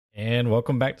And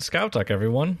welcome back to Scout Talk,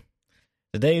 everyone.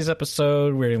 Today's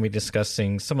episode, we're going to be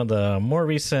discussing some of the more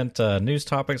recent news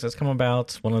topics that's come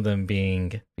about. One of them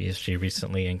being BSG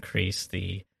recently increased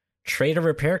the trader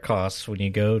repair costs when you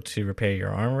go to repair your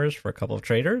armors for a couple of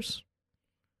traders.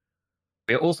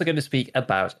 We're also going to speak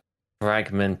about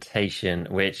fragmentation,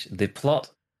 which the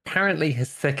plot apparently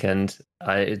has thickened.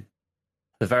 The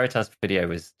Veritas video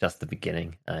was just the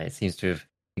beginning. It seems to have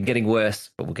been getting worse,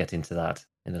 but we'll get into that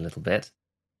in a little bit.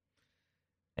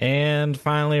 And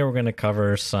finally, we're going to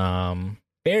cover some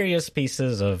various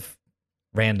pieces of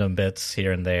random bits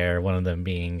here and there, one of them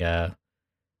being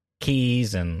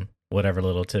keys and whatever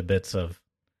little tidbits of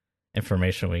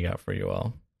information we got for you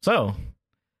all. So,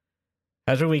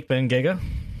 how's your week been, Giga?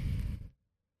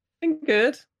 Been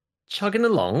good. Chugging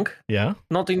along. Yeah?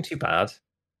 Not doing too bad.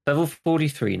 Level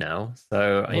 43 now,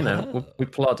 so, you know, we're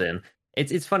plodding.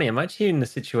 It's funny, I'm actually in a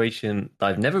situation that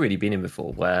I've never really been in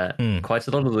before, where quite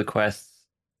a lot of the quests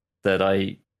that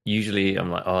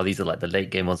I'm like, oh, these are like the late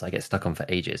game ones I get stuck on for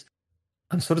ages.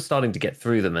 I'm sort of starting to get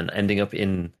through them and ending up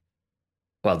in,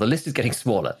 well, the list is getting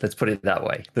smaller. Let's put it that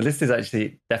way. The list is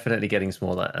actually definitely getting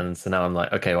smaller. And so now I'm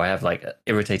like, okay, well, I have like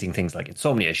irritating things like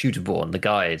Insomnia, Shooterborn, the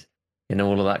guide,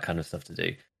 all of that kind of stuff to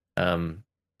do. And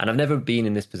I've never been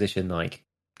in this position like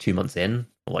 2 months in,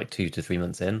 or like 2 to 3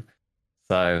 months in.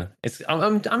 So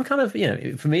I'm kind of,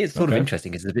 for me, it's sort of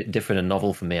interesting. It's a bit different and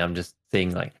novel for me. I'm just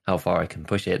seeing like how far I can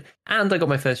push it. And I got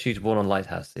my first Shooterborn on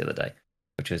Lighthouse the other day,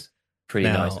 which was pretty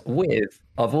nice. With,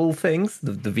 of all things,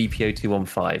 the VPO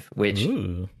 215, which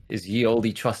is ye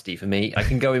olde trusty for me. I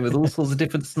can go in with all sorts of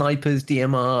different snipers,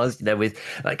 DMRs, with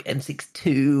like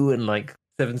M62 and like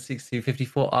 7.62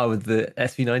 54R with the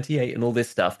SV98 and all this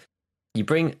stuff. You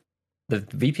bring the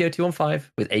VPO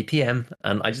 215 with APM,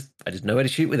 and I just know where to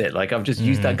shoot with it. Like, I've just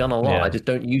used that gun a lot. Yeah. I just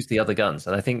don't use the other guns.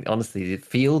 And I think, honestly, the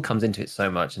feel comes into it so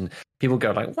much. And people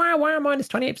go like, wow, minus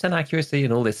 28% accuracy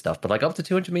and all this stuff. But like up to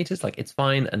 200 meters, like it's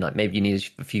fine. And like maybe you need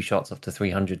a few shots up to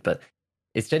 300, but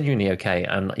it's genuinely okay.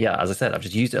 And yeah, as I said, I've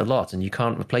just used it a lot, and you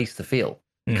can't replace the feel.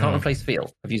 You can't replace the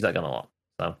feel. I've used that gun a lot.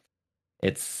 So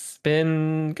it's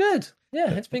been good.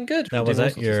 Yeah, it's been good. Now, was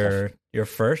that your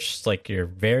first, like your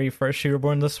very first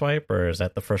Shooterborn to swipe, or is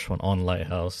that the first one on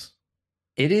Lighthouse?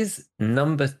 It is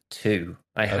number 2.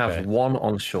 I have one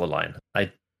on Shoreline.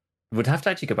 I would have to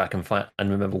actually go back and find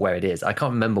and remember where it is. I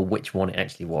can't remember which one it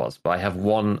actually was, but I have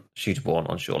one Shooterborn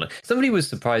on Shoreline. Somebody was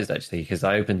surprised actually, because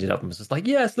I opened it up and was just like,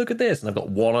 yes, look at this. And I've got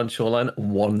one on Shoreline,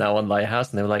 one now on Lighthouse.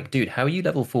 And they were like, dude, how are you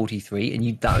level 43?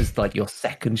 And that was like your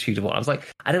second Shooterborn. I was like,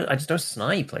 I just don't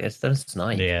snipe. Like, I just don't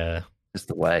snipe. Yeah. Just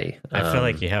the way. I feel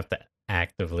like you have to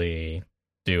actively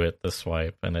do it, the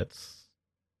swipe, and it's...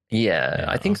 Yeah,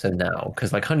 I think so now,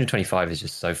 because like 125 is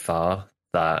just so far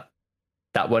that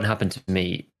won't happen to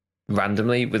me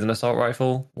randomly with an assault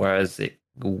rifle, whereas it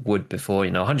would before.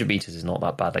 100 meters is not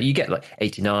that bad. Like, you get like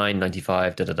 89,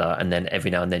 95, and then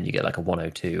every now and then you get like a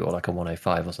 102 or like a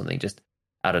 105 or something just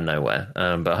out of nowhere.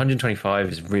 But 125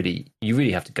 is you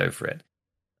really have to go for it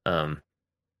and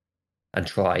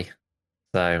try.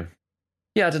 So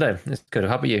yeah, I don't know. It's good.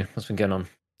 How about you? What's been going on?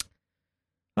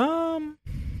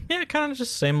 Yeah, kind of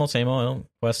just same old.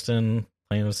 Weston,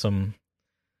 playing with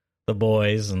the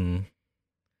boys, and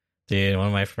dude, one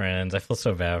of my friends, I feel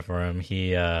so bad for him.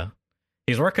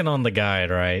 He's working on the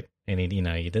guide, right? And he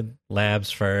did labs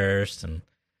first and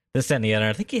this, that, and the other.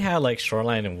 I think he had like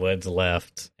Shoreline and Woods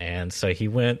left, and so he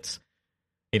went.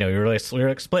 We were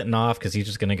like splitting off because he's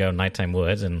just gonna go nighttime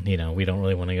Woods, and we don't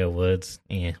really want to go Woods.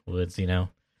 Woods,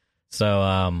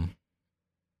 So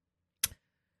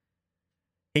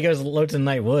he goes loads in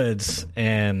Night Woods,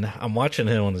 and I'm watching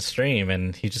him on the stream,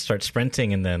 and he just starts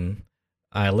sprinting, and then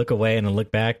I look away and I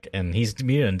look back, and he's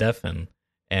muted and deafened,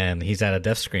 and he's at a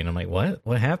death screen. I'm like, what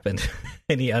happened?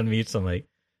 And he unmutes. I'm like,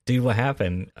 dude, what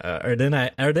happened? Or then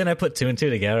I put 2 and 2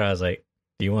 together. I was like,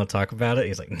 do you want to talk about it?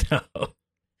 He's like, no.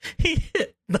 He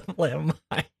hit the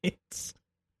landmines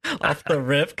off the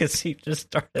rip because he just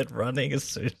started running as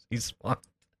soon as he spawned.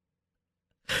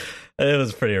 It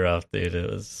was pretty rough, dude.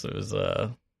 It was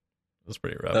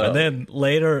pretty rough. Oh. And then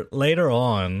later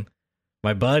on,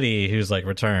 my buddy who's like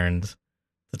returned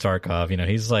to Tarkov,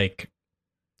 he's like,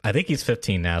 I think he's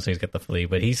 15 now, so he's got the fleet,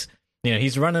 but he's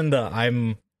running the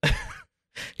I'm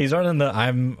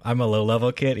a low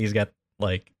level kit. He's got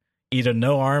like either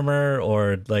no armor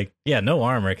or like no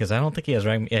armor, because I don't think he has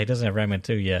rank. Yeah, he doesn't have Ragman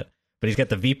 2 yet, but he's got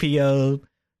the VPO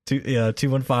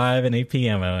 215 and AP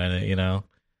ammo in it,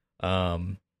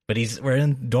 But we're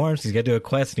in dorms. He's got to do a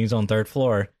quest, and he's on 3rd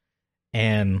floor.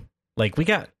 And like we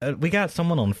got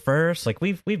someone on first. Like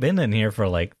we've been in here for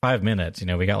like 5 minutes.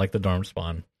 We got like the dorm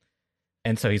spawn,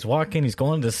 and so he's walking. He's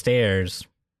going to the stairs,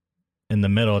 in the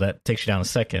middle that takes you down a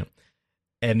second.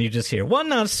 And you just hear one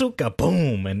Natsuka,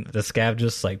 boom, and the scav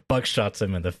just like buckshots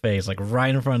him in the face, like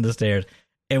right in front of the stairs.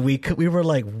 And we were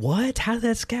like, what? How did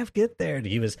that scav get there? And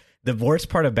the worst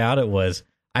part about it was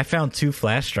I found 2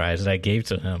 flash drives that I gave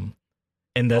to him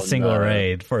in the single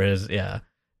raid for his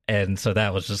and so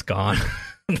that was just gone.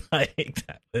 Like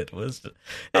that, it was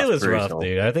rough,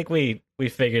 dude. I think we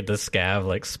figured the scav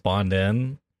like spawned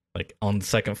in like on the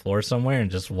second floor somewhere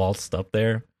and just waltzed up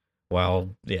there. Wow,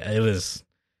 yeah, it was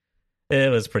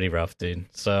pretty rough, dude.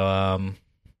 So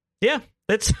yeah,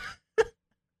 it's what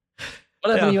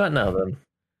level are you at now then?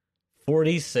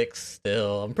 46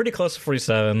 still. I'm pretty close to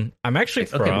 47. I'm actually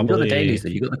probably... Okay, you got the dailies, though.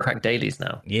 You got the crack dailies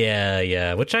now.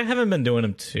 Yeah, which I haven't been doing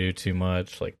them too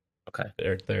much. Like, okay,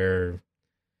 they're.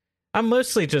 I'm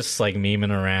mostly just like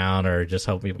memeing around or just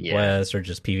helping people quest or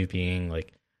just PvPing,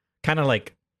 like kind of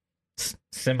like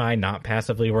semi not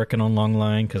passively working on long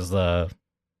line because the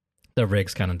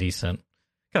rig's kind of decent,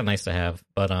 kind of nice to have.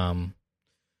 But go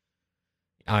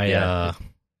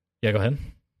ahead.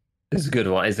 It's a good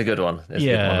one. It's a good one.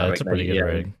 It's a pretty good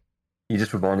rig. You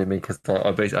just reminded me because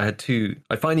I had 2.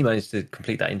 I finally managed to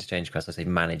complete that interchange quest. I say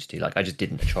managed to, like I just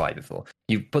didn't try before.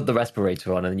 You put the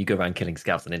respirator on and then you go around killing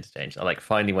scouts on interchange. I like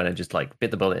finally went and just like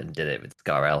bit the bullet and did it with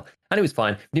Scarel, and it was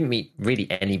fine. We didn't meet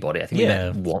really anybody. I think we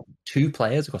met 2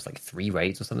 players across like 3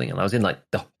 raids or something, and I was in like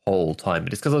the whole time.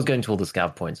 But it's because I was going to all the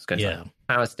scout points. I was going to like,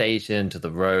 power station, to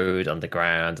the road,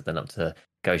 underground, and then up to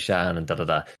Goshan and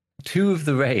da. 2 of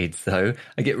the raids, though,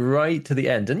 I get right to the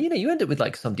end, and you end up with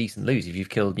like some decent loot. If you've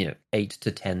killed 8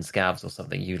 to 10 scavs or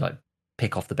something, you like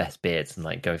pick off the best bits and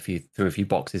like go through a few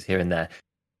boxes here and there.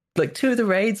 Like 2 of the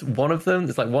raids, one of them,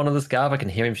 it's like one of the scav, I can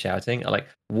hear him shouting. I like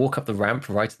walk up the ramp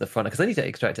right to the front because I need to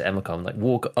extract to Emacom. Like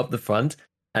walk up the front,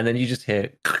 and then you just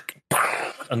hear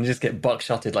and just get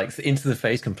buckshotted like into the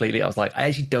face completely. I was like, I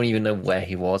actually don't even know where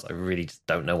he was. I really just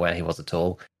don't know where he was at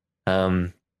all.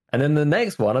 And then the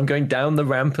next one, I'm going down the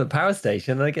ramp at Power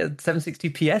Station, and I get 760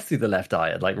 PS through the left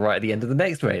eye, like right at the end of the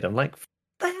next raid. I'm like, what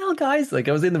the hell, guys? Like,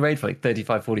 I was in the raid for like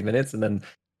 35, 40 minutes, and then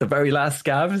the very last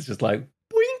scav is just like,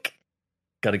 boink!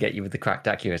 Got to get you with the cracked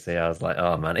accuracy. I was like,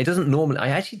 oh man, it doesn't normally. I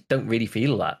actually don't really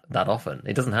feel that often.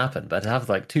 It doesn't happen, but to have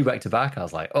like 2 back to back, I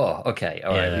was like, oh, okay,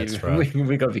 all right,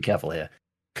 we got to be careful here.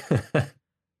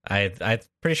 I'm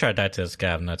pretty sure I died to a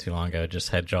scav not too long ago. Just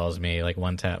head jaws me, like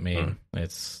one tap me.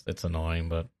 It's annoying,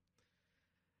 but.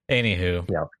 Anywho,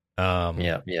 yeah.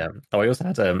 Oh, I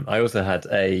also had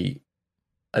a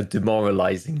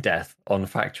demoralizing death on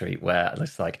Factory where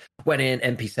it's like went in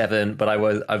MP7, but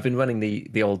I've been running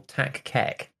the old TAC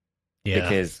Keck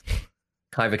because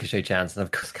high ricochet chance, and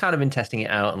I've kind of been testing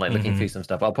it out and like looking through some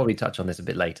stuff. I'll probably touch on this a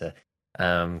bit later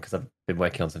because I've been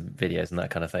working on some videos and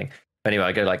that kind of thing. Anyway,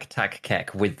 I go like TAC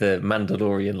Keck with the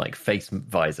Mandalorian like face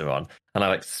visor on, and I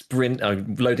like sprint. I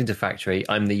load into Factory.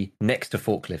 I'm the next to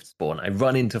forklift spawn. I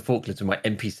run into forklifts with my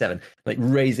MP7, like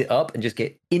raise it up, and just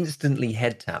get instantly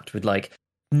head tapped with like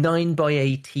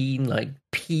 9x18, like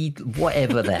P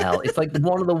whatever the hell. It's like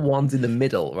one of the ones in the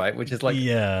middle, right? Which is like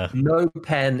no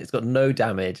pen. It's got no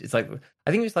damage. It's like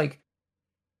I think it's like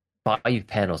 5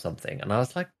 pen or something. And I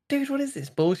was like, dude, what is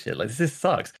this bullshit? Like this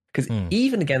sucks. Because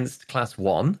even against class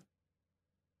 1.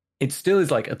 It still is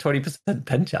like a 20%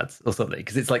 pen chance or something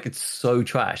because it's so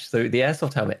trash. So the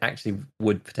airsoft helmet actually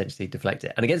would potentially deflect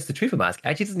it. And against the trooper mask,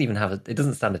 actually doesn't even it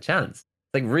doesn't stand a chance.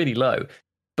 It's like really low.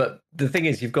 But the thing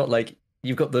is, you've got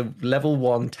the level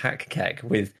 1 TAC Keck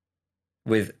with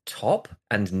top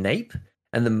and nape,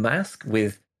 and the mask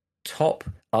with top,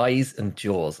 eyes, and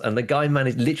jaws. And the guy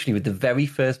managed literally with the very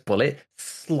first bullet,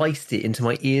 sliced it into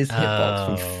my ears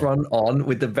hitbox from front on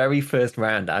with the very first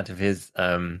round out of his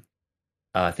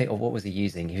I think, or what was he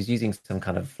using? He was using some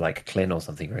kind of like Clin or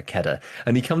something, or a Kedda.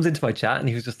 And he comes into my chat and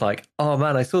he was just like, oh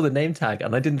man, I saw the name tag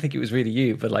and I didn't think it was really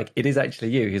you, but like, it is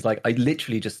actually you. He's like, I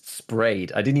literally just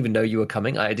sprayed. I didn't even know you were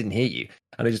coming. I didn't hear you.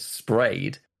 And I just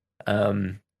sprayed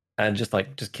and just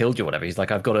killed you or whatever. He's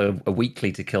like, I've got a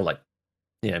weekly to kill like,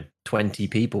 20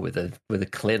 people with a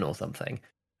Clin or something.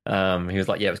 He was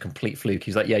like, yeah, it was complete fluke. He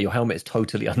was like, yeah, your helmet is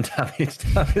totally undamaged.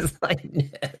 I was like, no.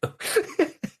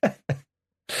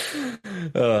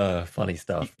 Funny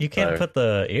stuff. You can't put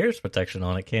the ears protection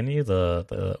on it, can you?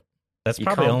 That's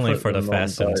probably only for the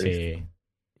Fast MT.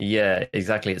 Yeah,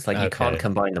 exactly. It's like you can't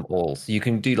combine them all. So you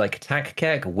can do like TAC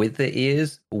Keck with the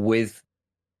ears. I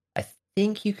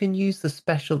think you can use the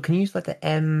special. Can you use like the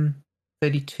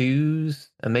M32s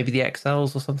and maybe the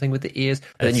XLs or something with the ears?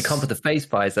 And then you can't put the face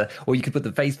visor, or you could put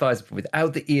the face visor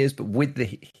without the ears, but with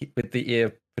the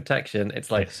ear protection.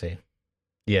 It's like,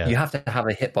 you have to have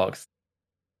a hitbox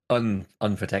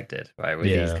unprotected, right? With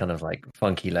these kind of like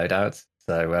funky loadouts.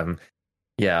 So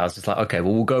Yeah, I was just like, okay,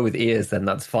 well, we'll go with ears then.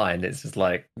 That's fine. It's just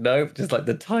like, nope, just like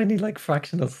the tiny like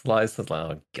fractional slice. I was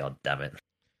like, oh god damn it.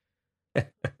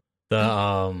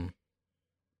 The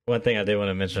one thing I did want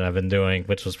to mention I've been doing,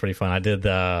 which was pretty fun. I did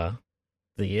the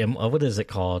what is it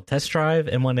called? Test drive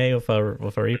M1A with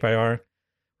a RePIR,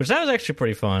 which that was actually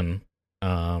pretty fun.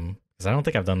 Because I don't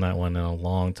think I've done that one in a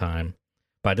long time,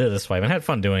 but I did it this way and I had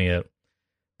fun doing it.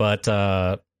 But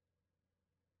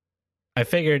I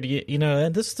figured, you know,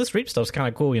 this Reap stuff's kind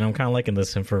of cool. You know, I'm kind of liking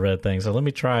this infrared thing, so let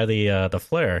me try the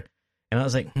flare. And I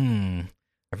was like, I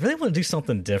really want to do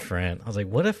something different. I was like,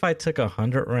 what if I took a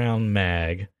 100-round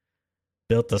mag,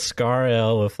 built the Scar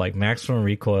L with like maximum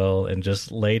recoil, and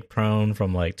just laid prone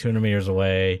from like 200 meters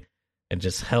away, and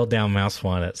just held down mouse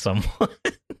one at someone.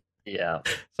 Yeah.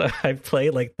 So I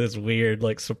played like this weird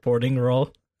like supporting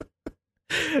role.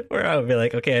 Where I would be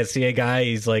like, okay, I see a guy,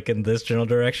 he's like in this general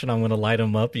direction, I'm gonna light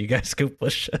him up, you guys go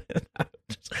push it.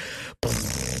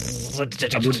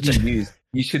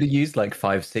 You should have used like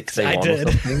 5.6A1 I did.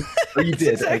 or something. Oh, you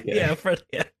did? Okay. Yeah, for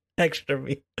the extra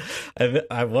meat.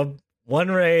 I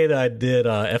one raid I did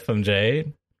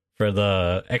FMJ for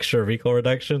the extra recoil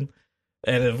reduction.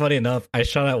 And funny enough, I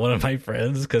shot at one of my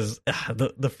friends because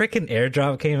the freaking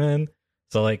airdrop came in.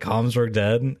 So, like, comms were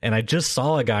dead, and I just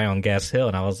saw a guy on Gas Hill,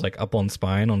 and I was, like, up on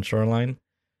Spine on Shoreline,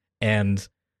 and,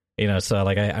 you know, so,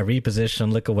 like, I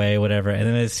reposition, look away, whatever, and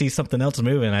then I see something else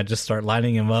moving, and I just start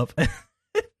lighting him up,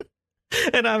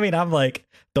 and, I mean, I'm, like,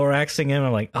 thoraxing him,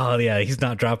 I'm like, oh, yeah, he's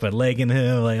not dropping, legging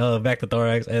him, like, oh, back to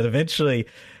thorax, and eventually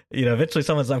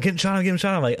someone's, I'm getting shot,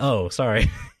 I'm like, oh,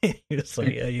 sorry. He was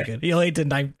like, yeah, you good. I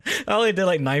only did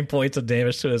like 9 points of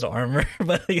damage to his armor,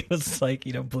 but he was like,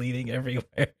 you know, bleeding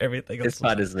everywhere, everything. It's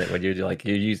bad, isn't it, when you're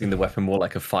using the weapon more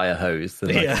like a fire hose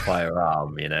than like a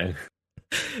firearm, you know?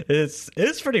 It's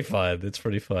pretty fun. It's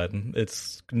pretty fun.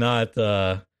 It's not,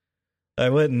 I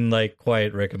wouldn't like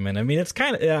quite recommend. I mean, it's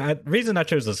kind of, the reason I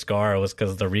chose the Scar was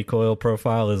because the recoil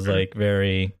profile is like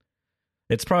very,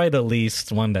 it's probably the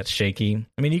least one that's shaky.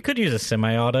 I mean, you could use a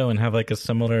semi-auto and have like a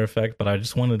similar effect, but I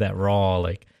just wanted that raw,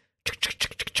 like,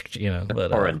 you know,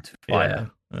 torrent fire.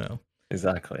 Yeah.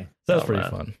 Exactly. So that's pretty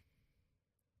fun.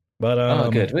 But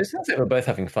good. Well, it sounds like we're both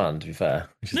having fun, to be fair,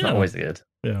 which is not always good.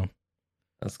 Yeah,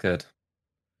 that's good.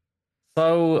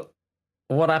 So,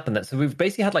 what happened then? So we've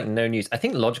basically had like no news. I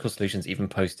think Logical Solutions even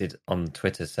posted on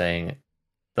Twitter saying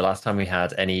the last time we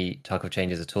had any talk of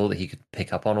changes at all that he could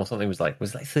pick up on or something was like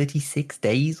 36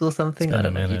 days or something. I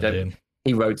don't know.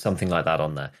 He wrote something like that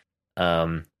on there.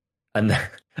 And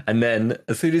then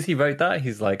as soon as he wrote that,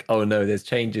 he's like, oh no, there's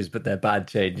changes, but they're bad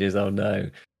changes. Oh no.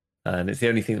 And it's the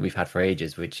only thing that we've had for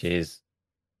ages, which is,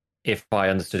 if I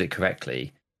understood it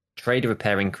correctly, trader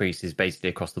repair increases basically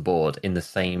across the board in the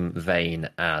same vein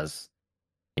as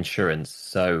insurance.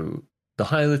 So the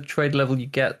higher the trade level you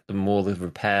get, the more the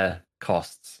repair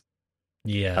costs.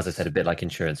 Yeah, as I said, a bit like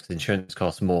insurance, because insurance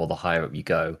costs more the higher up you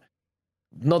go.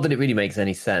 Not that it really makes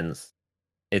any sense.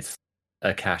 It's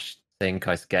a cash thing,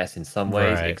 I guess, in some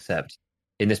ways, except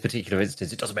in this particular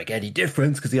instance, it doesn't make any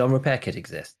difference because the arm repair kit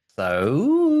exists.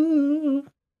 So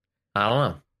I don't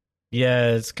know.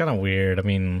 Yeah, it's kind of weird. I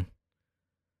mean,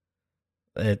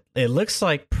 it looks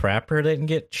like Prapor didn't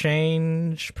get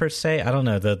changed per se. I don't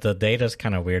know. The data's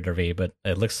kind of weird to read, but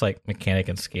it looks like Mechanic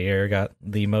and Skier got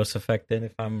the most affected,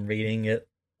 if I'm reading it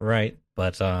right.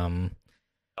 But I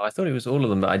thought it was all of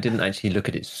them, but I didn't actually look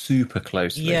at it super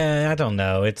closely. Yeah, I don't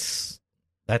know.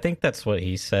 I think that's what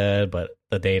he said, but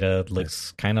the data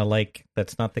looks kind of like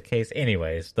that's not the case.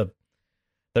 Anyways, the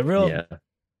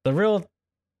real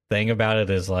thing about it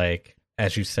is, like,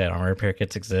 as you said, armor repair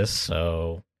kits exist,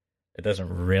 so it doesn't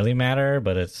really matter,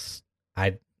 but it's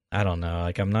I don't know.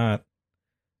 Like, I'm not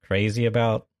crazy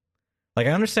about, like,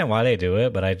 I understand why they do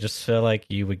it, but I just feel like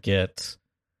you would get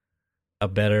a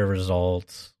better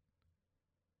result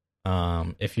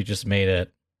if you just made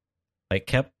it like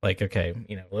kept like, okay,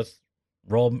 you know, let's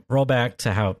roll back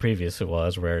to how previous it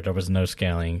was, where there was no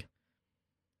scaling.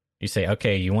 You say,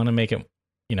 okay, you want to make it,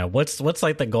 you know, what's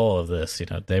like the goal of this? You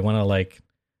know, they want to like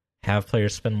have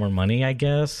players spend more money, I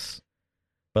guess.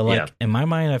 But like in my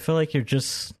mind, I feel like you're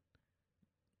just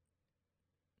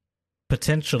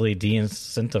potentially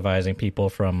de-incentivizing people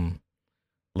from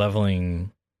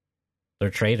leveling their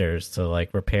traders to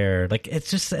like repair. Like it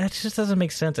just doesn't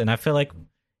make sense. And I feel like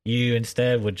you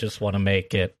instead would just want to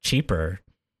make it cheaper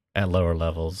at lower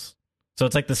levels. So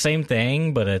it's like the same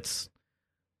thing, but it's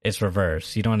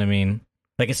reverse. You know what I mean?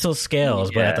 Like it still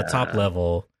scales, but at the top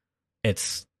level,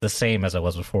 it's the same as it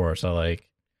was before. So like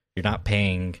you're not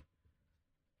paying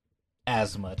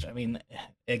as much. I mean,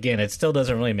 again, it still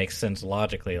doesn't really make sense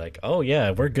logically. Like, oh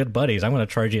yeah, we're good buddies. I'm going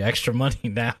to charge you extra money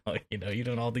now. You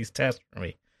doing all these tests for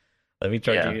me. Let me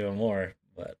charge you even more.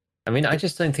 But I mean, I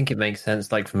just don't think it makes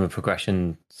sense, like from a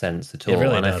progression sense at all.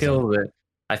 Really and doesn't.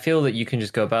 I feel that you can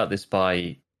just go about this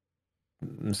by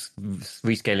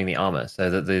rescaling the armor so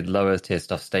that the lower tier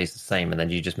stuff stays the same, and then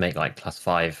you just make like class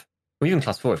 5 or even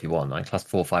class 4 if you want, like class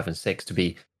 4, 5, and 6 to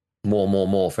be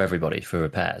more for everybody for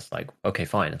repairs. Like, okay,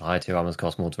 fine, higher tier armors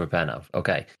cost more to repair now.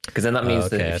 Okay, because then that means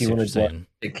that if you want to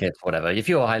budget kit, whatever, if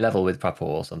you're high level with Prapor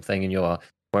or something and you're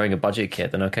wearing a budget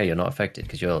kit, then okay, you're not affected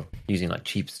because you're using like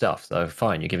cheap stuff. So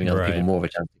fine, you're giving other people more of a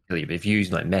chance to kill you. But if you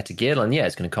use like meta gear, then yeah,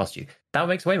 it's going to cost you. That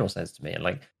makes way more sense to me, and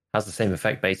like has the same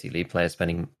effect basically. Players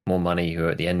spending more money who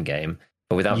are at the end game,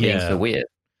 but without being so weird.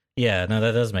 Yeah, no,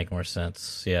 that does make more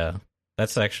sense. Yeah,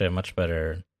 that's actually a much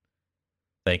better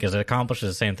thing because it accomplishes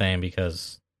the same thing.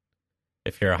 Because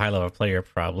if you're a high level player, you're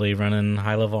probably running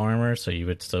high level armor, so you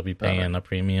would still be paying a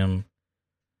premium.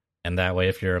 And that way,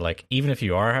 if you're like, even if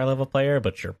you are a high level player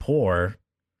but you're poor,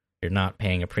 you're not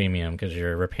paying a premium because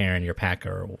you're repairing your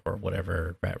packer or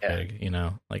whatever rat rig.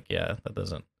 Like that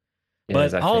doesn't. Yeah, but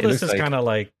exactly. All this is kind of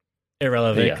like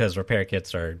irrelevant because repair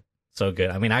kits are so good.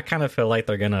 I mean, I kind of feel like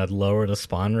they're gonna lower the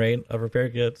spawn rate of repair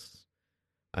kits.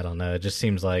 I don't know. It just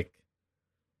seems like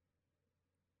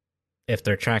if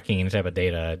they're tracking any type of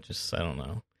data, I don't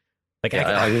know. Like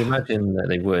I would imagine that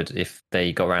they would if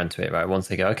they got around to it, right? Once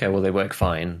they go, okay, well, they work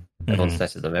fine. Everyone's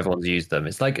tested them. Everyone's used them.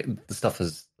 It's like the stuff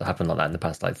has happened like that in the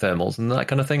past, like thermals and that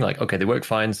kind of thing. Like, okay, they work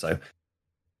fine, so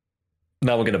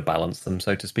now we're going to balance them,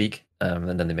 so to speak,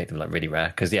 and then they make them like really rare.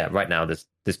 Because right now there's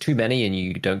too many, and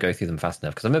you don't go through them fast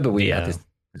enough. Because I remember we had this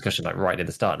discussion like right at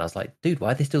the start, and I was like, dude,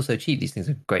 why are they still so cheap? These things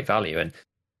are great value, and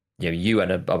you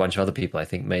and a bunch of other people, I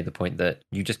think, made the point that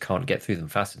you just can't get through them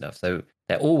fast enough. So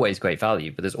they're always great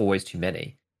value, but there's always too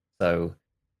many. So,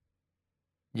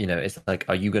 it's like,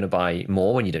 are you going to buy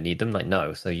more when you don't need them? Like,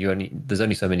 no. So there's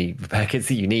only so many repair kits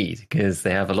that you need because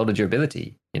they have a lot of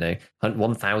durability,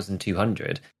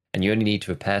 1,200, and you only need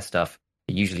to repair stuff.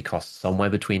 It usually costs somewhere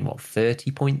between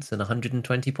 30 points and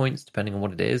 120 points, depending on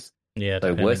what it is. Yeah.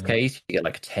 So worst case, you get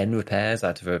like 10 repairs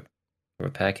out of a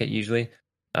repair kit usually.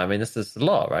 I mean, this is a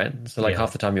lot, right? So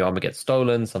half the time your armor gets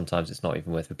stolen. Sometimes it's not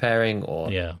even worth repairing,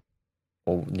 or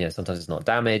sometimes it's not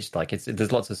damaged. Like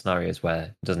there's lots of scenarios where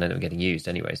it doesn't end up getting used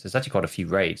anyway. So it's actually quite a few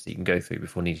raids that you can go through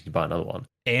before needing to buy another one.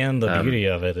 And the beauty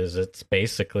of it is it's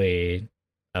basically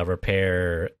a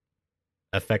repair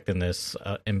effectiveness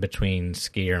in between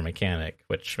skier and mechanic,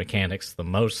 which mechanic's the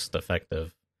most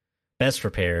effective, best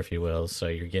repair, if you will. So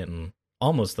you're getting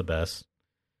almost the best.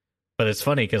 But it's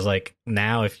funny because like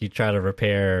now if you try to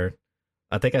repair,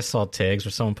 I think I saw tags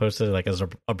where someone posted like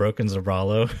a broken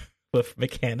Zabralo with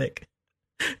mechanic.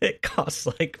 It costs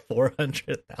like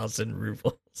 400,000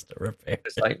 rubles to repair.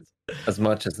 It's like as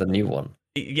much as the new one.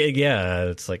 Yeah,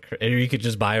 it's like you could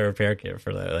just buy a repair kit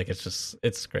for that. Like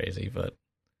it's crazy, but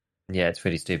yeah, it's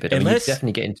pretty stupid. I mean, you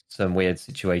definitely get into some weird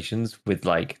situations with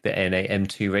like the NA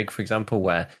M2 rig, for example,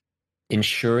 where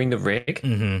insuring the rig,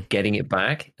 getting it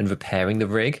back, and repairing the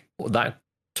rig, that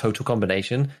total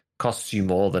combination costs you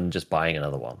more than just buying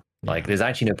another one. Like, there's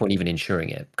actually no point even insuring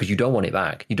it because you don't want it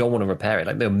back. You don't want to repair it.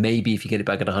 Like, maybe if you get it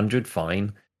back at 100,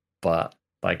 fine. But,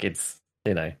 like, it's,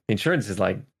 insurance is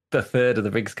like the third of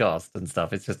the rig's cost and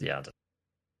stuff. It's just, yeah,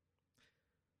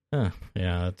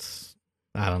 it's,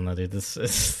 I don't know, dude. This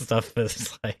stuff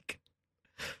is like,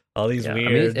 all these weird.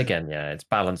 I mean, again, it's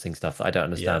balancing stuff that I don't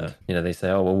understand. Yeah. They say,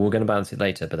 "Oh, well, we're going to balance it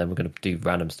later," but then we're going to do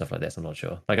random stuff like this. I'm not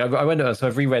sure. Like, I went, so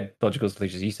I've reread Logical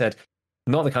Solutions. You said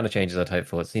not the kind of changes I'd hoped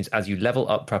for. It seems as you level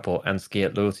up Prapor and ski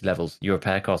at loyalty levels, your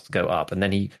repair costs go up. And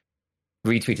then he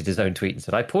retweeted his own tweet and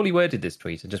said, "I poorly worded this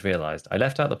tweet and just realized I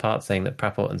left out the part saying that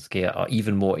Prapor and Skier are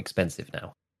even more expensive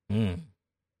now."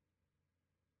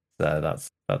 So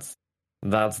that's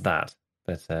that.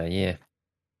 But yeah.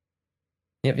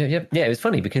 Yep. Yeah, it was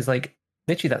funny because like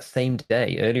literally that same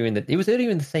day, earlier in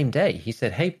the same day, he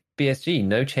said, "Hey, BSG,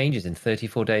 no changes in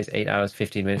 34 days, 8 hours,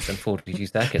 15 minutes, and 42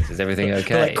 seconds. Is everything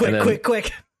okay?" Like,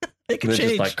 quick. Make a change.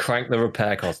 Just like crank the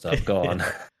repair cost up. Go on.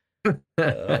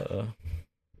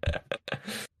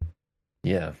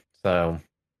 Yeah. So,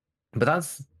 but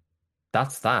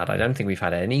that's that. I don't think we've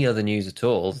had any other news at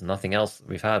all. There's nothing else that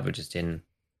we've had. We're just in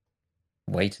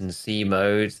wait and see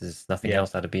mode. There's nothing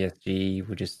else out of BSG.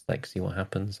 We'll just like see what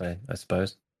happens, I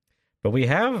suppose. But we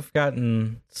have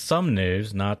gotten some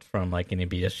news, not from like any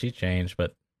BSG change,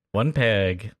 but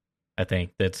OnePeg, I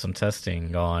think, did some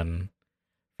testing on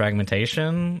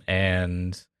fragmentation,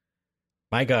 and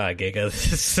my God, Giga,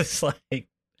 this is like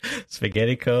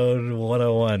spaghetti code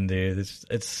 101, dude.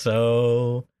 It's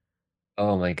so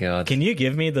Oh my god. Can you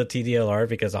give me the TDLR?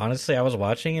 Because honestly, I was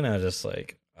watching and I was just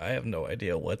like, I have no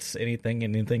idea what's anything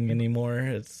anymore.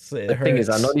 It The thing is,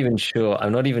 I'm hurts. not even sure.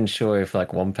 I'm not even sure if like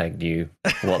Wonpeg knew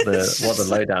what the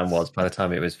lowdown was by the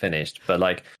time it was finished. But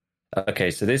like,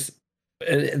 okay, so this,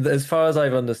 as far as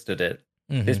I've understood it,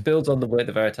 this builds on the work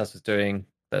that Veritas was doing.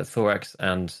 That thorax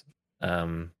and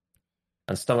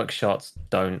stomach shots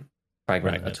don't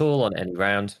fragment at all on any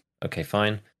round. Okay,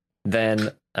 fine. Then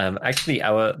actually,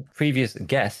 our previous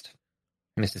guest,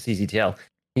 Mr. CZTL,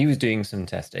 he was doing some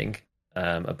testing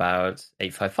about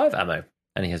 855 ammo,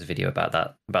 and he has a video about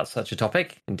that, about such a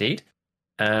topic, indeed.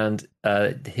 And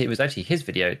it was actually his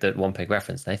video that Wonpeg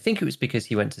referenced. And I think it was because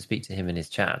he went to speak to him in his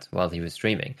chat while he was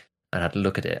streaming and had a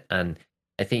look at it. And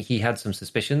I think he had some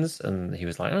suspicions, and he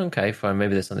was like, oh, okay, fine,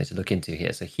 maybe there's something to look into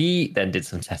here. So he then did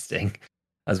some testing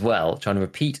as well, trying to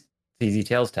repeat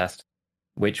CZTL's test,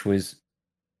 which was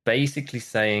basically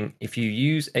saying if you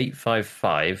use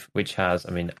 855, which has,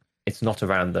 I mean, it's not a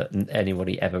round that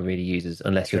anybody ever really uses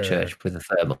unless you're church with a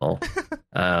thermal.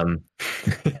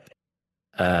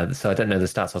 So I don't know the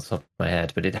stats off the top of my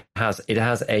head, but it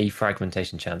has a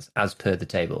fragmentation chance as per the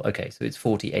table. Okay, so it's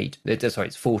 48. Sorry,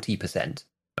 it's 40%,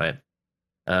 right?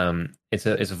 It's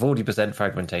a 40%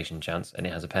 fragmentation chance, and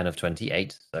it has a pen of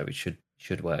 28, so it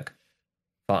should work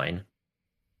fine.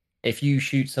 If you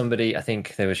shoot somebody, I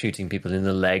think they were shooting people in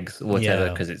the legs or whatever,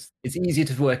 because it's easier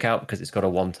to work out because it's got a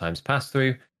 1x pass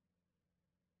through.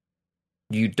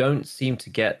 You don't seem to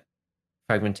get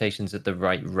fragmentations at the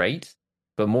right rate,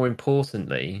 but more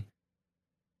importantly,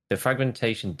 the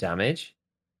fragmentation damage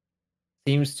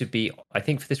seems to be, I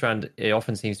think for this round, it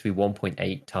often seems to be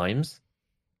 1.8 times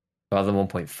rather than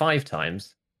 1.5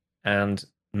 times, and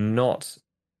not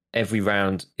every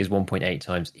round is 1.8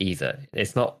 times either.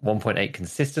 It's not 1.8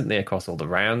 consistently across all the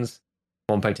rounds.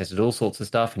 Wonpeg tested all sorts of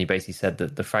stuff, and he basically said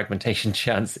that the fragmentation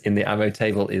chance in the ammo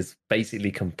table is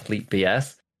basically complete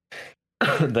BS.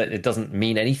 That it doesn't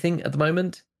mean anything at the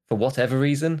moment for whatever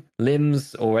reason,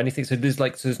 limbs or anything. So there's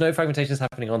no fragmentations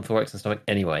happening on thorax and stomach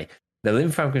anyway. The limb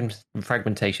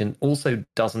fragmentation also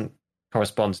doesn't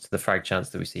correspond to the frag chance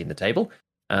that we see in the table.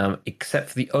 Except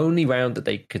for the only round that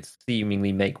they could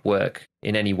seemingly make work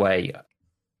in any way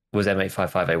was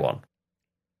M855A1.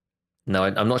 Now,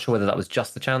 I'm not sure whether that was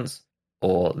just the chance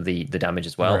or the damage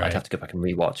as well. Right. I'd have to go back and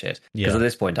rewatch it. Because at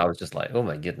this point, I was just like, oh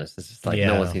my goodness, this is like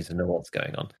no one seems to know what's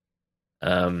going on.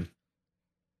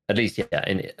 At least,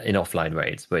 in offline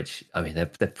raids, which, I mean,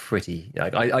 they're pretty...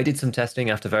 Like, I did some testing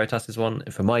after Veritas's one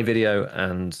for my video,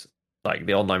 and like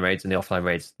the online raids and the offline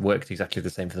raids worked exactly the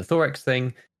same for the thorax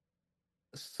thing.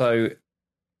 So,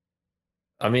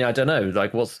 I mean, I don't know.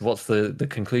 Like, what's the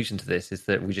conclusion to this? Is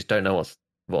that we just don't know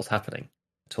what's happening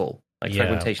at all. Like,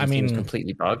 fragmentation seems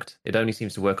completely bugged. It only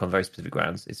seems to work on very specific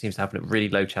rounds. It seems to happen at really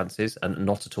low chances and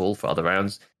not at all for other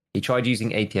rounds. He tried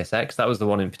using APSX. That was the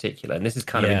one in particular, and this is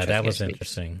kind of interesting. Yeah, that was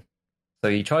interesting. So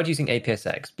he tried using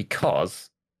APSX because,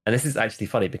 and this is actually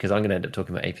funny because I'm going to end up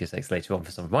talking about APSX later on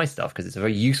for some of my stuff because it's a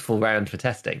very useful round for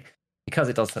testing because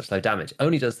it does such low damage.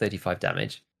 Only does 35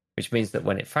 damage. Which means that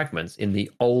when it fragments in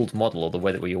the old model, or the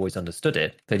way that we always understood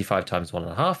it, 35 times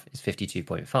 1.5 is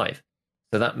 52.5.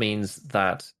 So that means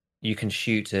that you can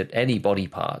shoot at any body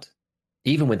part,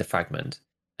 even with the fragment,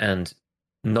 and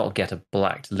not get a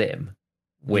blacked limb,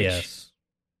 which,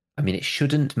 I mean, it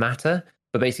shouldn't matter.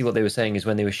 But basically what they were saying is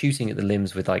when they were shooting at the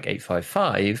limbs with like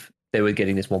 855, they were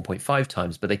getting this 1.5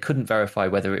 times, but they couldn't verify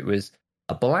whether it was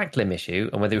a black limb issue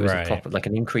and whether it was a proper, like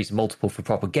an increased multiple for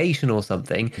propagation or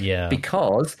something,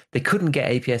 because they couldn't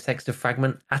get APSX to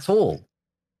fragment at all.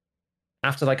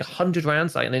 After like 100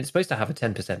 rounds, and it's supposed to have a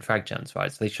 10% frag chance,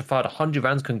 right? So they fired 100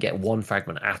 rounds, couldn't get one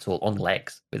fragment at all on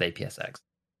legs with APSX.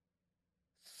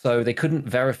 So they couldn't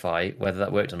verify whether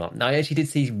that worked or not. Now, I actually did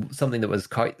see something that was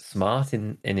quite smart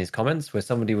in his comments where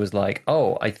somebody was like,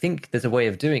 oh, I think there's a way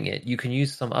of doing it. You can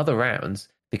use some other rounds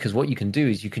because what you can do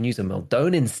is you can use a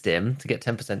Meldonin stim to get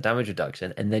 10% damage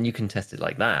reduction, and then you can test it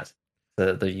like that.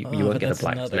 So that you won't get a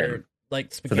black limb.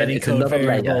 Like spaghetti so then it's another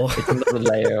variable. layer. It's another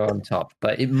layer on top.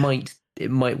 But it might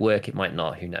work, it might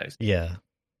not, who knows. Yeah.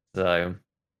 So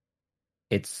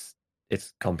it's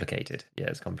complicated. Yeah,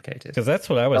 it's complicated. Because that's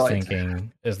what I was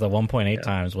thinking, is the 1.8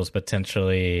 times was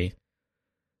potentially,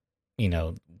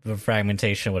 the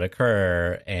fragmentation would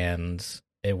occur and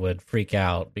it would freak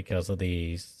out because of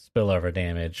the spillover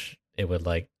damage. It would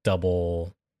like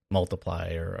double multiply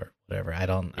or whatever. I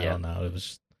don't know. It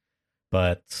was,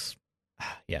 but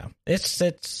yeah, it's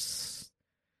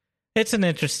an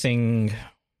interesting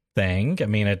thing. I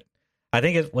mean, I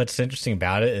think what's interesting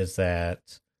about it is that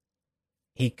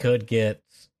he could get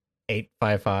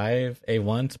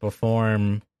 855A1 to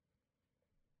perform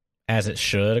as it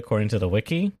should according to the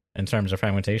wiki in terms of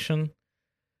fragmentation,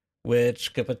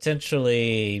 which could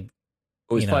potentially.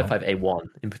 It was 55A1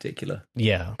 in particular.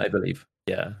 Yeah, I believe.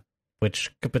 Yeah,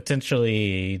 which could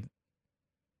potentially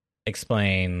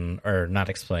explain, or not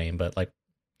explain, but like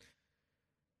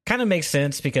kind of makes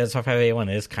sense because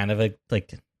 55A1 is kind of a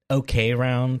like okay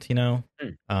round, you know.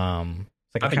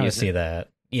 Like I kind of see that.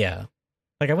 Yeah,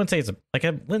 like I wouldn't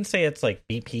say it's like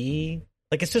BP.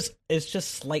 Like it's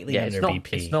just slightly under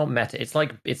BP. It's not meta. It's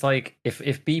like if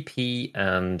BP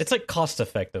and it's like cost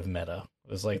effective meta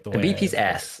is like the way. BP's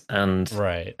S and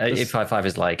right. 855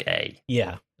 is like A.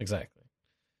 Yeah, exactly.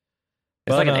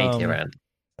 It's like an A tier round.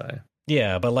 So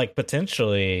yeah, but like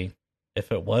potentially,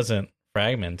 if it wasn't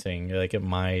fragmenting, like it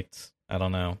might. I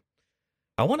don't know.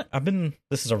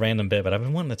 This is a random bit, but I've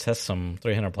been wanting to test some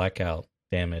 300 blackout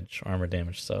damage, armor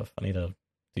damage stuff. I need to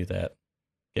do that.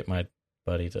 Get my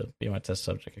buddy to be my test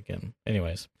subject again.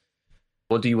 Anyways.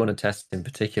 What do you want to test in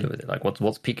particular with it? Like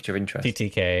what's piqued your interest?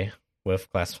 TTK with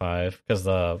class 5. Because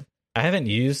I haven't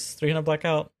used 300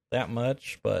 blackout that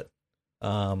much, but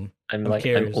I'm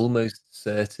almost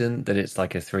certain that it's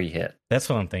like a 3-hit. That's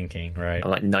what I'm thinking, right?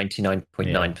 I'm like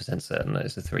 99.9% certain that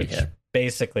it's a 3-hit.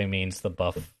 Basically means the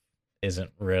buff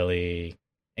isn't really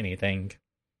anything,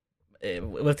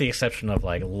 with the exception of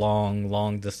like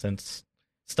long distance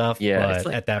stuff. Yeah,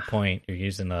 but at that point you're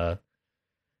using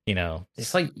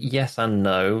it's like yes and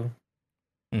no.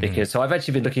 Because so I've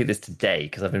actually been looking at this today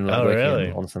because I've been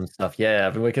working on some stuff. Yeah,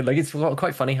 I've been working. Like it's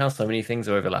quite funny how so many things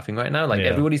are overlapping right now. Like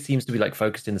everybody seems to be like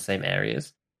focused in the same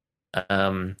areas.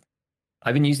 I've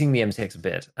been using the MCX a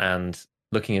bit and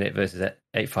looking at it versus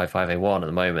 855A1 at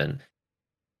the moment.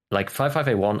 Like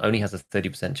 55A1 only has a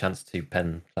 30% chance to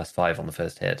pen class 5 on the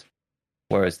first hit,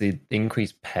 whereas the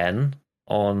increased pen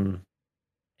on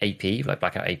AP, like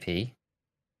blackout AP,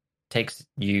 takes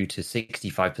you to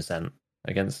 65%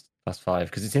 against class 5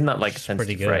 because it's in that like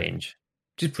sensitive range,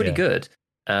 which is pretty good.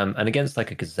 And against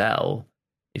like a Gazelle,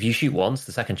 if you shoot once,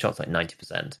 the second shot's like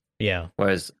 90%. Yeah.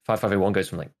 Whereas 55A1 goes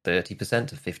from like 30%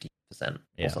 to 50%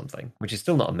 or something, which is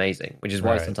still not amazing, which is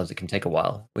why sometimes it can take a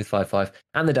while with 55,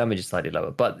 and the damage is slightly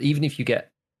lower. But even if you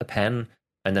get a pen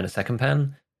and then a second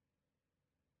pen,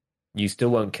 you still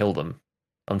won't kill them,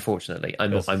 unfortunately.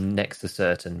 I'm next to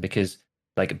certain, because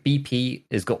like BP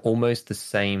has got almost the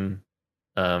same.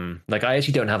 Like I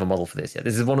actually don't have a model for this yet.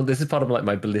 This is part of like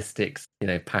my ballistics,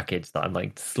 package that I'm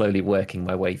like slowly working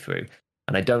my way through,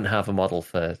 and I don't have a model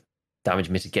for damage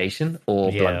mitigation or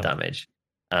blunt damage.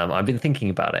 I've been thinking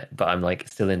about it, but I'm like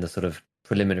still in the sort of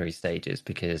preliminary stages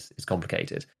because it's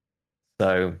complicated.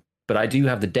 So, but I do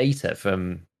have the data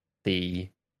from the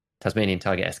Tasmanian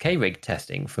Tiger SK rig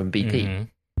testing from BP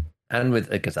and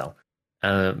with a Gazelle.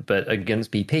 But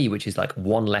against BP, which is like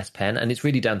one less pen, and it's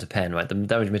really down to pen, right? The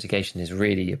damage mitigation is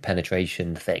really a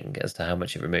penetration thing as to how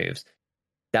much it removes.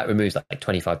 That removes like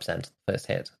 25% first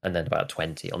hit, and then about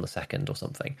 20 on the second or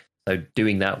something. So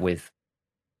doing that with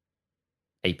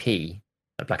AP,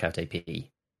 a blackout AP,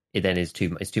 it then is too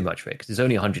much for it because it's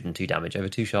only 102 damage over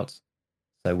 2 shots.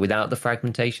 So without the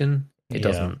fragmentation, it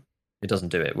doesn't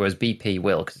do it. Whereas BP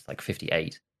will, because it's like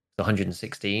 58, so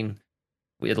 116.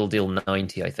 It'll deal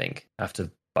 90, I think,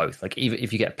 after both. Like even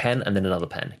if you get a pen and then another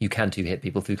pen, you can 2-hit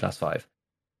people through class 5.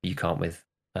 You can't with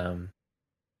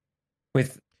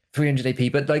 300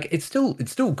 AP, but like it's still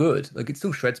good. Like it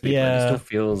still shreds people. Yeah. It still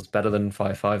feels better than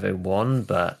 5501,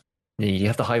 but you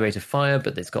have the high rate of fire,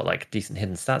 but it's got like decent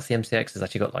hidden stats. The MCX has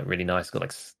actually got like really nice, got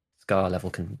like scar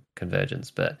level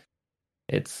convergence, but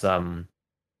it still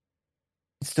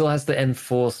has the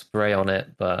M4 spray on it.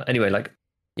 But anyway, like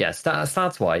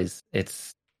stats wise,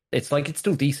 it's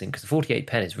still decent because the 48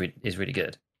 pen is really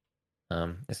good.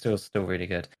 It's still really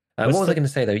good. What was I going to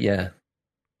say though? Yeah.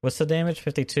 What's the damage?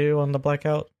 52 on the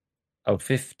blackout? Oh,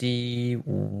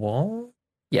 51?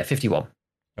 Yeah, 51.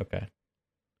 Okay.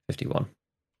 51.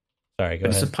 Sorry, go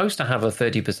ahead. It's supposed to have a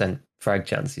 30% frag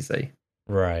chance, you see.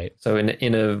 Right. So in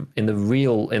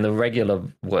the regular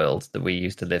world that we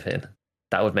used to live in,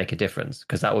 that would make a difference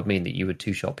because that would mean that you would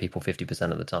 2-shot people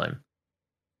 50% of the time.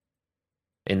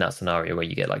 In that scenario where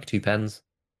you get like 2 pens.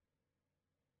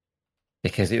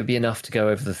 Because it would be enough to go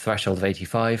over the threshold of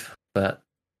 85, but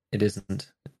it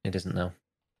isn't. It isn't now.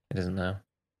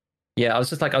 Yeah, I was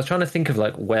trying to think of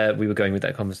like where we were going with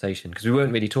that conversation because we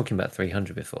weren't really talking about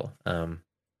 300 before.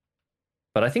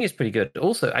 But I think it's pretty good.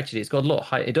 Also, actually,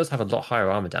 it does have a lot higher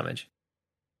armor damage.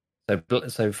 So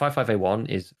 55A1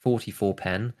 is 44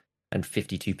 pen and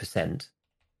 52%,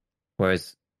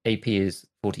 whereas AP is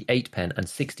 48 pen and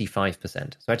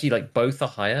 65%. So actually, like both are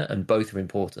higher and both are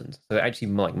important. So it actually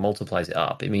like multiplies it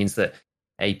up. It means that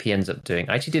AP ends up doing.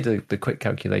 I actually did the quick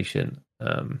calculation.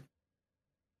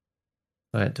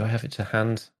 Do I have it to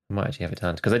hand? I might actually have it to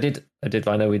hand because I did.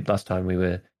 I know last time we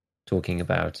were talking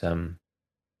about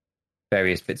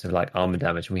various bits of like armor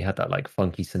damage, and we had that like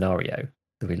funky scenario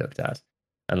that we looked at.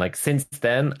 And like since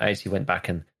then, I actually went back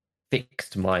and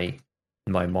fixed my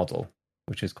model,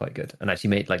 which was quite good, and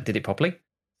actually did it properly.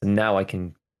 And now I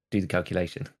can do the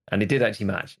calculation, and it did actually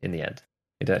match in the end.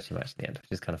 It did actually match in the end,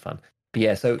 which is kind of fun. But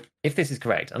yeah, so if this is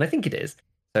correct, and I think it is,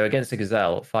 so against a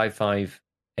Gazelle, 5.5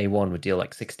 A1 would deal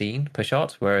like 16 per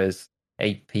shot, whereas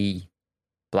AP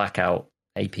Blackout,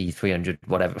 AP 300,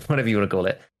 whatever you want to call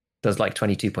it, does like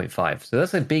 22.5. So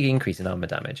that's a big increase in armor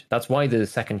damage. That's why the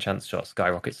second chance shot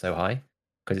skyrockets so high,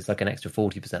 because it's like an extra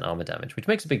 40% armor damage, which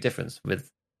makes a big difference with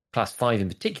class 5 in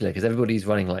particular, because everybody's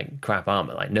running like crap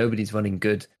armor. Like nobody's running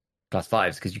good class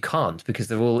 5s because you can't, because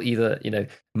they're all either,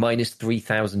 minus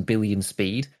 3,000 billion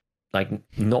speed, like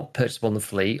not purchasable on the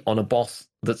fleet, on a boss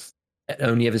that's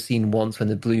only ever seen once when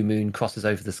the blue moon crosses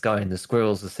over the sky and the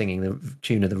squirrels are singing the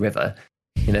tune of the river.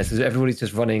 So everybody's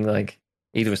just running like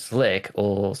either a slick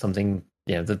or something.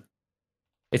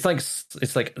 It's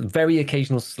like very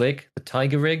occasional slick, the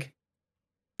Tiger Rig,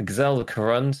 the Gazelle, the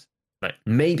Corund, like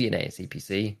maybe an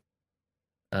ASCPC.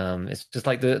 It's just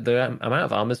like the amount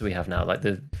of armors we have now, like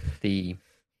the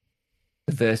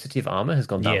diversity of armor has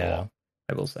gone down a lot,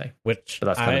 I will say. Which but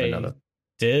that's kind of another.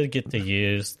 Did get to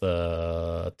use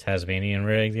the Tasmanian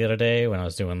rig the other day when I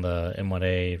was doing the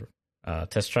M1A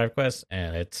test drive quest,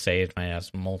 and it saved my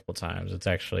ass multiple times. It's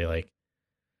actually like,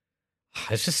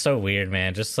 it's just so weird,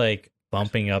 man. Just like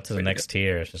bumping up to the next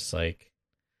tier. It's just like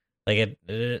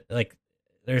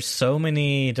there's so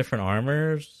many different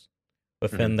armors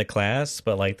within the class,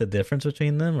 but like the difference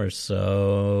between them are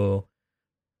so,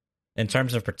 in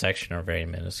terms of protection, are very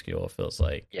minuscule. It feels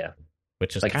like,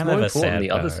 which is like kind of a sad the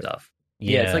other stuff.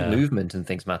 Yeah, it's like movement and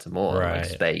things matter more, like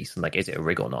space, and like is it a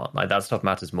rig or not? Like that stuff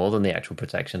matters more than the actual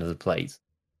protection of the plates,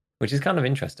 which is kind of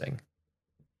interesting.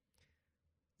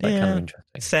 Kind of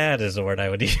interesting. Sad is the word I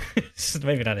would use.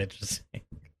 Maybe not interesting.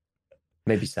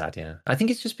 Maybe sad, yeah. I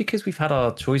think it's just because we've had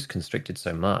our choice constricted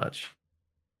so much.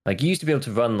 Like you used to be able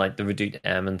to run like the Reduce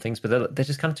M and things, but they're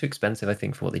just kind of too expensive, I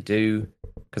think, for what they do.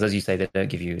 Because as you say, they don't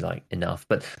give you like enough.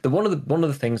 But one of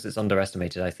the things that's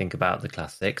underestimated, I think, about the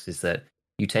Class 6 is that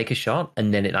you take a shot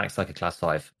and then it acts like a Class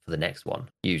 5 for the next one,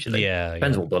 usually. Yeah.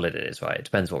 Depends what bullet it is, right? It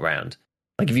depends what round.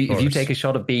 Like if you take a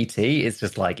shot of BT, it's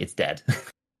just like it's dead.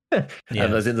 And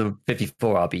as in the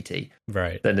 54 RBT,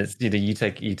 right? Then it's you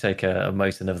take a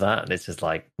Mosin of that, and it's just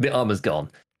like the armor's gone.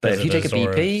 But if you take a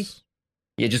BP,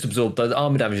 you just absorb the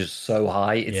armor damage is so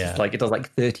high. It's just like it does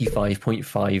like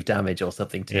 35.5 damage or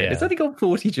something to it. It's only got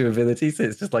 40 durability, so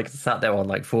it's just like sat there on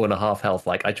like 4.5 health.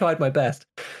 Like I tried my best,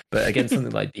 but against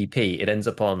something like BP, it ends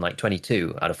up on like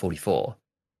 22 out of 44.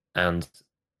 And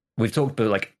we've talked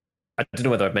about like, I don't know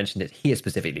whether I've mentioned it here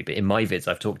specifically, but in my vids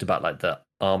I've talked about like the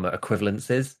armor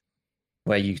equivalences,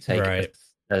 where you take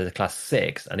a class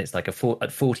 6 and it's like at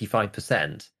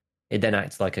 45%, it then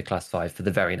acts like a class 5 for the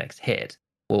very next hit.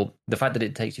 Well, the fact that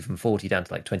it takes you from 40 down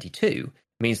to like 22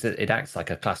 means that it acts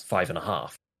like a class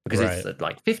 5.5 because it's at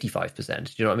like 55%.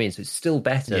 Do you know what I mean? So it's still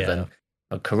better than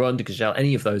a Corund, Gazelle,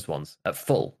 any of those ones at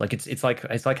full. Like it's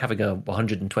like having a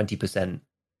 120%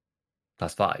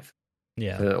 class 5.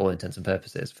 Yeah. For all intents and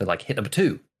purposes, for like hit number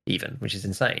 2 even, which is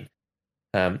insane.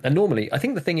 And normally, I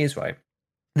think the thing is, right,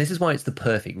 this is why it's the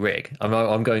perfect rig.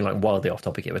 I'm going like wildly off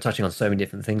topic here. We're touching on so many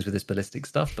different things with this ballistic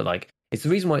stuff, but like it's the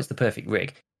reason why it's the perfect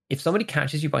rig. If somebody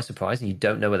catches you by surprise and you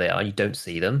don't know where they are, you don't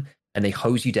see them, and they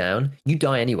hose you down, you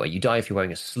die anyway. You die if you're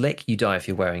wearing a slick. You die if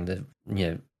you're wearing the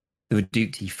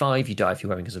Reduce T5. You die if you're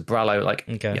wearing a Zabralo. Like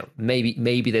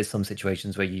maybe there's some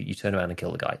situations where you turn around and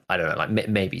kill the guy. I don't know. Like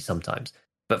maybe sometimes,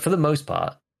 but for the most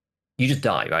part, you just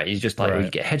die. Right? You just like or you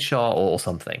get a headshot or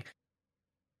something.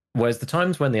 Whereas the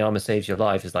times when the armor saves your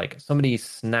life is like somebody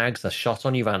snags a shot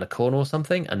on you around a corner or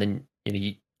something, and then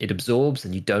it absorbs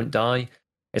and you don't die.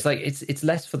 It's like it's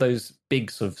less for those big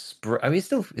sort of spray. I mean, it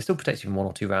still protects you from 1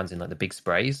 or 2 rounds in like the big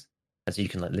sprays, and so you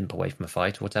can like limp away from a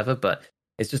fight or whatever. But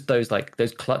it's just those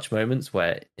clutch moments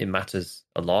where it matters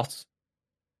a lot.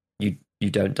 You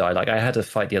don't die. Like I had a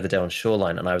fight the other day on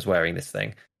Shoreline, and I was wearing this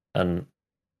thing, and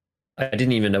I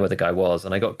didn't even know where the guy was,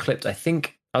 and I got clipped. I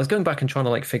think I was going back and trying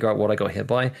to like figure out what I got hit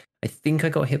by. I think I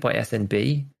got hit by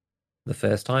SNB the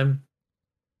first time,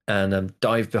 and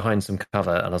dived behind some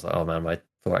cover, and I was like, oh man, my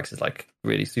thorax is like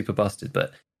really super busted,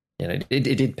 but it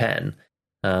did pen.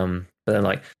 But then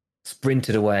like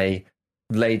sprinted away,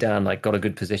 lay down, like got a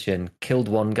good position, killed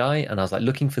one guy, and I was like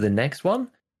looking for the next one,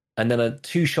 and then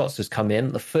 2 shots just come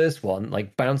in. The first one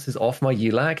like bounces off my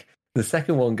ULAG. The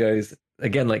second one goes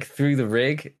again, like through the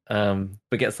rig,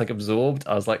 but gets like absorbed.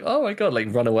 I was like, oh my god,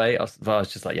 like run away. I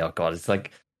was just like, yeah, oh god, it's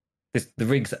like the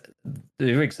rig's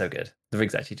so good. The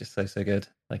rig's actually just so good.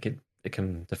 Like it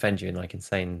can defend you in like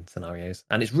insane scenarios,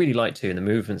 and it's really light too. And the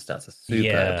movement stats are superb.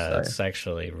 Yeah, so. it's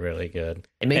actually really good.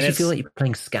 It makes you feel like you're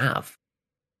playing Scav.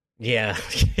 Yeah,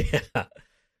 yeah,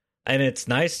 and it's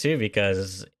nice too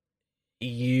because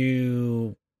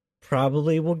you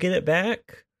probably will get it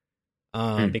back,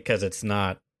 because it's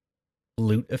not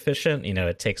loot efficient. You know,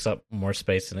 it takes up more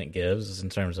space than it gives in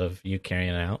terms of you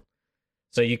carrying it out.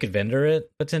 So you could vendor it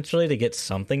potentially to get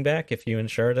something back if you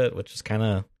insured it, which is kind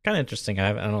of interesting.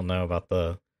 I don't know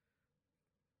about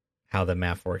how the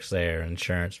math works there,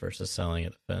 insurance versus selling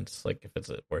at defense. Like if it's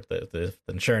worth it. If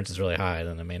the insurance is really high,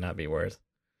 then it may not be worth.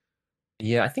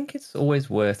 Yeah, I think it's always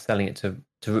worth selling it to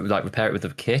like repair it with a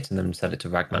kit and then sell it to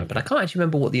Ragman. But I can't actually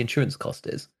remember what the insurance cost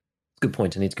is. Good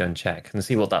point. I need to go and check and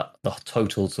see what the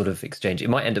total sort of exchange. It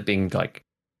might end up being like,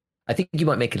 I think you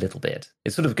might make a little bit.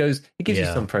 It sort of goes. It gives you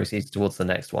some proceeds towards the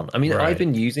next one. I mean, I've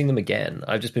been using them again.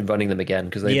 I've just been running them again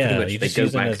because they pretty much they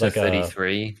go back to like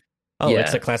 33.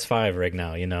 It's a class 5 rig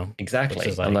now. You know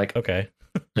exactly. I'm like okay,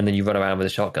 and then you run around with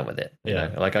a shotgun with it. You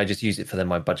know? Like I just use it for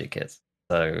my budget kits.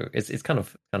 So it's kind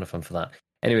of fun for that.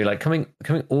 Anyway, like coming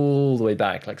all the way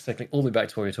back, like circling all the way back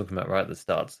to what we were talking about right at the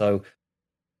start. So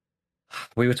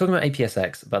we were talking about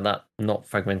APSX, about that not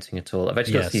fragmenting at all. I've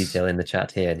actually got CDTL in the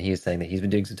chat here, and he was saying that he's been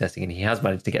doing some testing and he has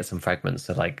managed to get some fragments.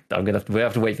 So like we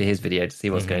have to wait for his video to see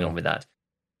what's going on with that.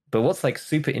 But what's like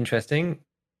super interesting,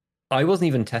 I wasn't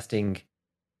even testing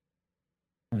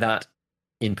that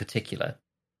in particular.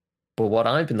 But what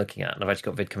I've been looking at, and I've actually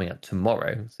got a vid coming out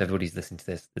tomorrow, so everybody's listening to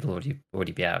this, it'll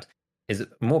already be out, is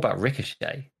more about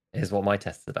Ricochet, is what my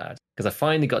test is about. Because I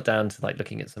finally got down to like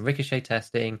looking at some Ricochet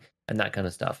testing and that kind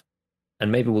of stuff.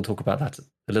 And maybe we'll talk about that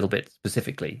a little bit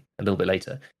specifically a little bit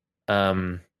later,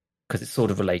 because it's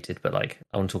sort of related, but like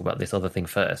I want to talk about this other thing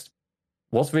first.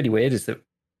 What's really weird is that,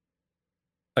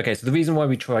 okay, so the reason why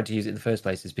we tried to use it in the first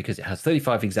place is because it has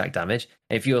 35 exact damage.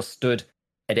 And if you're stood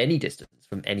at any distance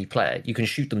from any player, you can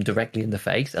shoot them directly in the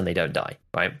face and they don't die,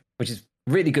 right? Which is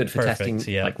really good for testing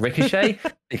like Ricochet,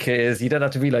 because you don't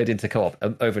have to reload into co-op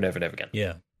over and over and over again.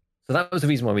 Yeah. So that was the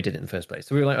reason why we did it in the first place.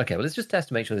 So we were like, okay, well, let's just test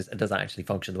to make sure this does actually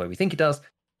function the way we think it does.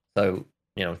 So,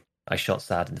 you know, I shot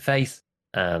Sad in the face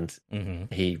and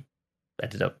he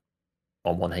ended up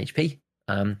on 1 HP.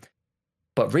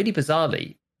 But really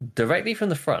bizarrely, directly from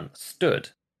the front, stood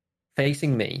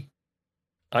facing me.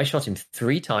 I shot him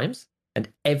 3 times, and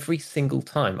every single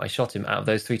time I shot him out of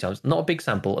those 3 times, not a big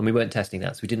sample, and we weren't testing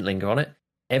that, so we didn't linger on it.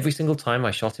 Every single time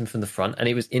I shot him from the front, and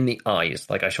it was in the eyes.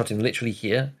 Like I shot him literally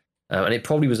here. And it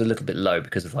probably was a little bit low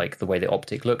because of like the way the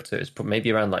optic looked. So it was maybe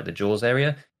around like the jaws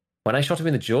area. When I shot him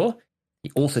in the jaw,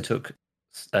 he also took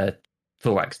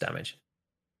thorax damage.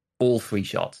 All 3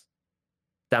 shots.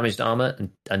 Damaged armor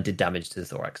and did damage to the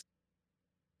thorax.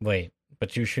 Wait,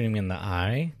 but you were shooting in the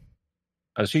eye?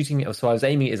 I was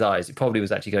aiming at his eyes. It probably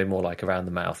was actually going more like around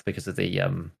the mouth because of the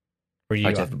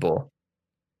height of the bore.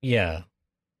 Yeah.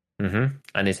 And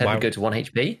his head would go to 1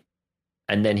 HP,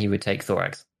 and then he would take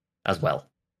thorax as well.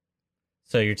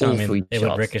 So you're telling me it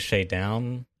would ricochet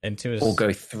down into his... Or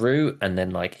go through and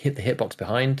then like hit the hitbox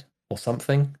behind or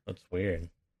something. That's weird.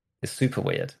 It's super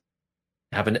weird.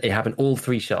 It happened all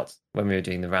 3 shots when we were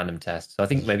doing the random test. So I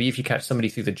think maybe if you catch somebody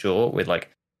through the jaw with like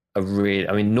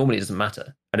normally it doesn't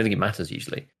matter. I don't think it matters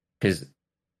usually, because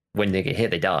when they get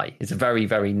hit, they die. It's a very,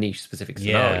 very niche specific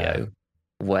scenario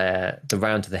where the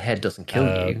round to the head doesn't kill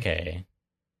you. Okay.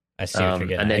 I see what you're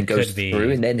getting. And then goes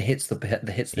through and then hits the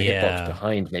hitbox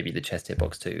behind maybe the chest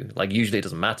hitbox too. Like usually it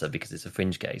doesn't matter because it's a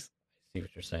fringe case. I see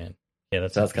what you're saying. Yeah,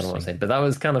 that's kind of what I'm saying. But that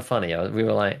was kind of funny. We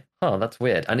were like, oh, that's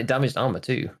weird. And it damaged armor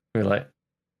too. We were like,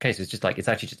 okay, so it's just like, it's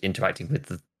actually just interacting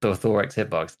with the thorax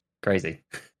hitbox. Crazy.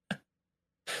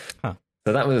 Huh.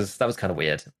 So that was kind of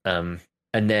weird. And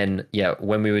then,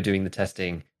 when we were doing the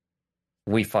testing,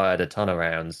 we fired a ton of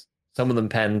rounds. Some of them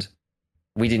penned.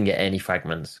 We didn't get any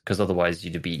fragments because otherwise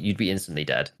you'd be instantly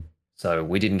dead. So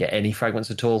we didn't get any fragments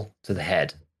at all to the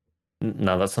head.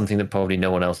 Now that's something that probably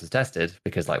no one else has tested,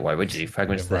 because like, why would you?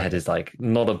 Fragments to the head is like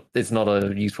it's not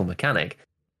a useful mechanic,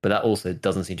 but that also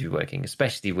doesn't seem to be working,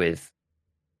 especially with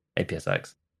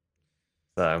APSX.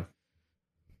 So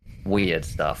weird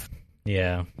stuff.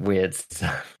 Yeah, weird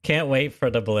stuff. Can't wait for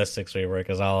the ballistics rework.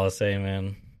 Is all I'll say,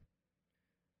 man.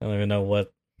 I don't even know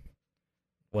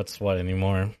what's what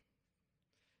anymore.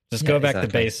 Just go back to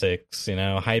basics,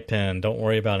 high pin. Don't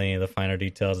worry about any of the finer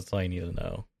details. That's all you need to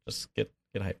know. Just get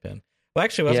high pin. Well,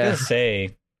 actually, what I was going to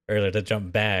say earlier, to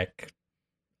jump back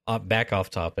off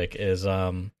topic, is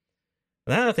now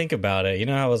that I think about it,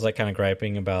 I was like kind of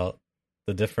griping about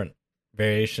the different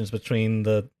variations between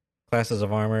the classes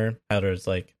of armor. How there's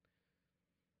like,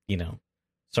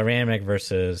 ceramic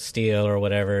versus steel or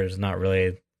whatever is not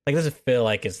really like, it doesn't feel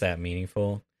like it's that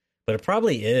meaningful, but it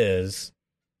probably is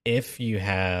if you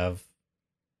have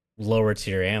lower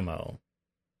tier ammo,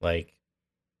 like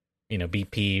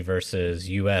BP versus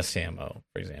US ammo,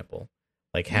 for example.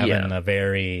 Like having a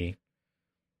very,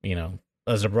 a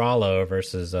Zabralo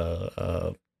versus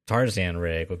a Tarzan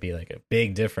rig would be like a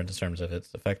big difference in terms of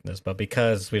its effectiveness. But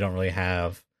because we don't really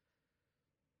have,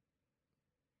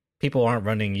 people aren't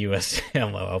running US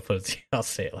ammo, I'll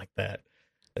say it like that.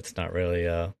 It's not really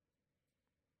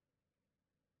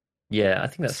Yeah, I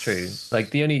think that's true. Like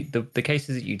the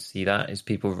cases that you'd see that is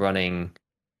people running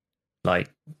like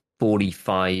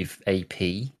 45 AP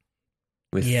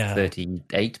with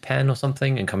 38 pen or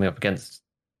something, and coming up against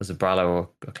a Zabralo or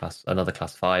another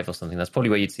class 5 or something. That's probably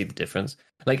where you'd see the difference.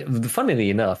 Like, funnily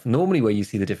enough, normally where you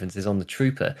see the difference is on the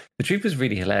Trooper. The Trooper's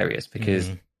really hilarious because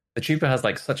the Trooper has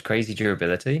like such crazy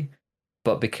durability,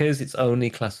 but because it's only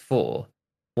class 4,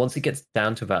 once it gets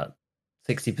down to about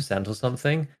 60% or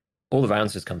something, all the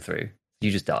rounds just come through.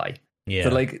 You just die. Yeah. So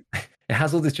like, it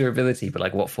has all this durability, but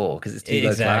like, what for? Because it's too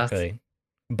low class.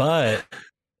 But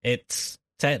it's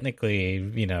technically,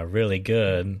 really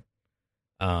good.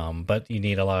 But you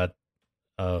need a lot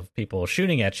of people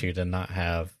shooting at you to not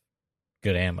have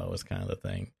good ammo is kind of the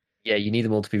thing. Yeah, you need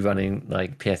them all to be running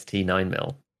like PST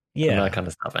 9mm. Yeah. And that kind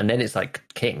of stuff. And then it's like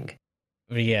king.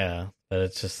 Yeah, but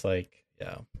it's just like,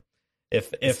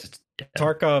 If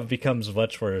Tarkov becomes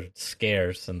much more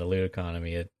scarce in the loot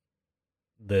economy,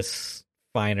 this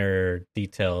finer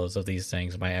details of these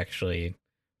things might actually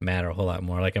matter a whole lot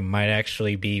more. Like, it might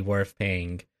actually be worth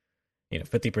paying,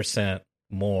 50%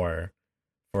 more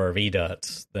for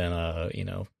VDOTs than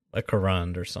a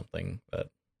Corund or something. But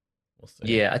we'll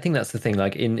see. Yeah, I think that's the thing.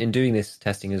 Like in doing this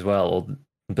testing as well, or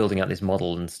building out this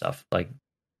model and stuff, like,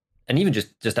 and even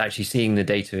just actually seeing the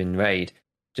data in Raid,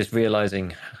 just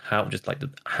realizing how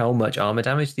much armor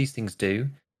damage these things do.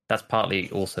 That's partly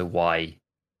also why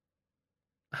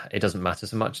it doesn't matter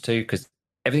so much too, because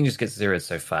everything just gets zeroed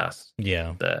so fast.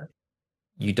 Yeah, that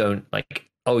you don't like.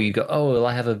 Well,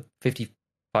 I have a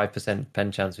 55%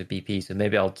 pen chance with BP, so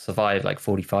maybe I'll survive like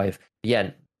 45.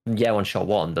 Yeah, on shot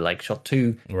 1, but like shot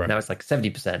 2, right. Now it's like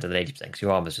 70% and then 80% because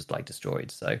your armor's just like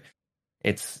destroyed. So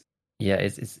it's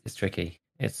tricky.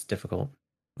 It's difficult.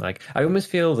 Like, I almost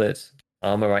feel that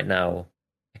armor right now,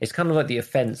 it's kind of like the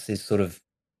offense is sort of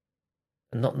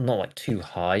not like too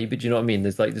high, but you know what I mean?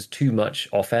 There's too much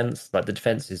offense. Like, the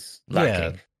defense is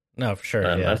lacking. Yeah. No, for sure.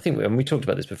 I think we talked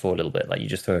about this before a little bit. Like, you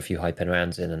just throw a few high pen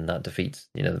rounds in, and that defeats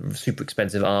super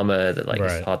expensive armor that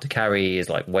is hard to carry, is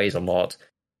like weighs a lot.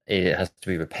 It has to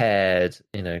be repaired.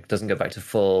 It doesn't go back to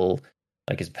full.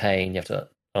 Like, it's a pain. You have to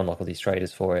unlock all these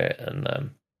traders for it,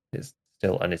 and it's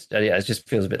still it just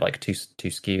feels a bit like too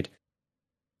skewed.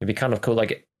 It'd be kind of cool.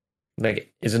 Like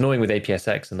it's annoying with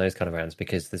APSX and those kind of rounds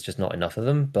because there's just not enough of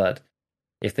them. But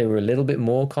if they were a little bit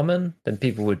more common, then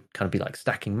people would kind of be like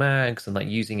stacking mags and like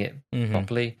using it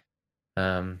properly.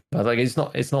 But like, it's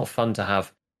not fun to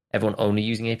have everyone only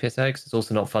using APSX. It's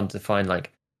also not fun to find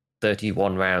like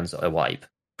 31 rounds a wipe.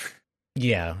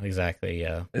 Yeah, exactly.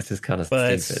 Yeah, this is kind of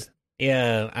stupid.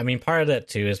 Yeah, I mean, part of that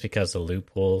too is because the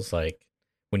loot-pools. Like,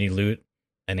 when you loot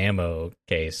an ammo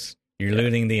case, you're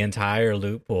looting the entire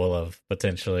loot pool of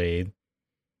potentially,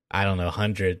 I don't know,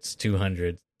 hundreds,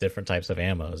 200 different types of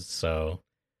ammos. So,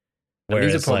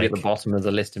 these are probably at the bottom of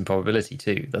the list in probability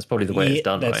too. That's probably the way it's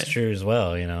done. That's true as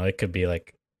well. It could be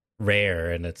like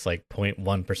rare, and it's like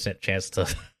 0.1% chance to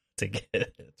get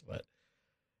it. But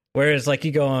whereas, like,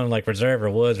 you go on like Reserve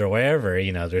or Woods or wherever,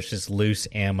 there's just loose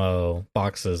ammo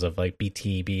boxes of like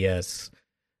BT, BS,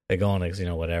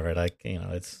 Agonix, whatever. Like,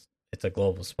 it's a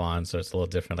global spawn, so it's a little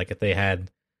different. Like, if they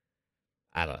had,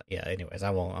 anyways, I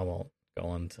won't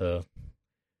go into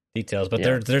details, but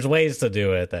there's ways to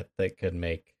do it that they could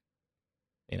make,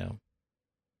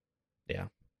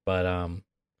 but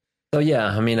so yeah,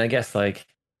 I mean, I guess, like,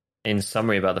 in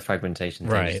summary about the fragmentation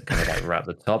thing, right, just kind of like wrap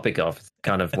the topic off. It's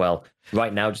kind of, well,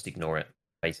 right now, just ignore it,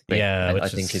 basically. Yeah, I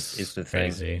think is the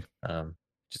crazy. Thing.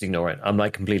 Just ignore it. I'm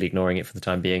like completely ignoring it for the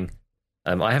time being.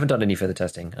 I haven't done any further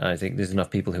testing. I think there's enough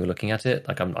people who are looking at it.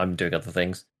 Like, I'm doing other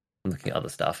things. I'm looking at other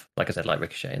stuff. Like I said, like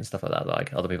Ricochet and stuff like that.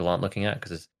 Like, other people aren't looking at, because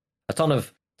there's a ton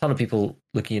of people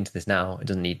looking into this now. It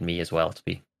doesn't need me as well to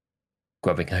be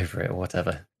grubbing over it or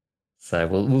whatever. So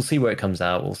we'll see where it comes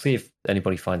out. We'll see if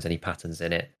anybody finds any patterns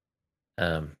in it.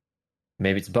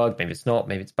 Maybe it's a bug. Maybe it's not.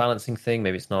 Maybe it's a balancing thing.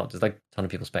 Maybe it's not. There's like a ton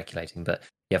of people speculating. But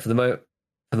yeah, for the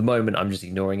moment, I'm just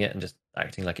ignoring it and just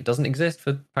acting like it doesn't exist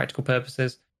for practical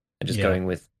purposes. And just going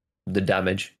with the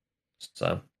damage.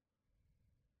 So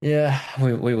yeah,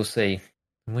 we will see.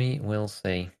 We will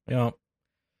see. Yeah.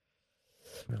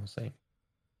 We'll see.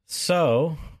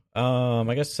 So,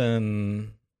 I guess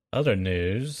in other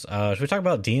news, should we talk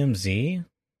about DMZ?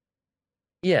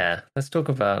 Yeah, let's talk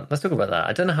about that.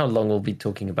 I don't know how long we'll be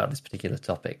talking about this particular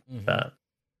topic, but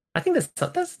I think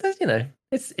that's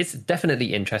it's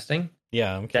definitely interesting.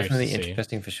 Yeah, I'm curious Definitely to see.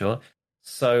 interesting for sure.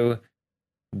 So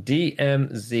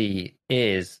DMZ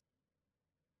is.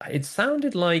 It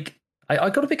sounded like I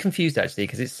got a bit confused actually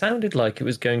because it sounded like it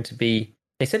was going to be.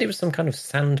 They said it was some kind of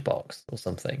sandbox or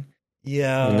something.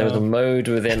 And there was a Yeah. mode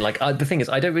within. Like the thing is,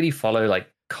 I don't really follow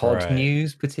like COD Right.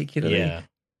 news particularly. Yeah.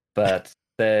 But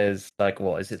there's like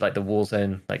what is it like the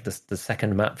Warzone? Like the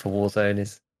second map for Warzone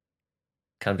is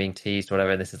kind of being teased or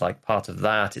whatever. And this is like part of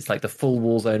that. It's like the full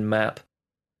Warzone map.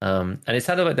 And it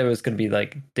sounded like there was going to be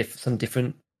like some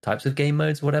different types of game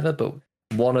modes or whatever, but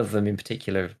one of them in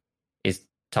particular is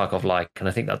Tarkov-like, and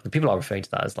I think that the people are referring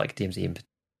to that as like DMZ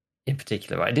in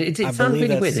particular, right? It sounds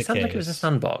really weird. It sounds like it was a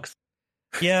sandbox.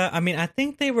 Yeah, I mean, I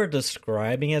think they were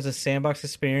describing as a sandbox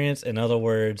experience. In other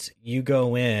words, you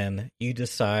go in, you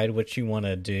decide what you want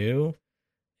to do,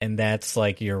 and that's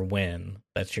like your win.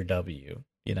 That's your W,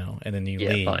 and then you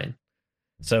leave. Fine.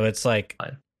 So it's like,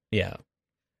 fine. Yeah.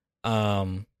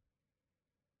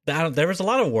 There was a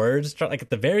lot of words like at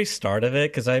the very start of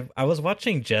it because I was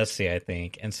watching Jesse, I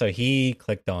think, and so he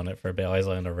clicked on it for a bit. I was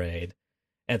on a raid.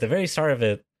 And at the very start of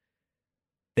it,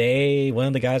 one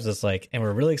of the guys was like, and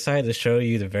we're really excited to show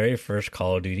you the very first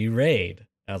Call of Duty raid.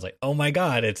 I was like, oh my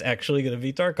god, it's actually going to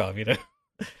be Tarkov,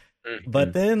 Mm-hmm.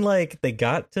 But then like they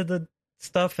got to the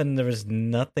stuff and there was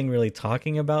nothing really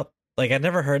talking about. Like I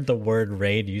never heard the word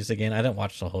raid used again. I didn't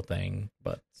watch the whole thing,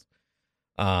 but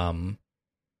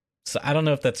so I don't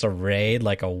know if that's a raid,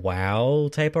 like a WoW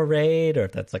type of raid, or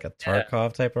if that's like a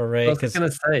Tarkov type of raid. I was going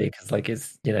to say because like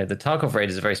it's the Tarkov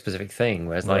raid is a very specific thing,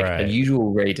 whereas like a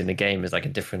usual raid in a game is like a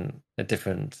different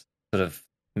sort of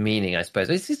meaning, I suppose.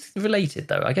 It's related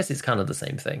though. I guess it's kind of the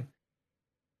same thing.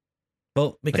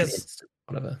 Well, because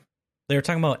whatever they were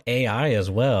talking about AI as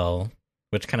well,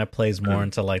 which kind of plays more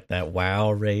into like that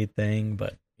WoW raid thing,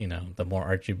 but the more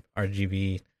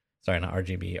RPG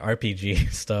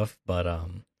stuff, but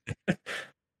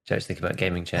Joe's thinking about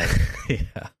gaming chat.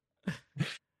 Yeah.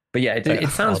 But yeah, it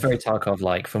sounds very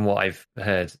Tarkov-like from what I've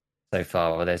heard so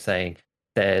far, where they're saying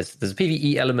there's a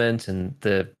PvE element and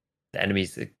the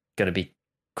enemies are going to be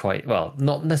quite, well,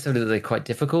 not necessarily that they're quite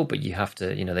difficult, but you have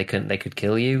to, they could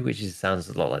kill you, which sounds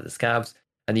a lot like the scabs.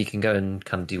 And you can go and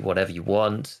kind of do whatever you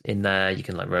want in there. You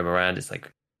can like roam around. It's like,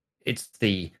 it's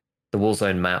the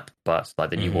Warzone map, but like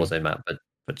the new Warzone map, but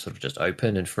sort of just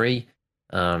open and free.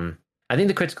 I think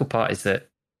the critical part is that,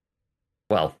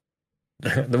 well,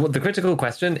 the critical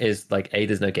question is like,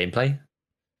 there's no gameplay,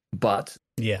 but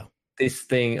yeah, this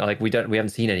thing, like we haven't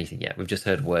seen anything yet. We've just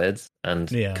heard words and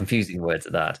confusing words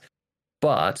at that,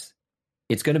 but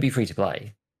it's going to be free to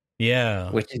play. Yeah,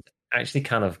 which is actually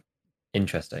kind of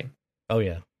interesting. Oh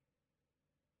yeah,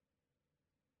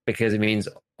 because it means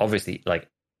obviously like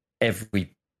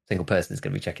every single person is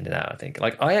going to be checking it out. I think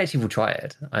like I actually will try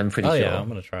it. I'm pretty sure. Yeah, I'm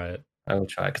going to try it. I will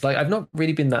try because like I've not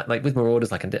really been that like with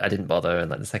Marauders, like I didn't bother, and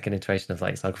like the second iteration of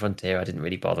like Saga Frontier, I didn't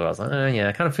really bother. I was like, oh yeah,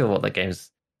 I kind of feel what that game's.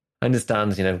 I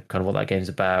understand, kind of what that game's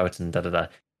about and da da da.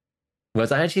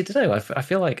 Whereas I actually don't know. I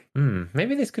feel like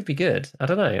maybe this could be good. I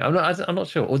don't know. I'm not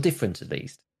sure, or different at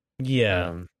least.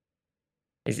 Yeah,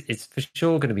 it's for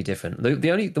sure going to be different.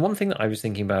 The one thing that I was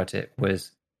thinking about it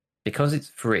was because it's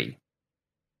free,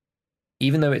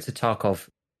 even though it's a Tarkov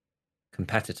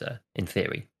competitor in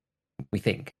theory, we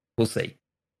think. We'll see.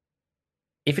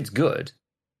 If it's good,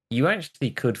 you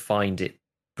actually could find it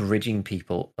bridging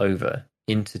people over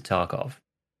into Tarkov.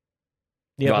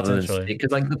 Yeah, rather than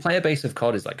because like the player base of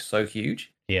COD is like so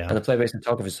huge, and the player base of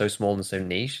Tarkov is so small and so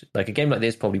niche. Like a game like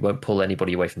this probably won't pull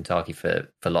anybody away from Tarkov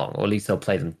for long, or at least they'll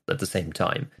play them at the same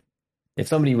time. If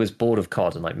somebody was bored of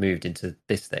COD and like moved into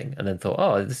this thing and then thought,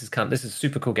 oh, this is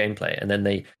super cool gameplay, and then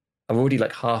they are already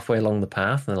like halfway along the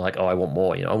path and they're like, oh, I want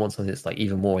more. I want something that's like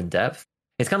even more in depth.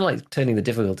 It's kind of like turning the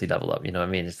difficulty level up. You know what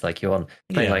I mean? It's like you're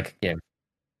playing like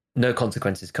no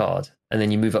consequences COD, and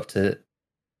then you move up to,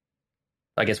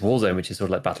 I guess, Warzone, which is sort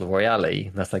of like Battle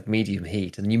Royale. That's like medium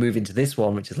heat, and then you move into this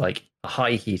one, which is like a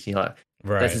high heat. And you're like,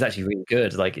 this is actually really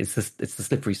good. Like it's the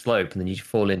slippery slope, and then you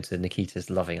fall into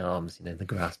Nikita's loving arms. The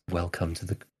grasp. Welcome to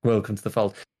the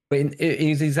fold. But it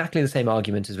is exactly the same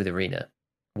argument as with Arena,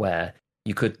 where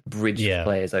you could bridge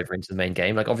players over into the main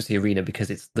game. Like obviously Arena,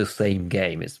 because it's the same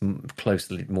game, it's more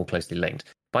closely linked.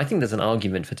 But I think there's an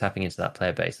argument for tapping into that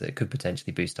player base that it could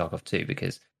potentially boost Tarkov 2,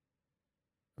 because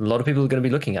a lot of people are going to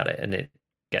be looking at it, and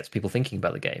gets people thinking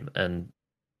about the game, and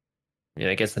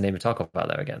it gets the name of Tarkov out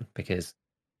there again because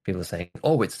people are saying,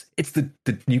 "Oh, it's the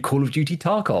new Call of Duty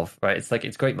Tarkov," right? It's like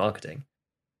it's great marketing.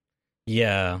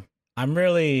 Yeah, I'm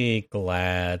really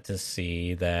glad to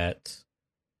see that.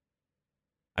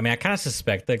 I mean, I kind of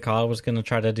suspected COD was going to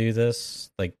try to do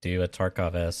this, like do a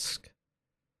Tarkov-esque,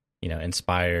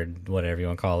 inspired, whatever you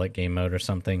want to call it, game mode or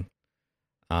something.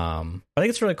 I think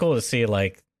it's really cool to see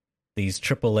like these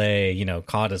AAA,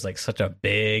 COD is like such a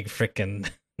big freaking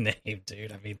name,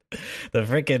 dude. I mean, the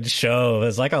freaking show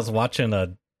is like I was watching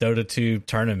a Dota 2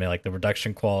 tournament, like the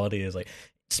production quality is like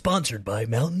sponsored by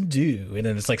Mountain Dew, and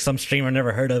then it's like some streamer I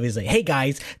never heard of. He's like, "Hey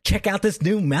guys, check out this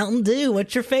new Mountain Dew.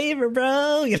 What's your favorite,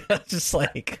 bro?" Just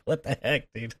like what the heck,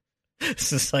 dude.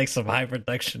 This is like some high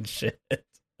production shit.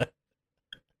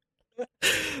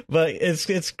 But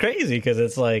it's crazy because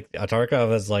it's like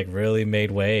Tarkov has like really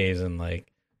made waves, and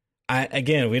like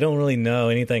we don't really know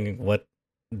anything what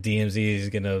DMZ is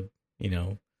gonna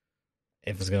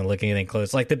if it's gonna look anything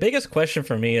close. Like the biggest question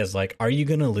for me is like, are you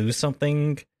gonna lose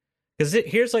something? Because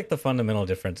here's like the fundamental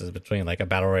differences between like a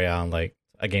battle royale and like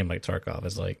a game like Tarkov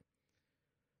is like,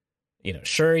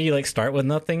 sure you like start with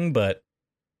nothing, but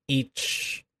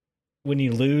when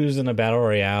you lose in a battle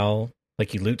royale,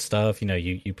 like you loot stuff,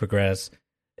 you progress.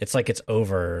 It's like it's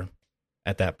over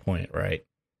at that point, right?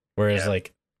 Whereas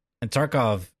like in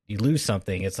Tarkov, you lose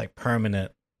something, it's like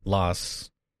permanent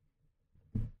loss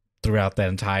throughout that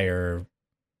entire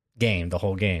game, the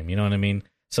whole game. You know what I mean?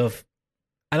 So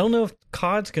I don't know if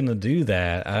COD's gonna do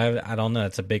that. I don't know.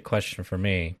 It's a big question for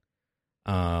me.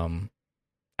 I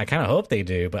kind of hope they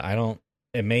do, but I don't.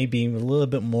 It may be a little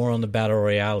bit more on the battle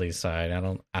royale side.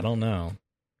 I don't know.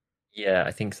 Yeah,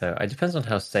 I think so. It depends on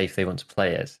how safe they want to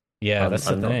play it. Yeah, that's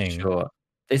the thing. Not sure.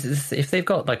 If they've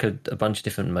got like a bunch of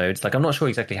different modes, like I'm not sure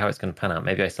exactly how it's going to pan out.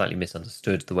 Maybe I slightly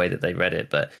misunderstood the way that they read it,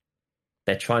 but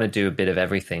they're trying to do a bit of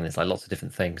everything. There's like lots of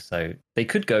different things, so they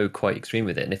could go quite extreme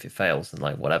with it. And if it fails, then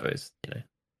like whatever,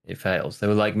 it fails. They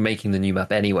were like making the new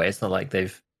map anyway. It's not like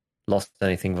they've lost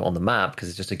anything on the map because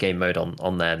it's just a game mode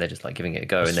on there, and they're just like giving it a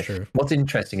go. That's true. What's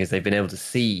interesting is they've been able to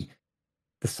see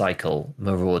the cycle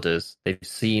Marauders. They've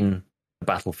seen the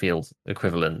Battlefield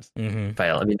equivalent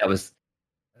fail. I mean,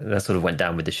 that sort of went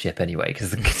down with the ship anyway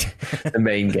because the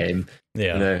main game,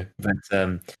 But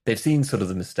they've seen sort of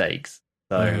the mistakes.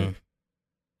 So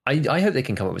I hope they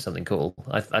can come up with something cool.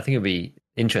 I think it'd be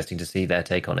interesting to see their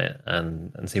take on it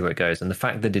and see where it goes. And the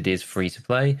fact that it is free to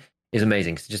play is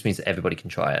amazing because it just means that everybody can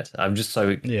try it. I'm just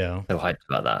so hyped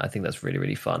about that. I think that's really,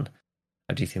 really fun.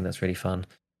 I do think that's really fun.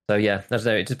 So yeah, I don't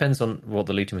know. It depends on what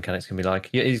the looting mechanics can be like.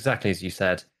 Yeah, exactly as you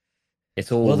said. It's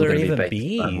all going to be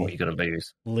based on what you're going to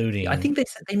lose. Looting. I think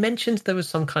they mentioned there was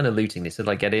some kind of looting. They said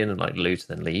like get in and like loot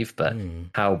and then leave, but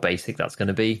how basic that's going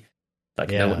to be, like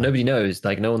nobody knows.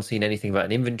 Like no one's seen anything about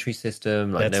an inventory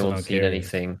system. Like no one's seen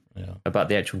anything about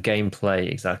the actual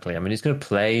gameplay. Exactly. I mean, it's going to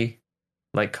play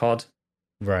like COD.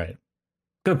 Right.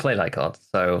 It's going to play like COD.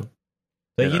 So,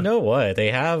 but you know what?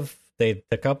 The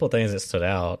couple of things that stood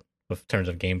out in terms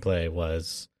of gameplay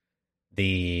was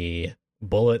the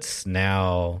bullets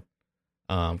now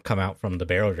come out from the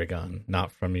barrel of your gun,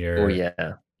 not from your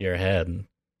head.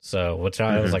 So, which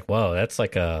I was like, whoa, that's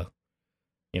like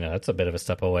that's a bit of a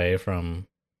step away from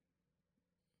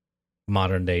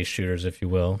modern day shooters, if you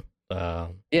will.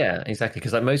 Yeah, exactly.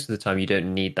 Because like most of the time, you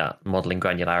don't need that modeling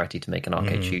granularity to make an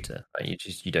arcade shooter. Right?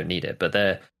 You don't need it. But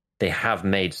they have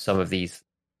made some of these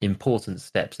important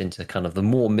steps into kind of the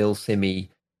more mil-simmy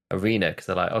arena because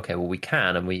they're like, okay, well, we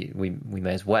can, and we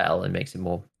may as well. It makes it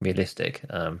more realistic,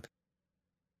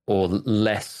 or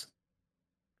less.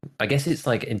 I guess it's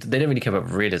like they don't really care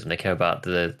about realism. They care about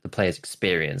the player's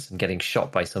experience, and getting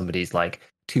shot by somebody's like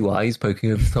two eyes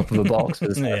poking over the top of a box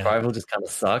with a rival just kind of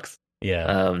sucks.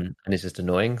 Yeah. And it's just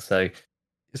annoying. So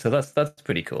that's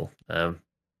pretty cool. I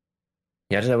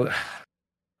don't know. What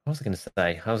was I going to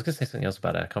say? I was going to say something else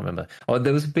about it. I can't remember. Oh,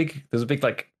 there was a big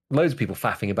like loads of people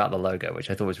faffing about the logo, which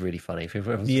I thought was really funny.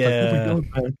 People was like, oh my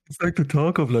God, man, it's like the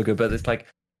Tarkov logo, but it's like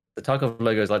the Tarkov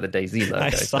logo is like the DayZ logo. I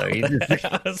saw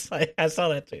that. I saw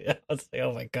that too. I was like,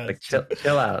 oh my God. Like,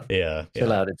 chill out. Yeah.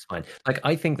 Chill out. It's fine. Like,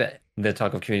 I think that the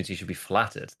Tarkov community should be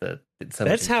flattered.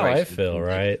 That's how I feel,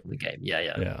 right? The game.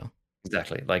 Yeah.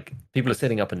 Exactly. Like, people are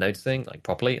sitting up and noticing, like,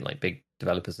 properly, and like big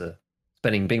developers are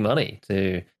spending big money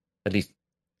to at least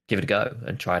give it a go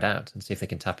and try it out and see if they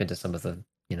can tap into some of the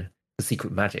the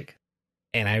secret magic.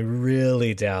 And I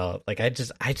really doubt, like, I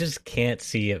just can't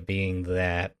see it being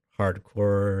that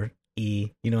hardcore you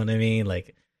know what I mean?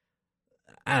 Like,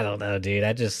 I don't know, dude.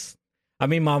 I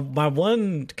mean, my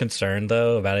one concern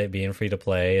though about it being free to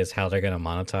play is how they're gonna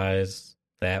monetize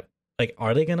that. Like,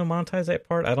 are they gonna monetize that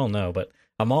part? I don't know, but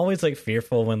I'm always like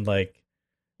fearful when like,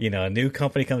 a new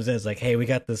company comes in. It's like, hey, we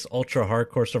got this ultra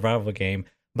hardcore survival game.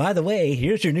 By the way,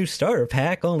 here's your new starter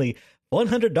pack, only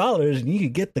 $100, and you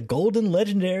can get the golden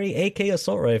legendary AK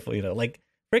assault rifle. Like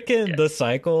freaking the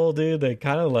cycle, dude. They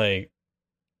kind of like,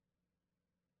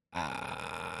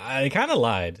 I kind of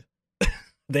lied.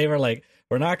 They were like,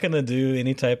 we're not gonna do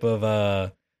any type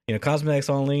of cosmetics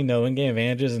only, no in-game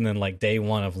advantages, and then like day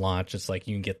one of launch, it's like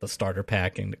you can get the starter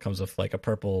pack and it comes with like a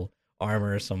purple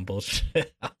armor or some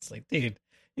bullshit. I was like, dude,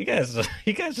 you guys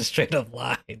just straight up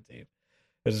lied, dude.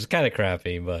 Which is kind of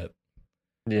crappy, but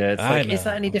yeah, it's like, is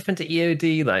that any different to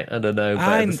EOD? Like, I don't know,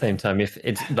 but at the same time, if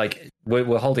it's like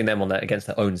we're holding them on that against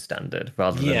their own standard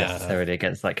rather than necessarily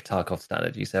against like Tarkov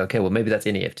standard. You say, okay, well maybe that's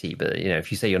in EFT, but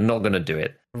if you say you're not going to do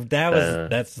it,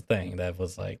 that's the thing. That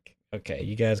was like, okay,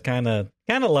 you guys kind of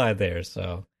lied there.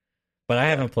 So, but I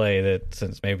haven't played it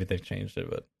since maybe they've changed it.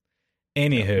 But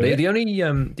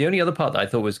anywho, the only other part that I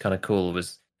thought was kind of cool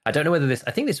was, I don't know whether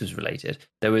I think this was related.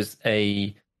 There was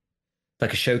a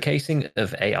showcasing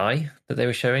of AI that they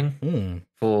were showing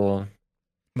for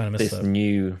this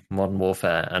new Modern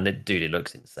Warfare, and it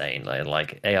looks insane.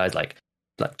 Like AI is like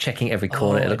checking every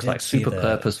corner. It looks like super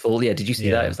purposeful. Yeah, did you see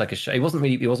that? It was like a show. It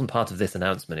wasn't part of this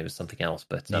announcement. It was something else.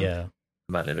 But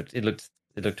man, it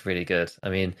looked really good. I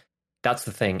mean, that's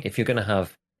the thing. If you're going to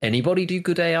have anybody do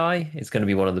good AI, it's going to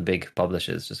be one of the big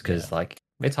publishers, just because like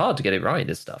it's hard to get it right.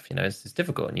 This stuff, it's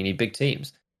difficult, and you need big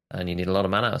teams, and you need a lot of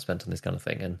man hours spent on this kind of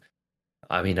thing. And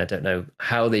I mean, I don't know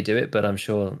how they do it, but I'm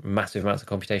sure massive amounts of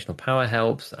computational power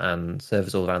helps, and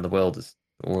servers all around the world is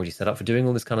already set up for doing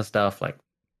all this kind of stuff. Like,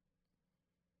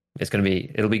 it'll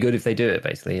be good if they do it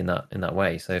basically in that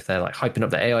way. So if they're like hyping up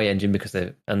the AI engine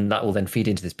and that will then feed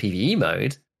into this PvE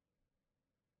mode,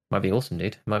 might be awesome,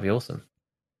 dude. Might be awesome.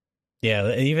 Yeah,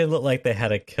 it even looked like they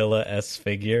had a Killa S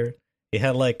figure. He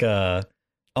had like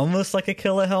almost like a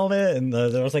Killa helmet, and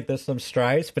there's some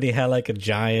stripes, but he had like a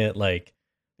giant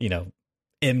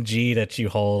MG that you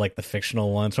hold, like the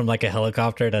fictional ones from like a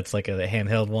helicopter that's like a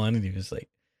handheld one, and he was like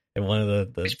in one of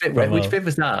the which bit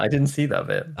was that? I didn't see that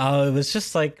bit. Oh, it was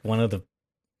just like one of the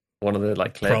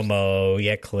like clips.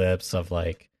 Promo clips of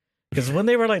like, because when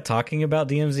they were like talking about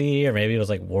DMZ, or maybe it was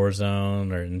like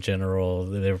Warzone, or in general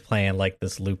they were playing like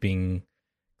this looping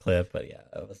clip. But yeah,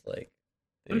 I was like,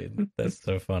 dude, that's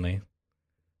so funny.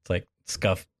 It's like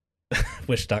scuff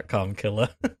wish.com Killa.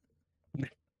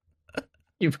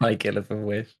 You buy Killa from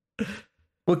Wish.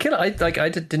 Well, Killa, I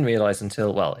didn't realize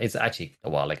until, it's actually a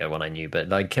while ago when I knew, but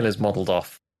like Killa's modeled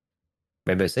off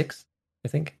Rainbow Six, I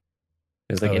think.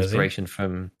 It was like inspiration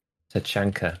from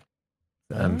Tachanka.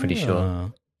 I'm pretty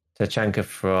sure. Tachanka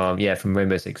from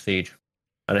Rainbow Six Siege.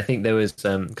 And I think there was,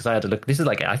 because I had to look, this is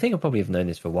like, I think I probably have known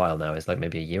this for a while now. It's like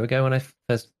maybe a year ago when I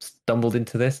first stumbled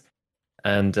into this.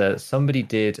 And somebody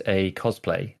did a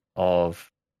cosplay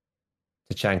of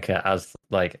Tachanka as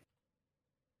like,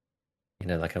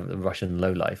 like a Russian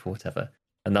lowlife or whatever.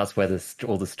 And that's where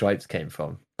all the stripes came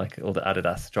from, like all the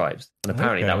Adidas stripes. And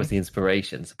apparently that was the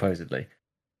inspiration, supposedly.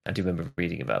 I do remember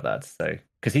reading about that. So,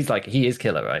 because he is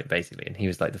Killa, right, basically. And he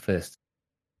was like the first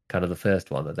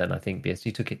one. But then I think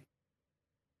BSG took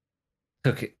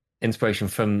inspiration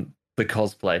from the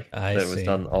cosplay that was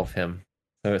done of him.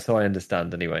 So I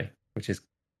understand anyway, which is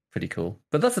pretty cool.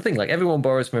 But that's the thing, like everyone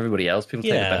borrows from everybody else. People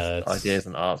take the best ideas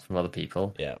and arts from other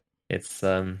people. Yeah. It's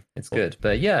good.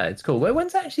 But yeah, it's cool.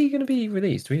 When's it actually going to be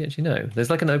released? Do we actually know? There's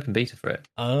like an open beta for it.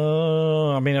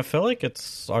 I mean, I feel like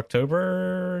it's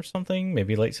October or something,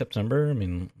 maybe late September. I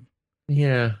mean,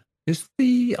 yeah. I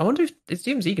wonder if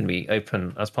DMZ going to be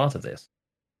open as part of this?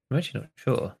 I'm actually not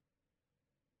sure.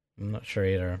 I'm not sure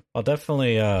either. I'll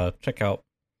definitely check out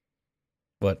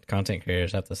what content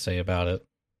creators have to say about it,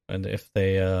 and if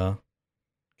they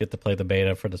get to play the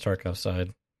beta for the Tarkov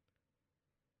side.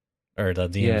 Or the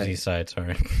DMZ side,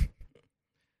 sorry.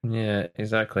 Yeah,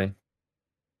 exactly.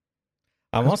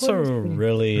 I'm also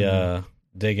really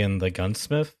digging the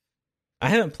Gunsmith. I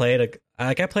haven't played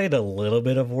I played a little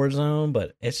bit of Warzone,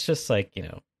 but it's just like,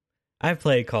 I've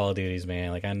played Call of Duties,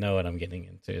 man. Like, I know what I'm getting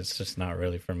into. It's just not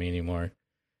really for me anymore.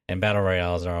 And Battle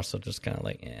Royales are also just kind of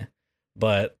like, eh.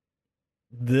 But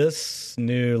this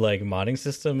new, like, modding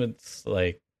system, it's,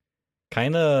 like,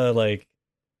 kind of, like,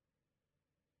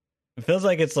 it feels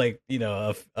like it's like,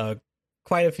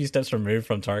 quite a few steps removed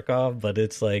from Tarkov, but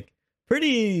it's like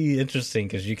pretty interesting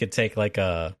because you could take like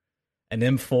an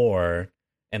M4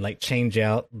 and like change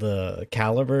out the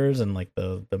calibers and like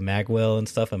the magwell and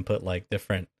stuff and put like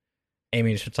different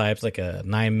ammunition types, like a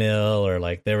 9mm, or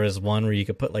like there was one where you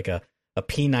could put like a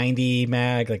P90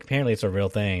 mag. Like apparently it's a real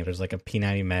thing. There's like a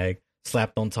P90 mag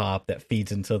slapped on top that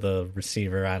feeds into the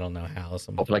receiver. I don't know how.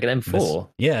 Like an M4?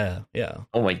 Yeah.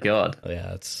 Oh my god.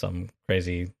 Yeah, it's some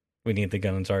crazy. We need the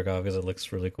gun in Tarkov because it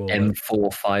looks really cool.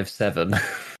 M457.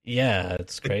 Yeah,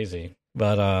 it's crazy.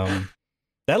 But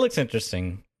that looks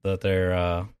interesting. That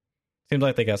they're seems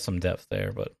like they got some depth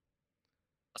there. But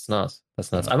that's nuts.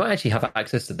 I might actually have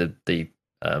access to the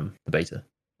beta.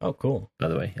 Oh, cool. By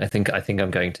the way, I think I'm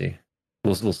going to.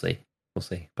 We'll see.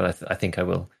 But I think I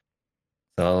will.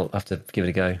 So I'll have to give it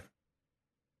a go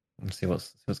and see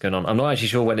what's going on. I'm not actually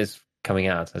sure when it's coming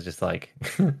out. I was just like,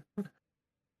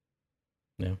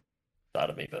 yeah, out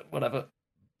of me, but whatever.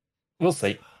 We'll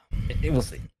see. We'll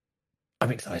see.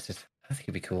 I'm excited. I think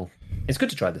it'd be cool. It's good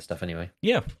to try this stuff anyway.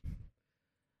 Yeah.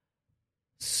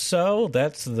 So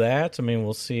that's that. I mean,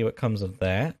 we'll see what comes of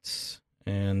that.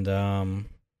 And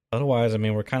otherwise, I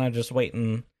mean, we're kind of just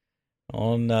waiting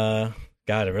on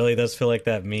God, it really does feel like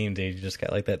that meme, dude. You just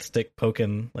got like that stick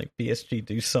poking like BSG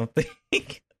do something.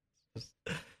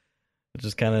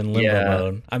 just kind of in limbo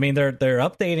mode. I mean, they're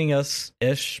updating us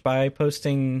ish by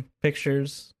posting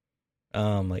pictures.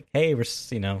 Like, hey,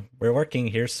 we're working.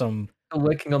 Here's some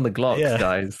working on the Glocks,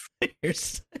 guys.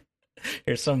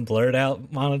 Here's some blurred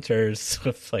out monitors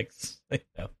with like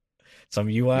some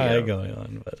UI going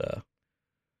on, but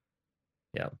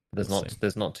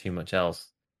there's not too much else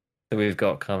that we've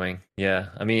got coming. Yeah,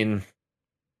 I mean,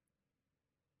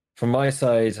 from my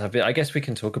side, I guess we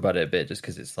can talk about it a bit, just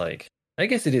because it's like, I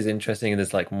guess it is interesting, and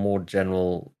there's like more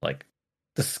general like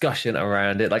discussion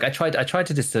around it. Like I tried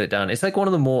to distill it down. It's like one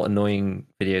of the more annoying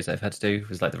videos I've had to do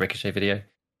was like the Ricochet video,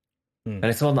 and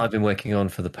it's one that I've been working on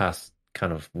for the past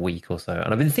kind of week or so,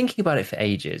 and I've been thinking about it for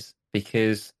ages,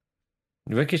 because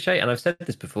Ricochet, and I've said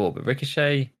this before, but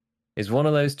Ricochet is one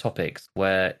of those topics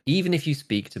where even if you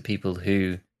speak to people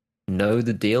who know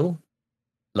the deal,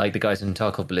 like the guys in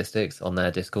Tarkov Ballistics on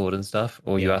their Discord and stuff,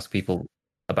 or you ask people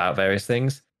about various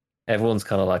things, everyone's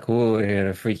kind of like,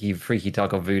 oh, freaky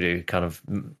Tarkov voodoo kind of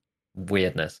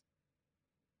weirdness.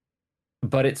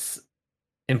 But it's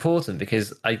important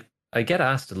because I get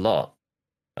asked a lot,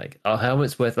 like, are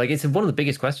helmets worth, like, it's one of the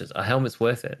biggest questions, are helmets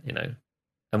worth it,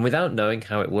 And without knowing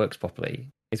how it works properly,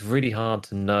 it's really hard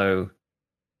to know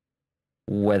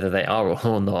whether they are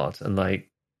or not. And like,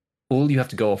 all you have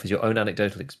to go off is your own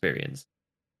anecdotal experience.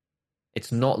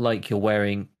 It's not like you're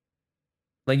wearing,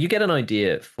 like, you get an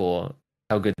idea for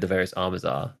how good the various armors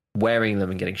are wearing them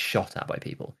and getting shot at by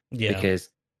people. Yeah. Because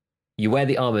you wear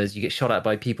the armors, you get shot at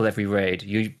by people every raid.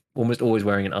 You're almost always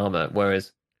wearing an armor.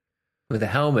 Whereas with the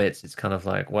helmets, it's kind of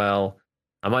like, well,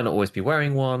 I might not always be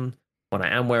wearing one. When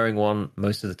I am wearing one,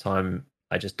 most of the time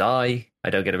I just die. I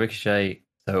don't get a ricochet.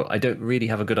 So I don't really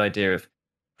have a good idea of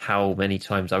how many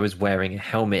times I was wearing a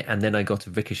helmet and then I got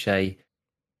a ricochet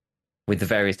with the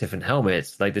various different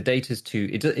helmets. Like, the data's too,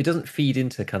 it doesn't feed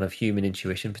into kind of human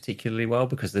intuition particularly well,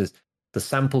 because the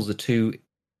samples are too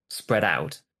spread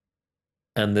out,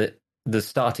 and the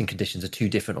starting conditions are too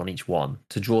different on each one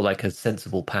to draw like a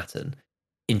sensible pattern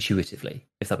intuitively,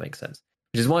 if that makes sense.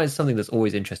 Which is why it's something that's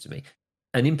always interested me.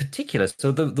 And in particular,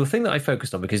 so the thing that I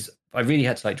focused on, because I really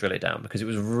had to like drill it down, because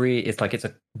it's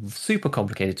a super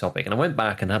complicated topic. And I went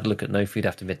back and had a look at No Food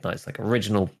After Midnight's like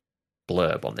original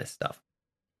blurb on this stuff.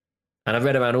 And I've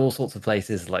read around all sorts of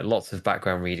places, like lots of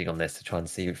background reading on this to try and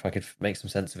see if I could make some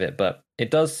sense of it. But it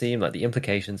does seem like the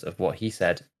implications of what he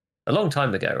said a long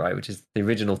time ago, right, which is the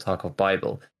original Tarkov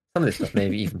Bible, some of this stuff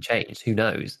maybe even changed, who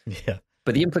knows? Yeah.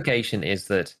 But the implication is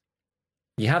that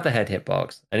you have the head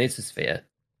hitbox, and it's a sphere,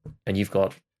 and you've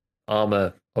got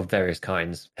armor of various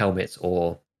kinds, helmets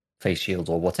or face shields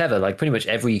or whatever. Like, pretty much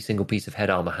every single piece of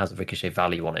head armor has a ricochet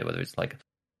value on it, whether it's like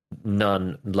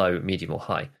none, low, medium, or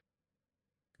high.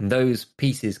 And those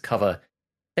pieces cover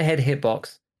the head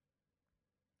hitbox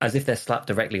as if they're slapped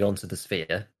directly onto the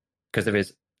sphere, because there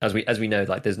is, as we know,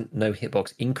 like, there's no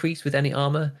hitbox increase with any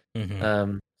armor. Mm-hmm.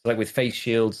 So like with face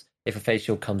shields, if a face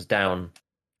shield comes down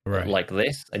right like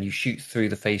this and you shoot through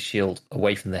the face shield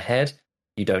away from the head,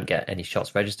 you don't get any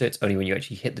shots registered. It's only when you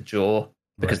actually hit the jaw,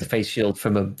 because the face shield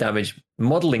from a damage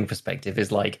modeling perspective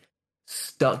is like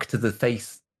stuck to the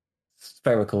face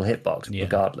spherical hitbox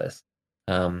regardless.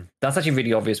 That's actually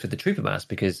really obvious with the trooper mask,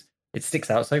 because it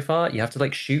sticks out so far. You have to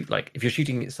like shoot, like if you're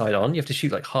shooting it side on, you have to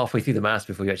shoot like halfway through the mask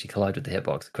before you actually collide with the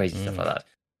hitbox. Crazy stuff like that.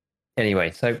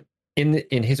 Anyway, so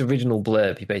in his original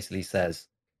blurb, he basically says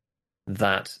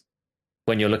that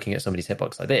when you're looking at somebody's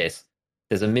hitbox like this,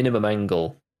 there's a minimum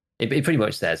angle. It pretty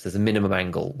much says there's a minimum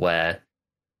angle where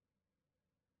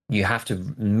you have to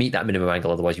meet that minimum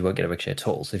angle, otherwise you won't get a ricochet at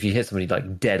all. So if you hit somebody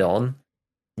like dead on,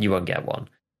 you won't get one.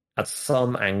 At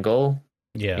some angle,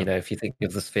 if you think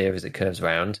of the sphere as it curves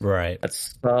around, right, at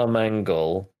some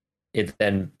angle, it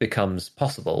then becomes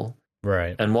possible.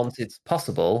 Right. And once it's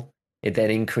possible, it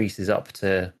then increases up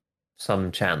to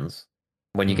some chance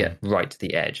when you get right to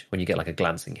the edge, when you get like a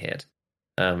glancing hit.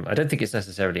 I don't think it's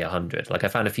necessarily 100. Like I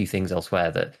found a few things elsewhere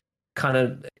that kind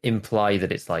of imply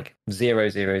that it's like 0,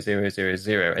 0, 0, 0,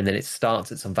 0, and then it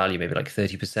starts at some value, maybe like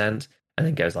 30%, and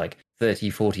then goes like 30,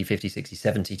 40, 50, 60,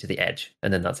 70 to the edge,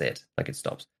 and then that's it. Like it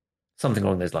stops. Something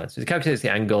along those lines. So it calculates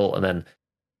the angle and then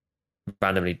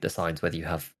randomly decides whether you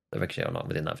have a ricochet or not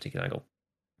within that particular angle.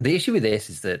 The issue with this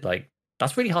is that like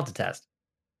that's really hard to test.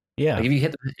 Yeah. Like, if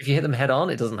you hit them head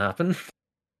on, it doesn't happen.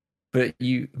 But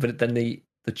then the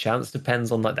chance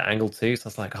depends on like the angle too. So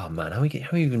it's like, oh man, how are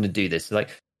we going to do this? So, like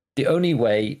the only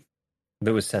way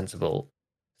that was sensible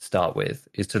to start with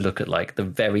is to look at like the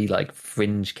very like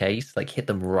fringe case, like hit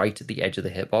them right at the edge of the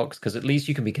hitbox, because at least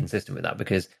you can be consistent with that,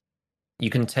 because you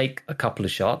can take a couple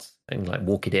of shots and like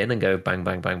walk it in and go bang,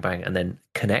 bang, bang, bang, and then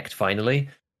connect finally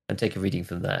and take a reading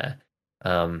from there.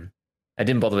 I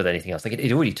didn't bother with anything else. Like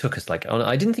it already took us like,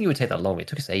 I didn't think it would take that long. It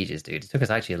took us ages, dude. It took us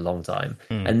actually a long time.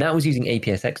 And that was using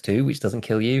APS-X2, which doesn't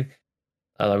kill you.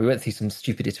 We went through some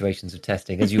stupid iterations of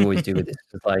testing, as you always do with this.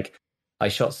 It's like, I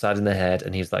shot Sad in the head,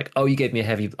 and he was like, oh, you gave me a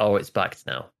heavy, oh, it's blacked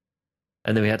now.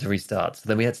 And then we had to restart. So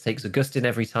then we had to take Zagustin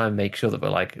every time, make sure that we're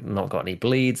like not got any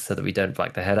bleeds so that we don't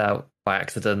black the head out by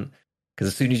accident. Because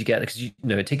as soon as you get, because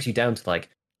it takes you down to like,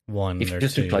 one if or you're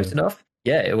just two. close enough.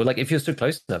 Yeah, it will, like if you're stood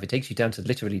close enough, it takes you down to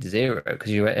literally 0,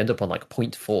 because you end up on like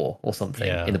 0.4 or something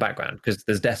in the background, because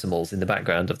there's decimals in the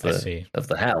background of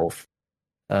the health.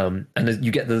 And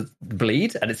you get the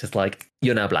bleed, and it's just like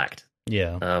you're now blacked.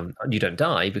 Yeah. You don't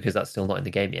die because that's still not in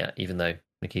the game yet, even though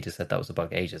Nikita said that was a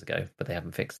bug ages ago, but they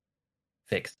haven't fixed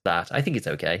that. I think it's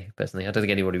okay personally. I don't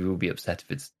think anybody will be upset if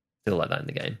it's still like that in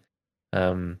the game.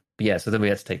 But yeah, so then we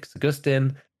had to take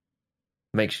Zagustin,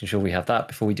 making sure we have that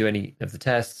before we do any of the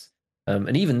tests.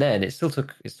 And even then, it still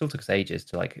took us ages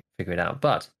to like figure it out.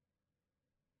 But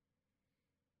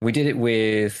we did it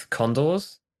with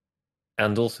Condors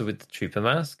and also with the Trooper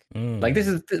mask. Like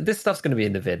this stuff's going to be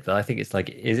in the vid, but I think it's like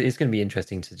it's going to be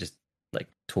interesting to just like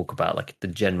talk about like the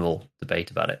general debate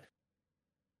about it.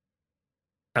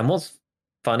 And what's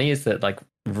funny is that like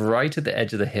right at the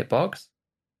edge of the hitbox,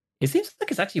 it seems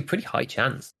like it's actually a pretty high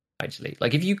chance. Actually,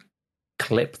 like if you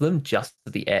clip them just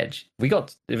at the edge,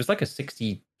 it was like a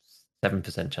 67%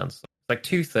 chance, like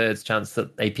 2/3 chance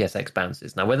that APS-X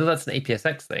bounces. Now, whether that's an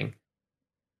APS-X thing,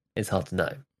 it's hard to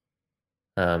know.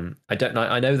 I don't know.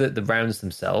 I know that the rounds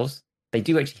themselves, they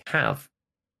do actually have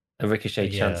a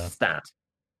ricochet chance stat.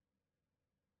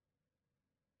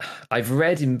 I've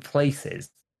read in places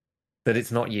that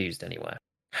it's not used anywhere.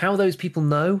 How those people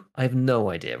know, I have no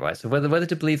idea, right? So whether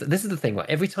to believe that, this is the thing, right?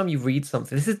 Every time you read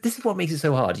something, this is what makes it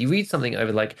so hard. You read something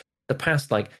over like the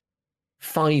past like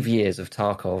 5 years of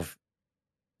Tarkov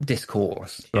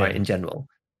discourse, right, in general.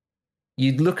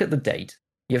 You look at the date,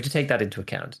 you have to take that into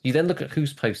account. You then look at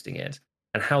who's posting it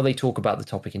and how they talk about the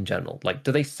topic in general. Like,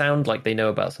 do they sound like they know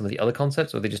about some of the other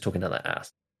concepts, or are they just talking out their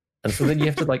ass? And so then you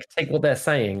have to like take what they're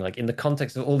saying, like in the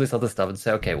context of all this other stuff, and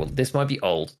say, okay, well, this might be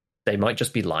old. They might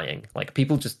just be lying. Like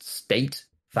people just state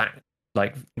fact,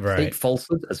 like state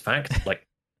falsehood as fact, like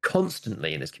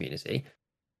constantly in this community,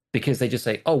 because they just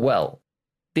say, oh well,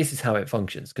 this is how it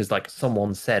functions, because like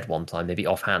someone said one time, maybe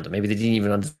offhand, or maybe they didn't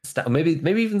even understand, or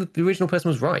maybe even the original person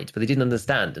was right, but they didn't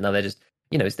understand, and now they're just,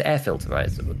 it's the air filter, right?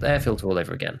 It's the air filter all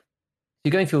over again.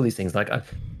 You're going through all these things. Like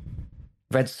I've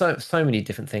read so many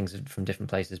different things from different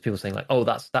places, people saying like, oh,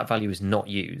 that value is not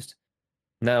used.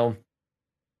 Now,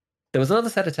 there was another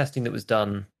set of testing that was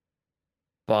done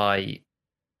by,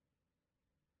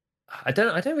 I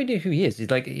don't really know who he is.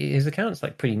 He's like, his account's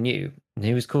like pretty new, and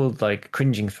he was called like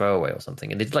Cringing Throwaway or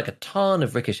something, and they did like a ton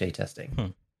of ricochet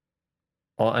testing.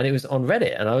 And it was on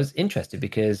Reddit, and I was interested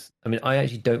because I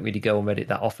actually don't really go on Reddit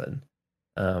that often.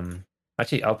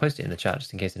 Actually, I'll post it in the chat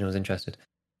just in case anyone's interested.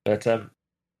 But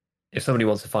if somebody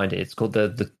wants to find it, it's called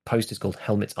the post is called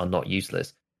 "Helmets Are Not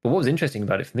Useless." But what was interesting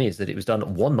about it for me is that it was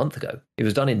done 1 month ago. It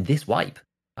was done in this wipe.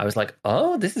 I was like,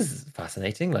 oh, this is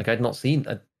fascinating. Like I'd not seen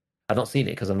it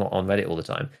because I'm not on Reddit all the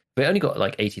time. But it only got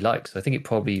like 80 likes. So I think it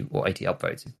probably, or 80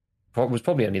 upvotes. It was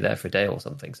probably only there for a day or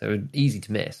something. So it was easy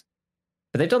to miss.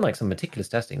 But they've done like some meticulous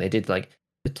testing. They did like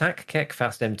the TAC Keck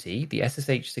Fast MT, the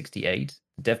SSH-68,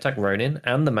 DevTac Ronin,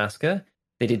 and the Masker.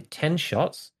 They did 10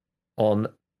 shots on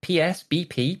PS,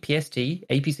 BP, PST,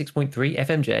 AP6.3,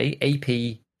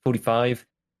 FMJ, AP45,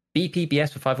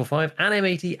 BPBS for 545, and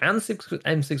M80, and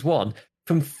M61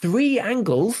 from 3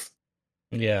 angles.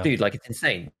 Yeah. Dude, like it's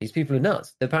insane. These people are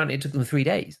nuts. Apparently it took them 3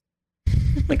 days.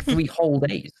 Like 3 whole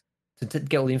days to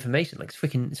get all the information. Like it's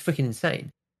freaking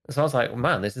insane. So I was like,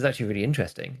 man, this is actually really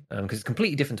interesting because it's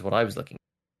completely different to what I was looking.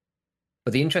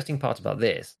 But the interesting part about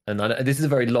this, and this is a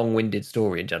very long-winded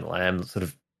story in general. I am sort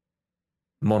of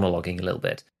monologuing a little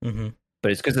bit,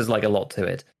 but it's because there's like a lot to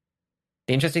it.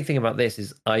 The interesting thing about this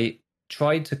is I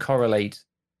tried to correlate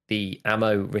the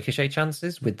ammo ricochet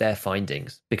chances with their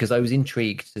findings because I was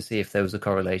intrigued to see if there was a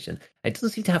correlation. It doesn't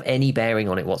seem to have any bearing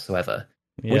on it whatsoever.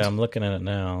 Yeah, I'm looking at it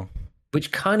now.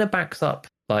 Which kind of backs up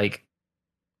like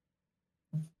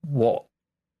what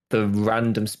the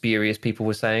random spurious people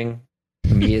were saying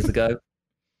from years ago.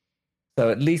 So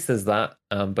at least there's that,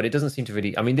 but it doesn't seem to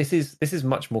really. I mean, this is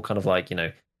much more kind of like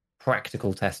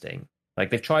practical testing. Like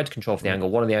they've tried to control for the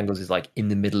angle. One of the angles is like in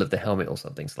the middle of the helmet or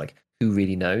something. So like, who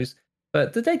really knows?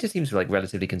 But the data seems like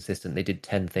relatively consistent. They did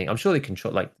 10 things. I'm sure they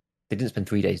control. Like they didn't spend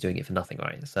 3 days doing it for nothing,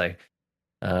 right? So,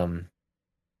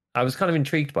 I was kind of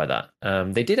intrigued by that.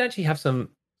 They did actually have some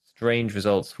strange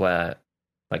results where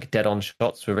like dead-on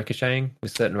shots were ricocheting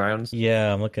with certain rounds.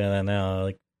 Yeah, I'm looking at that now.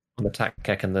 Like on the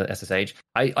TAC and the SSH.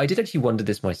 I did actually wonder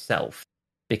this myself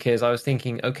because I was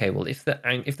thinking, okay, well, if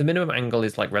the minimum angle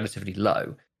is like relatively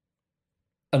low,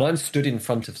 and I'm stood in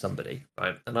front of somebody,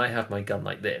 right, and I have my gun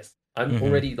like this, I'm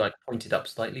already like pointed up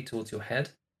slightly towards your head,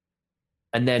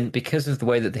 and then because of the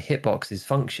way that the hitboxes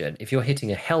function, if you're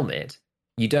hitting a helmet,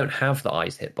 you don't have the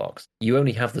eyes hitbox. You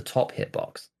only have the top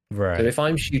hitbox. Right. So if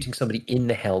I'm shooting somebody in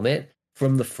the helmet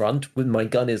from the front, when my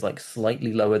gun is like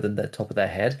slightly lower than the top of their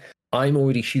head, I'm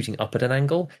already shooting up at an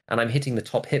angle, and I'm hitting the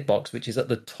top hitbox, which is at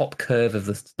the top curve of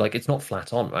the like. It's not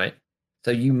flat on, right?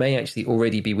 So you may actually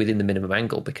already be within the minimum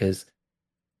angle because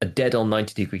a dead-on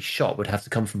 90-degree shot would have to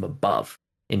come from above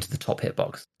into the top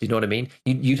hitbox. Do you know what I mean?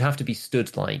 You'd have to be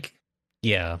stood like,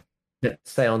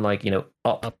 say on like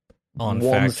up on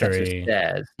one factory set of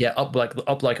stairs,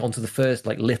 up like onto the first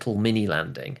like little mini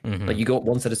landing. Like you go up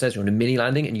one set of stairs, you're on a mini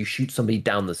landing, and you shoot somebody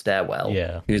down the stairwell.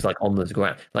 Who's like on the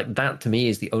ground. Like that to me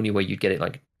is the only way you'd get it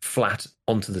like flat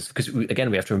onto this. Because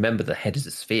again, we have to remember the head is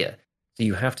a sphere, so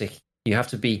you have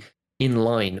to be in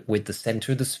line with the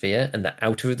center of the sphere and the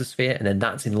outer of the sphere, and then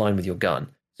that's in line with your gun.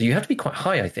 So you have to be quite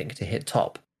high, I think, to hit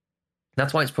top.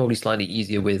 That's why it's probably slightly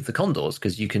easier with the Condors,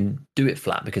 because you can do it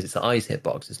flat because it's the eyes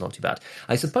hitbox. It's not too bad.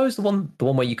 I suppose the one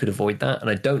where you could avoid that, and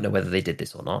I don't know whether they did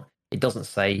this or not. It doesn't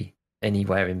say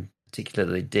anywhere in particular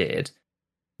that they did.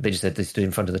 They just said they stood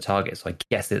in front of the target, so I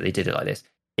guess that they did it like this.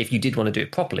 If you did want to do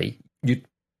it properly, you'd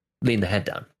lean the head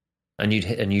down, and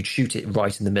you'd shoot it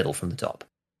right in the middle from the top.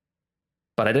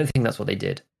 But I don't think that's what they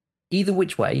did. Either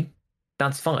which way,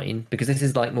 that's fine, because this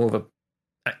is like more of a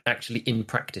actually in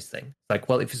practice thing. Like,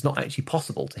 well, if it's not actually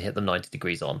possible to hit them 90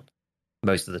 degrees on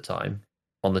most of the time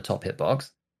on the top hitbox,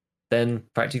 then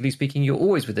practically speaking, you're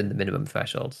always within the minimum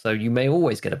threshold. So you may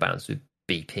always get a bounce with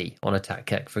BP on a TAC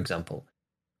kek, for example,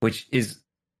 which is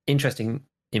interesting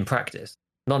in practice.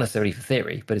 Not necessarily for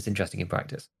theory, but it's interesting in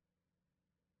practice.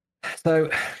 So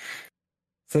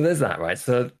there's that, right?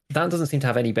 So that doesn't seem to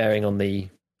have any bearing on the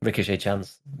ricochet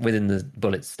chance within the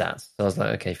bullet stats. So I was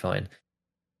like, okay, fine.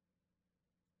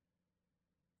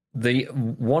 The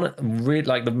one really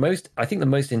like I think the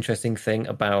most interesting thing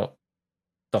about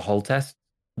the whole test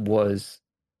was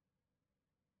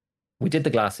we did the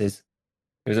glasses.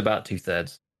 It was about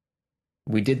 2/3.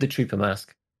 We did the trooper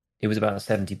mask. It was about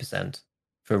 70%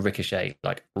 for a ricochet,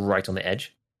 like right on the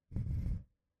edge.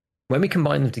 When we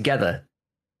combine them together,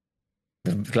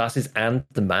 the glasses and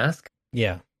the mask,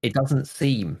 it doesn't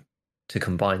seem to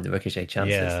combine the ricochet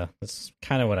chances. Yeah, that's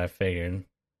kind of what I figured.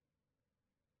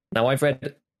 Now, I've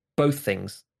read both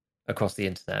things across the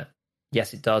internet.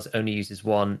 Yes, it does. Only uses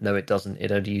one. No, it doesn't.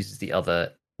 It only uses the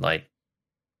other. Like,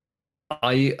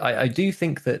 I do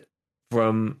think that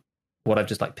from what I've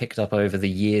just like picked up over the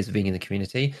years of being in the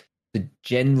community, the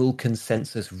general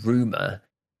consensus rumor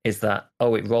is that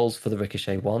it rolls for the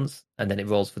ricochet once and then it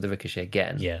rolls for the ricochet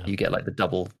again. Yeah, you get like the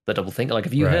double thing. Like,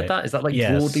 have you heard that? Is that like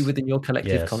broadly within your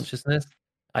collective consciousness?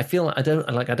 I feel like I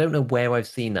don't know where I've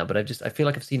seen that, but I feel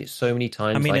like I've seen it so many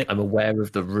times. I mean, I'm aware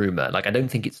of the rumor. Like, I don't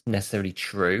think it's necessarily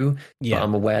true, but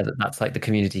I'm aware that that's like the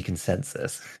community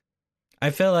consensus. I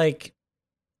feel like,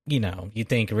 you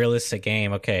think realistic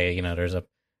game. Okay, there's a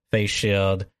face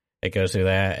shield. It goes through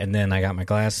that, and then I got my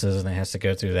glasses, and it has to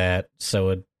go through that.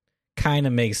 So it kind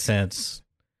of makes sense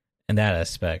in that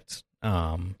aspect.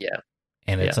 And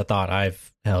it's a thought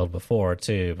I've held before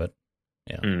too, but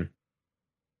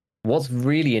What's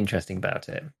really interesting about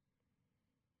it,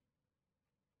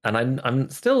 and I'm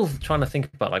still trying to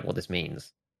think about like what this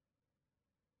means.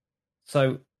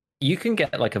 So you can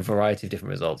get like a variety of different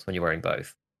results when you're wearing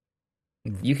both.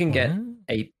 You can get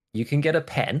a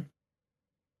pen,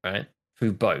 right,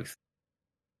 through both,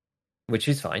 which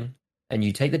is fine, and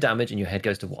you take the damage and your head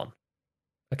goes to 1.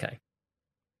 Okay.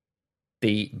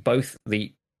 Both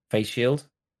the face shield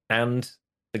and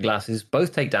the glasses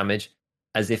both take damage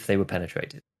as if they were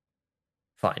penetrated.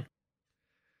 Fine.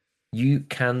 You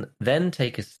can then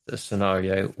take a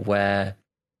scenario where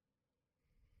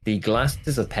the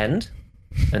glasses are penned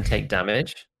and take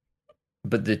damage,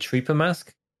 but the trooper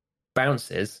mask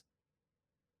bounces,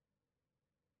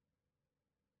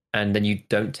 and then you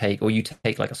don't take, or you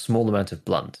take like a small amount of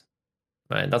blunt.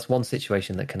 Right? That's one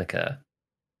situation that can occur,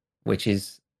 which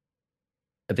is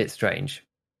a bit strange.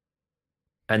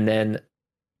 And then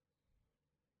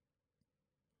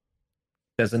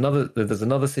there's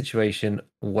another situation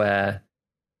where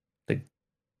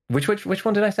which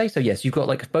one did I say? So yes, you've got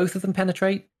like both of them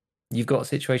penetrate. You've got a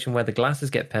situation where the glasses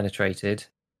get penetrated,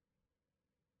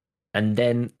 and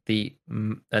then the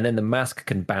mask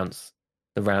can bounce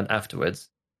the round afterwards.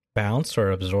 Bounce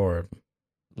or absorb?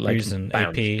 Like using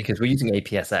bounce, AP because we're using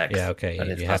APSX. Yeah, okay.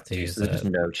 And you have to use so that. there's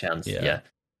no chance. Yeah.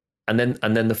 And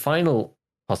then the final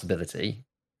possibility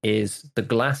is the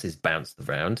glasses bounce the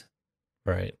round,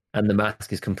 right, and the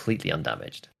mask is completely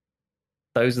undamaged.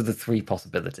 Those are the three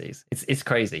possibilities. It's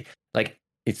crazy. Like,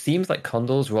 it seems like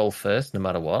condors roll first no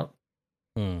matter what.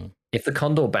 If the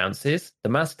condor bounces, the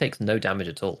mask takes no damage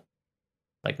at all.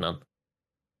 Like, none.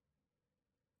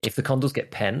 If the condors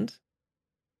get penned,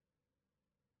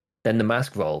 then the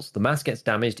mask rolls. The mask gets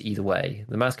damaged either way.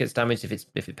 The mask gets damaged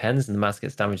if it pens, and the mask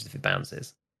gets damaged if it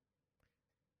bounces.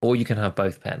 Or you can have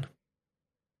both pen. I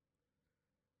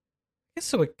guess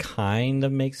so. It kind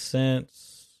of makes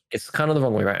sense. It's kind of the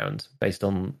wrong way around based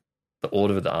on the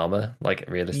order of the armor, like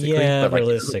realistically. Yeah, but, like,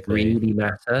 realistically. it doesn't really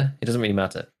matter. It doesn't really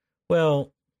matter.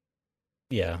 Well,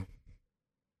 yeah.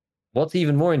 What's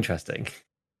even more interesting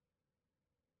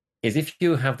is if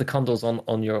you have the condors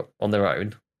on their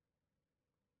own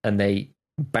and they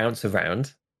bounce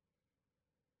around,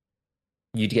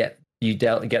 you get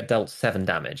dealt 7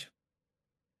 damage.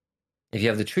 If you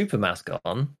have the trooper mask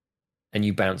on and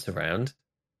you bounce around,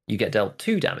 you get dealt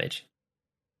 2 damage.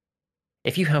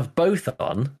 If you have both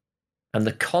on and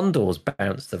the condors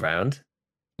bounce around,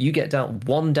 you get dealt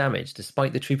 1 damage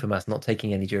despite the trooper mask not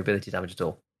taking any durability damage at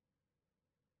all.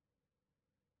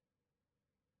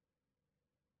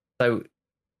 So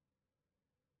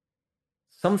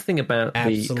something about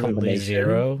absolutely the combination.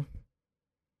 0.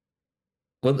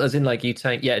 Well, as in, like, you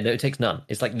take, no, it takes none.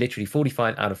 It's like literally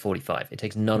 45 out of 45. It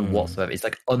takes none whatsoever. It's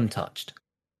like untouched.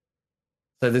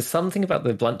 So there's something about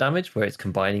the blunt damage where it's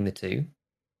combining the two,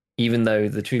 even though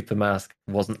the trooper mask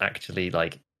wasn't actually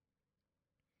like.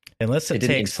 Unless it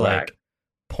takes like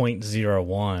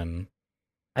 0.01.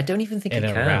 I don't even think and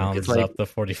it can. Rounds like, up the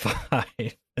 45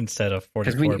 instead of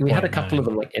 44. Because we had a couple of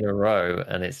them like in a row,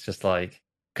 and it's just like,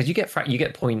 because you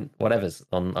get point whatever's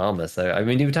on armor. So I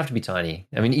mean, it would have to be tiny.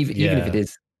 I mean, even if it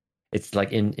is, it's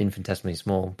like infinitesimally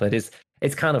small. But it's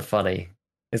kind of funny.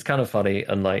 It's kind of funny,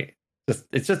 and like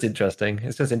it's just interesting.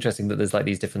 It's just interesting that there's like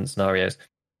these different scenarios.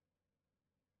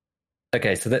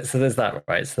 Okay, so there's that,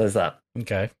 right? So there's that.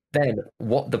 Okay. Then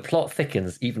what the plot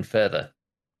thickens even further.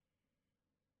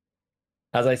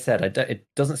 As I said, it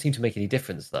doesn't seem to make any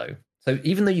difference though. So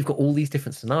even though you've got all these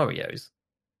different scenarios,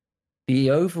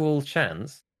 the overall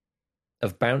chance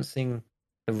of bouncing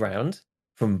around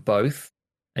from both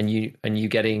and you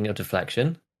getting a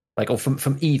deflection, like, or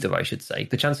from either, I should say,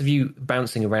 the chance of you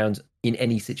bouncing around in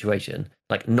any situation,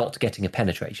 like not getting a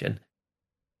penetration,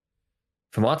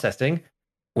 from our testing,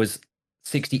 was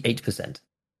 68%.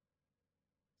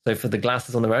 So for the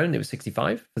glasses on their own, it was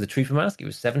 65. For the trooper mask, it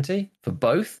was 70. For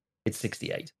both, it's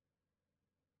 68.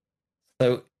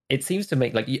 So it seems to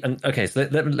make, like, okay, so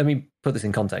let me put this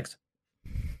in context.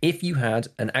 If you had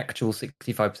an actual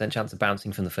 65% chance of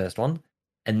bouncing from the first one,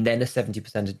 and then a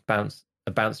 70%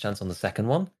 bounce chance on the second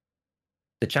one,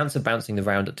 the chance of bouncing the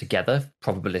round together,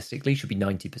 probabilistically, should be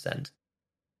 90%.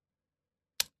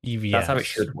 Yes. That's how it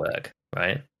should work,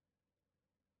 right?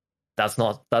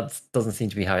 That doesn't seem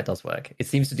to be how it does work. It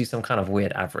seems to do some kind of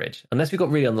weird average, unless we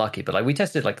got really unlucky. But like, we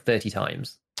tested like 30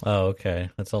 times. Oh, okay,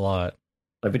 that's a lot.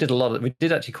 Like, we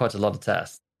did actually quite a lot of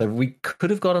tests. So we could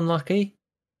have got unlucky.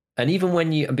 And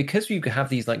even because you have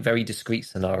these like very discrete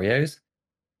scenarios,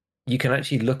 you can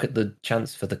actually look at the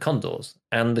chance for the condors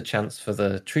and the chance for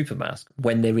the trooper mask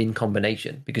when they're in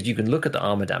combination, because you can look at the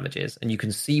armor damages and you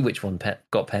can see which one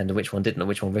got penned and which one didn't, and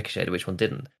which one ricocheted, which one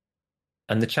didn't.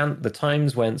 And the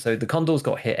times when, so the condors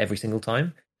got hit every single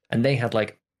time, and they had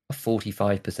like a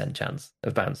 45% chance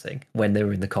of bouncing when they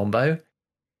were in the combo.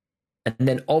 And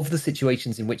then of the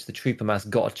situations in which the trooper mask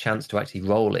got a chance to actually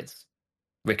roll its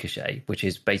ricochet, which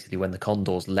is basically when the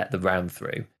condors let the round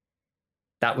through,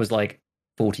 that was like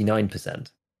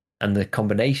 49%. And the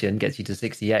combination gets you to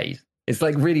 68. It's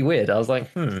like really weird. I was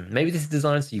like, maybe this is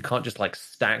designed so you can't just like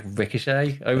stack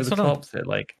Ricochet over the top. So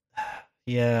like,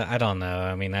 yeah, I don't know.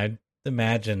 I mean, I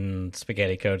imagine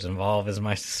spaghetti codes involved is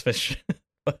my suspicion.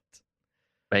 But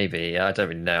maybe I don't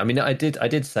really know. I mean, I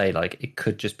did say like it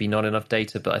could just be not enough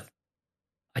data, but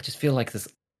I just feel like this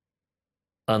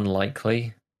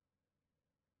unlikely.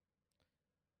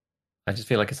 I just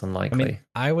feel like it's unlikely. I mean,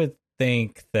 I would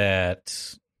think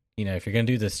that, you know, if you're going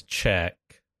to do this check,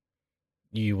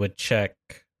 you would check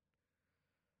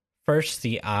first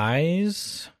the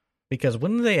eyes, because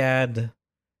when they add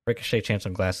Ricochet chance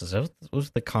on glasses, it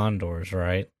was the Condors,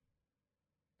 right?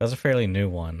 That was a fairly new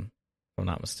one, if I'm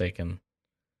not mistaken.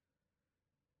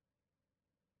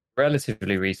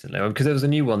 Relatively recently, because there was a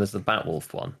new one. There's the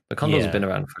Batwolf one. The Condors have been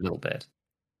around for a little bit,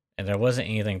 and there wasn't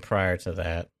anything prior to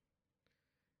that.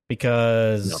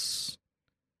 Because,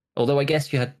 although I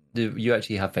guess you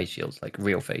actually have face shields, like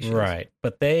real face shields, right?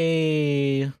 But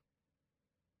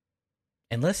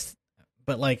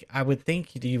like I would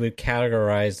think you would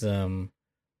categorize them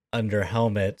under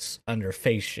helmets, under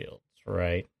face shields,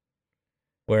 right?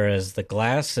 Whereas the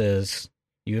glasses,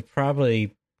 you would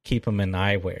probably keep them in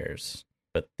eyewears,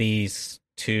 but these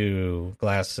two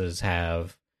glasses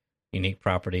have unique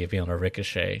property of being able to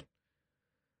ricochet.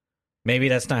 Maybe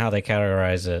that's not how they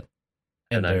categorize it.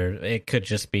 And it could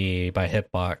just be by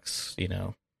hitbox, you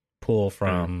know, pull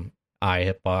from eye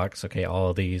hitbox. Okay,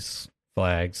 all of these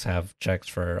flags have checks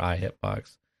for eye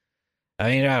hitbox.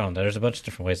 I mean, I don't know. There's a bunch of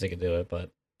different ways they could do it,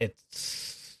 but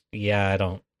it's, yeah, I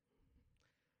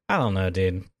don't know,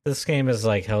 dude. This game is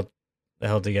like held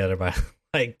together by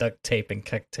like duct tape and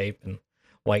kek tape and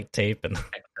white tape and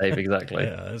tape, exactly.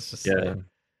 Yeah, it's just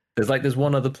there's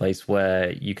one other place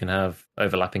where you can have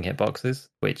overlapping hitboxes,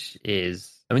 which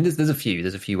is, I mean, there's a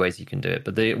few ways you can do it,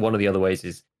 but one of the other ways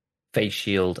is face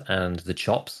shield and the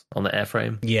chops on the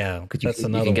airframe. Yeah, because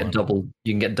you can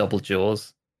get double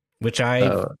jaws, which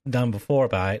I've done before,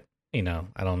 but I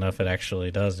don't know if it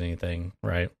actually does anything,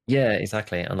 right? Yeah,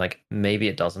 exactly. And like maybe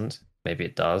it doesn't, maybe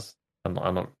it does. I'm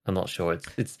not sure.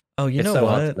 It's oh, you it's know so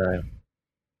what? Hard to know.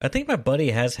 I think my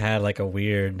buddy has had like a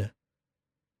weird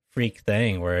freak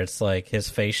thing where it's like his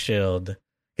face shield,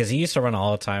 because he used to run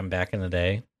all the time back in the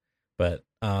day, but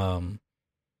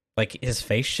like his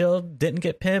face shield didn't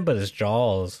get pinned, but his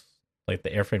jaws, like the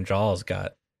airframe jaws,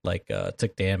 got like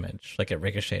took damage, like it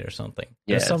ricocheted or something.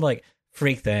 Yeah, there's some like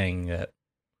freak thing that,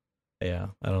 yeah,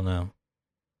 I don't know.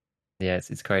 Yeah,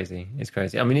 it's crazy. It's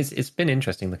crazy. I mean, it's been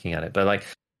interesting looking at it, but like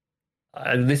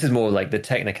this is more like the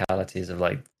technicalities of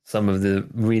like some of the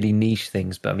really niche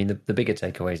things. But I mean, the bigger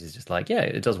takeaways is just like, yeah,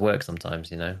 it does work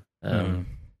sometimes, you know.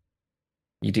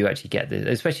 You do actually get this,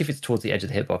 especially if it's towards the edge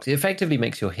of the hitbox. It effectively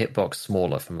makes your hitbox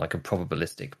smaller from like a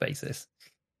probabilistic basis.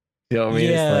 You know what I mean?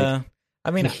 Yeah. It's like,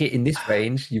 I mean, hit in this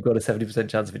range, you've got a 70%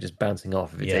 chance of it just bouncing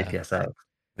off if it's APS out.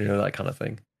 You know, that kind of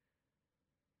thing.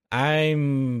 I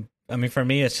mean, for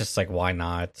me, it's just like, why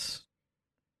not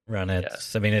run it? Yeah.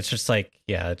 I mean, it's just like,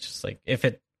 it's just like, if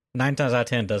it 9 times out of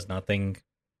 10 does nothing,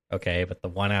 okay, but the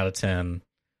 1 out of 10,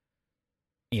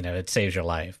 you know, it saves your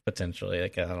life potentially.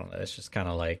 Like, I don't know, it's just kind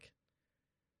of like,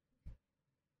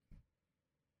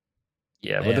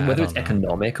 whether it's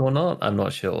economic or not, I'm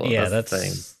not sure. Yeah, that's the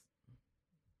thing. It's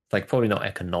like probably not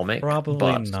economic.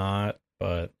 Probably not,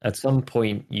 but at some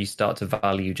point you start to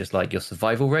value just like your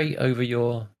survival rate over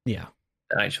your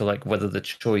actual, like whether the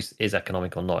choice is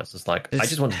economic or not. It's just like, I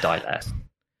just want to die less.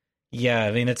 Yeah,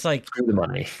 I mean, it's like screw the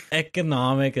money.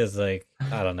 Economic is like,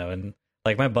 I don't know, and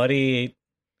like my buddy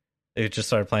who just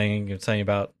started playing, he was telling you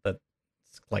about that,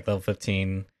 like level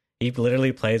 15. He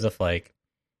literally plays with like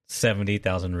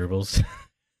 70,000 rubles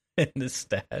in his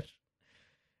stash.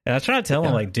 And I was trying to tell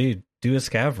him, like, dude, do a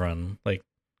scav run. Like,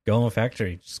 go in a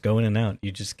factory. Just go in and out.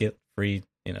 You just get free,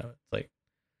 you know. It's like,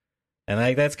 and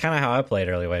like that's kind of how I played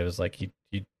early. It was like, you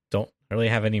don't really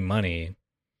have any money,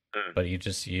 but you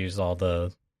just use all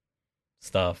the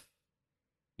stuff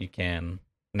you can.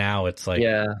 Now it's like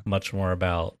much more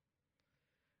about,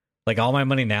 like, all my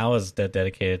money now is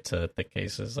dedicated to thick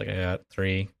cases. Like, I got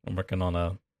 3. I'm working on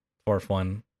a 4th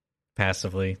one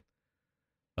passively,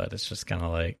 but it's just kind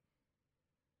of like,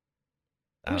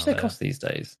 how much they cost these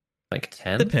days? Like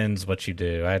 10? Depends what you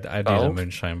do. I do the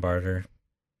moonshine barter,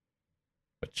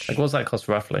 which, like, what's that cost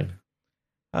roughly?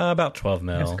 About 12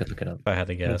 mil. I could look it up if I had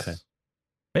to guess.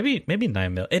 Okay. Maybe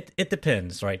 9 mil. It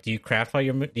depends, right? Do you craft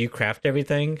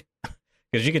everything?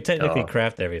 Because you could technically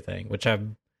craft everything, which I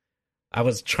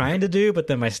was trying to do, but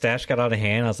then my stash got out of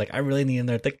hand. I was like, I really need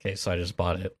another thick case, so I just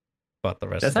bought it. Bought the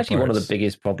rest. That's actually one of the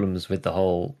biggest problems with the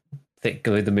whole thick,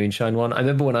 with the moonshine one. I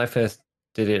remember when I first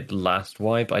did it last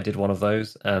wipe, I did one of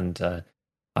those, and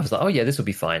I was like, oh yeah, this will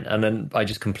be fine. And then I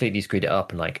just completely screwed it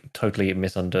up and like totally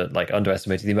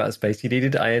underestimated the amount of space you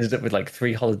needed. I ended up with like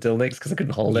 3 holodilniks because I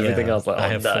couldn't hold everything. I was like, I oh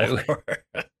have no. 4.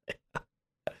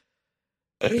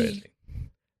 Crazy.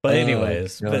 But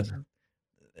anyways, but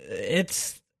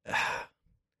it's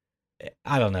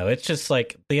I don't know. It's just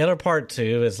like the other part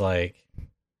too is like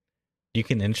you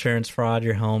can insurance fraud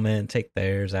your helmet and take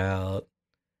theirs out.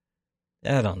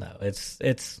 I don't know. It's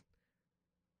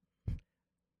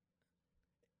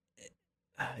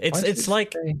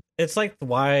like it's like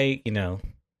why, you know,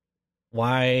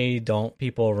 why don't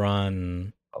people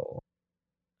run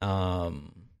how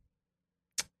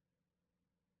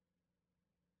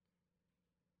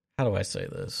do I say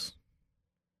this?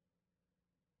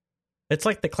 It's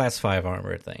like the class 5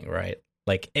 armor thing, right?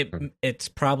 Like it's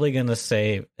probably going to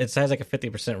save, it has like a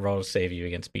 50% roll to save you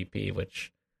against BP,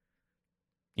 which,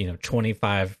 you know,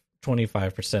 25%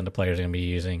 of players are going to be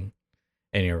using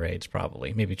in your raids,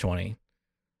 probably, maybe 20.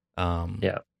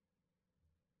 Yeah.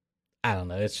 I don't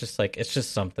know. It's just like, it's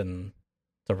just something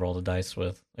to roll the dice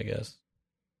with, I guess, if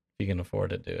you can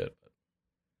afford to do it.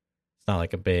 It's not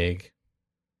like a big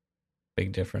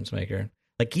difference maker.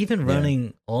 Like even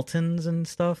running Altons and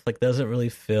stuff, like doesn't really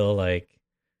feel like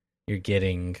you're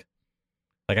getting,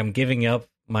 like I'm giving up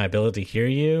my ability to hear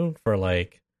you for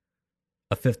like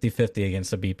a 50-50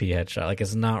 against a BP headshot. Like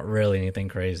it's not really anything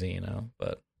crazy, you know,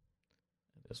 but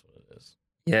it is what it is.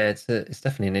 Yeah, it's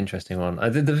definitely an interesting one.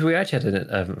 We actually had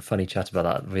a funny chat about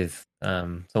that with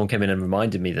someone came in and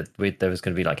reminded me that there was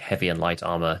going to be like heavy and light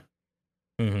armor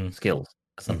skills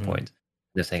at some point.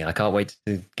 They're saying, I can't wait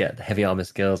to get the heavy armor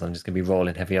skills. I'm just going to be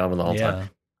rolling heavy armor the whole time.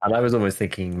 And I was almost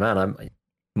thinking, man, I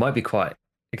might be quite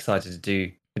excited to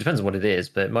do, it depends on what it is,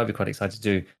 but it might be quite excited to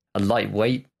do a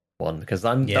lightweight one because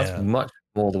that's much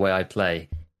more the way I play.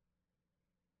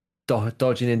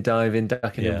 Dodging and diving,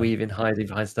 ducking and weaving, hiding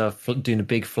behind stuff, doing a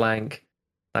big flank,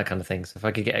 that kind of thing. So if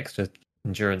I could get extra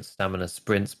endurance, stamina,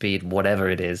 sprint speed, whatever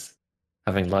it is,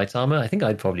 having light armor, I think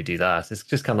I'd probably do that. It's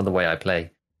just kind of the way I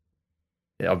play.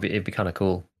 It'd be kind of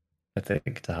cool, I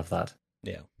think, to have that.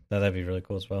 Yeah, that'd be really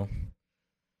cool as well.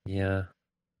 Yeah,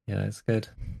 it's good.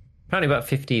 Apparently about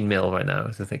 15 mil right now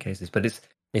is the thick cases, but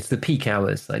it's the peak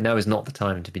hours. Like now is not the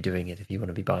time to be doing it if you want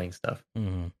to be buying stuff.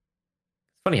 It's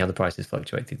funny how the prices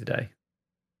fluctuate through the day.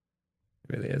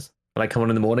 It really is. When I come on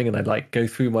in the morning and I'd like go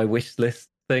through my wish list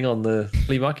thing on the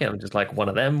flea market, I'm just like one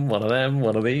of them, one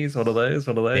of these, one of those.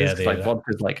 Yeah, like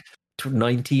vodka's like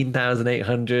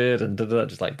 19,800 and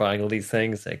just like buying all these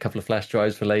things, a couple of flash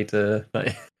drives for later.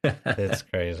 It's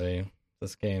crazy,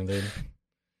 this game, dude.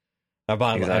 I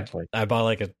bought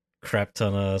like a crap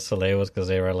ton of Salewas because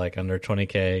they were like under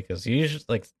 20k, because usually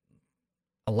like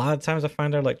a lot of times I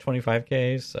find they're like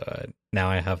 25k, so now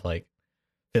I have like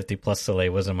 50 plus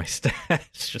Salewas in my stash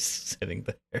just sitting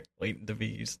there waiting to be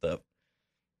used up.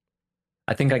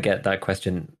 I think I get that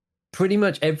question pretty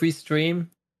much every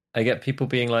stream. I get people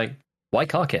being like, why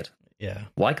car kit? Yeah.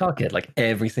 Why car kit? Like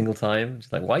every single time.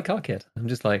 Just like, why car kit? I'm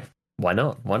just like, why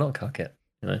not? Why not car kit?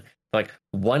 You know? Like,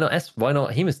 why not why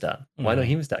not hemostat? Why not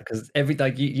hemostat? Because every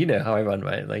like you know how I run,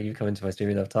 right? Like you come into my stream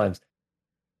enough times.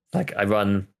 Like I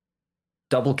run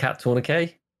double cap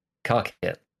tourniquet, car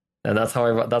kit. And that's how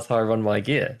I run my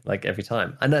gear, like every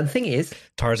time. And the thing is,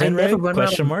 Tarzan rig?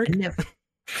 Question mark?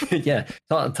 Yeah.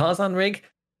 Tarzan rig,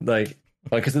 like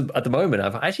because at the moment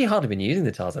I've actually hardly been using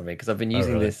the Tarzan rig because I've been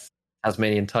using this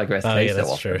Tasmanian Tiger SK so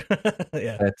often. True.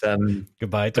 Yeah. But,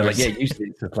 goodbye, Tarzan. Like, usually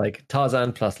it's like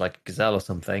Tarzan plus like Gazelle or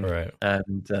something. Right.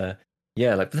 And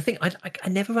like the thing, I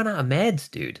never run out of meds,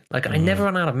 dude. Like I never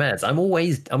run out of meds. I'm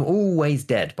always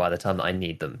dead by the time that I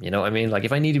need them. You know what I mean? Like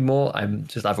if I needed more,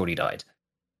 I've already died.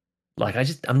 Like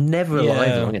I'm never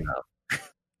alive long enough.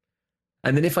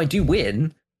 And then if I do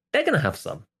win, they're gonna have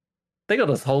some. They got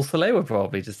this whole Salewa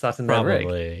probably just sat in their rig.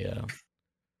 Probably,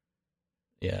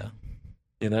 yeah.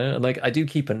 You know, and like I do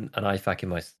keep an IFAK in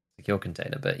my secure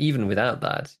container, but even without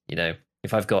that, you know,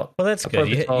 if I've got that's good.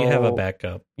 You have a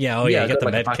backup. Yeah, you got the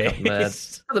med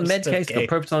case. Got the med case, got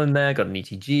Propiton in there, got an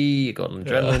ETG, got an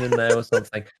adrenaline in there or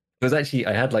something. It was actually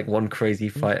I had like one crazy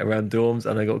fight around dorms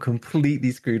and I got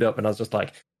completely screwed up and I was just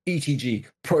like ETG,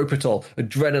 Propital,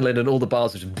 adrenaline, and all the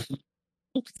bars were just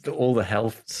all the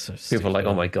health. So people are like,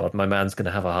 oh my god, my man's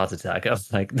gonna have a heart attack. I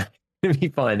was like, it'll be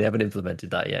fine. They haven't implemented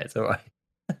that yet. It's all right.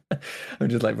 I'm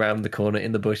just like round the corner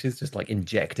in the bushes, just like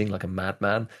injecting like a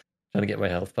madman, trying to get my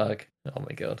health back. Oh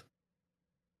my god,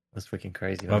 that's freaking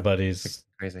crazy. Man. My buddy's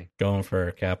crazy going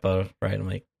for Kappa, right? I'm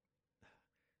like,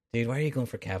 dude, why are you going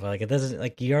for Kappa? Like, it doesn't,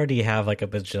 like, you already have like a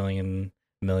bajillion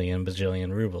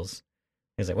rubles.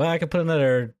 He's like, well, I could put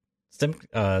another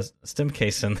stim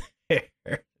case in there.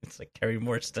 It's like carry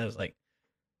more stems. Like,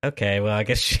 Okay, well, I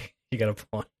guess you got a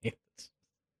point.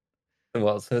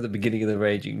 Well, so at the beginning of the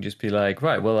raid, you can just be like,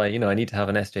 right, well, I need to have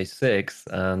an SJ6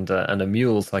 and a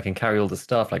mule so I can carry all the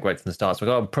stuff like right from the start. So I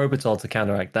got a Probatol to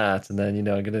counteract that, and then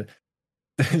I'm gonna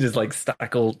just like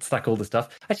stack all the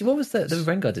stuff. Actually, what was the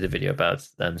Rengar did a video about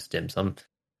stims?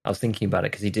 I was thinking about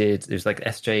it because it was like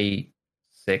SJ6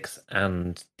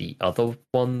 and the other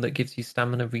one that gives you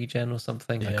stamina regen or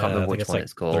something. Yeah, I can't remember which one like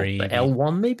it's called. The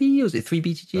L1 maybe? Or was it 3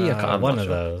 BGG? I'm one not of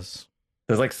sure. those.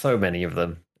 There's like so many of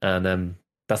them, and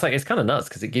that's like it's kind of nuts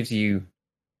because it gives you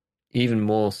even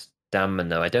more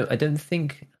stamina. I don't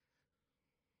think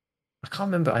I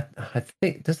can't remember. I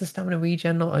think does the stamina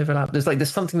regen not overlap?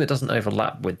 There's something that doesn't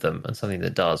overlap with them and something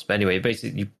that does. But anyway,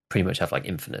 basically you pretty much have like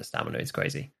infinite stamina. It's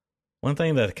crazy. One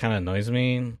thing that kind of annoys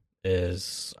me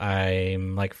is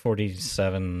I'm like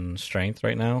 47 strength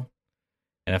right now,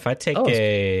 and if I take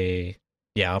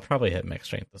yeah, I'll probably hit max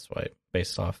strength this way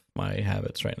based off my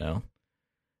habits right now.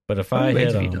 But if I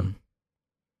hit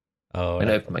oh, I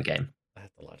open my game. I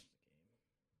have to watch the game.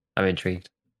 I'm intrigued.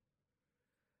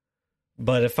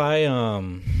 But if I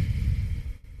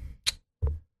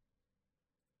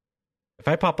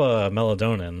pop a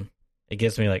Melatonin, it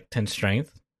gives me like 10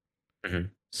 strength. Mm-hmm.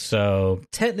 So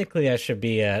technically, I should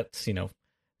be at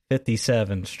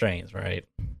 57 strength, right?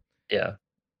 Yeah.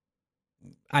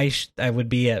 I would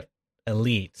be at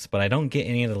elites, but I don't get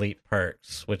any of the elite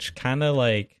perks, which kind of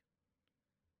like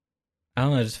I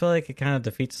don't know. I just feel like it kind of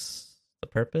defeats the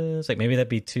purpose. Like maybe that'd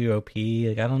be too OP.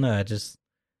 Like I don't know. I just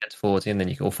it's 40 and then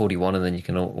you or 41 and then you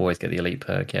can always get the elite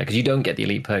perk. Yeah, because you don't get the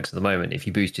elite perks at the moment if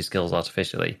you boost your skills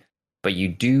artificially, but you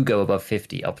do go above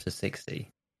 50 up to 60.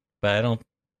 But I don't.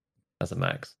 As a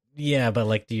max. Yeah, but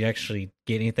like, do you actually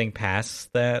get anything past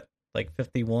that? Like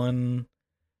 51?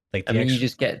 Like I mean, you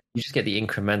just get the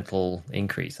incremental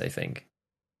increase. I think.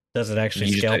 Does it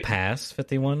actually scale past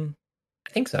 51? I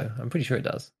think so. I'm pretty sure it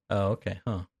does. Oh, okay.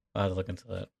 Huh. I'll have to look into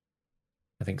that.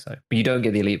 I think so. But you don't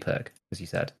get the elite perk, as you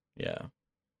said. Yeah.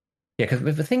 Yeah,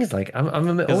 because the thing is, like, I'm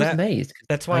always amazed.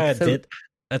 That's why I did.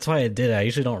 That's why I did. I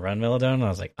usually don't run Melodon. I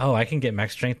was like, oh, I can get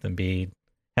max strength and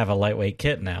have a lightweight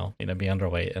kit now. Be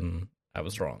underweight, and I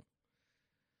was wrong.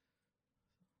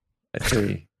 I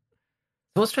see.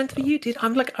 What strength for you, dude?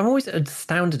 I'm always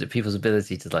astounded at people's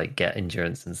ability to like get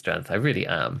endurance and strength. I really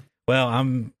am.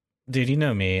 Well, dude. You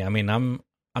know me. I mean, I'm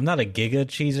not a giga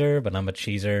cheeser, but I'm a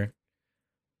cheeser.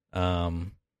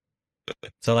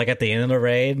 So like at the end of the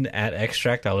raid at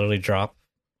extract, I'll literally drop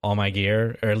all my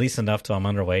gear, or at least enough till I'm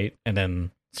underweight, and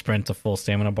then sprint to full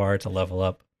stamina bar to level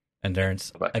up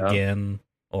endurance again.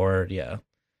 Or yeah.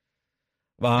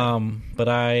 But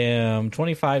I am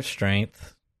 25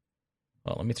 strength.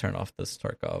 Well, let me turn off this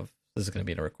Tarkov. This is going to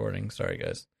be in a recording. Sorry,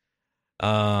 guys.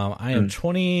 I am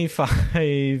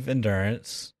 25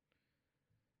 endurance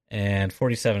and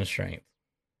 47 strength.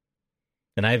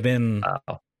 And I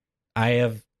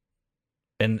have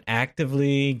been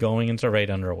actively going into raid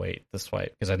underweight this way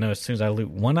because I know as soon as I loot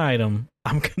one item,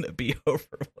 I'm going to be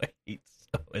overweight.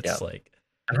 So it's like.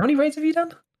 And how many raids have you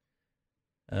done?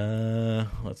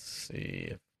 Let's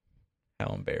see.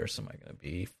 How embarrassed am I going to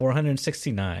be?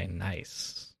 469.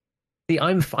 Nice. See,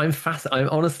 I'm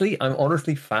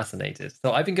honestly fascinated.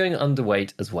 So I've been going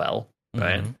underweight as well,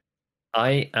 right? Mm-hmm.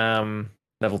 I am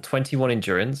level 21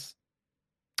 endurance.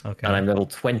 Okay. And I'm level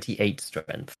 28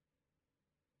 strength.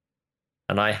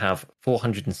 And I have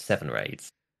 407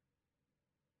 raids.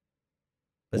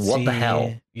 What the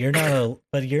hell? You're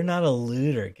not a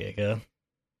looter, Giga.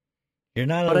 You're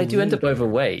not. But I do end up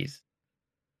overweight.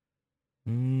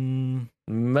 Mm.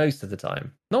 Most of the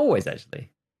time. Not always,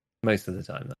 actually. Most of the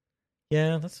time. Though.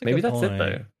 Yeah, that's a Maybe good that's point. it,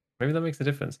 though. Maybe that makes a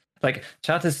difference. Like,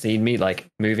 chat has seen me, like,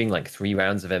 moving, like, 3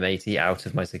 rounds of M80 out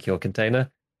of my secure container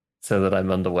so that I'm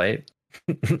underweight.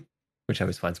 Which I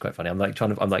always find quite funny. I'm, like,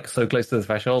 so close to the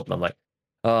threshold, and I'm like,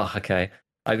 oh, okay.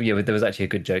 There was actually a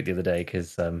good joke the other day,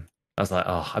 because I was like,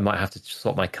 oh, I might have to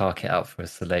swap my car kit out for a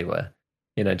Soleil.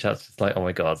 Chat's just like, oh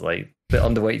my god, like, the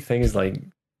underweight thing is, like,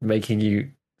 making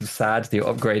you sad that you're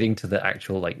upgrading to the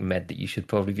actual like med that you should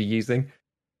probably be using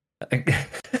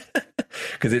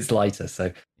because it's lighter.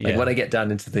 So like when I get down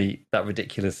into that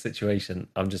ridiculous situation,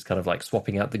 I'm just kind of like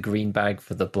swapping out the green bag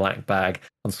for the black bag.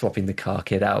 I'm swapping the car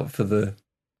kit out for the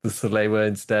Soleil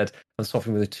instead. I'm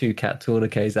swapping with the 2 cat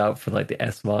tourniquets out for like the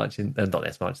S March and not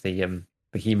S March, the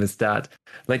hemostat.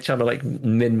 Like trying to like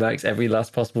min max every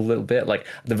last possible little bit. Like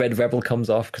the red rebel comes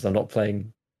off because I'm not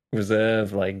playing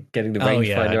reserve, like getting the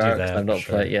rangefinder out. I'm not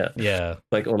playing. Yeah,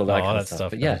 like all of that kind of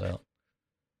stuff. But yeah,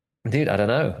 dude, I don't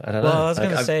know. Well, I was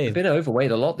gonna say I've been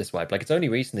overweight a lot this wipe. Like it's only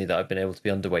recently that I've been able to be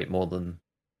underweight more than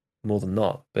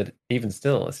not. But even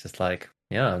still, it's just like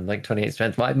Yeah, I'm like 28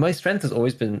 strength. My strength has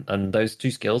always been, and those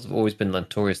two skills have always been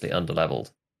notoriously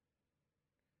underleveled.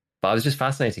 But I was just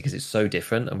fascinated because it's so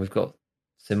different, and we've got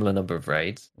similar number of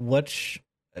raids. Which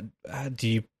do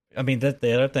you? I mean, the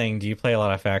other thing. Do you play a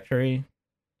lot of Factory?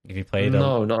 If you played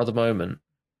No, not at the moment.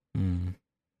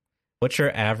 What's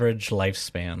your average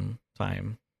lifespan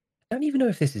time? I don't even know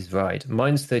if this is right.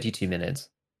 Mine's 32 minutes.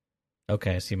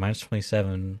 Okay, see, mine's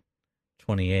 27,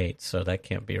 28, so that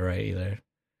can't be right either.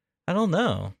 I don't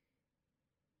know.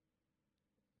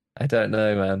 I don't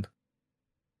know, man.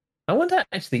 I wonder,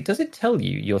 actually, does it tell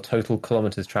you your total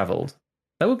kilometers traveled?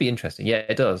 That would be interesting. Yeah,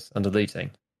 it does, under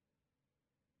looting.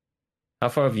 How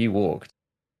far have you walked?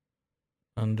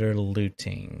 Under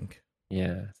looting.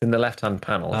 Yeah, it's in the left-hand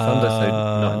panel. It's under, so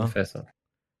not in the first one.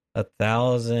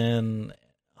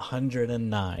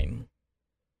 1,109.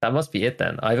 That must be it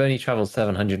then. I've only traveled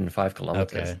 705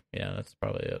 kilometers. Okay, yeah, that's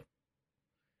probably it.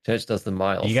 Church does the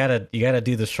miles. You gotta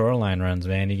do the shoreline runs,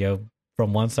 man. You go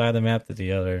from one side of the map to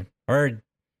the other, or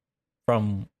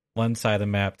from one side of the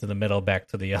map to the middle, back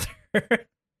to the other,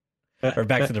 or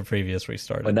back to the previous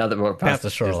restarted. But now that we're past the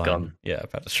shoreline, gone, yeah,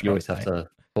 past the shoreline. You always have to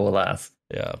fall last.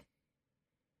 Yeah.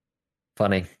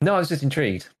 Funny. No, I was just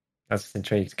intrigued. Because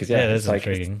it is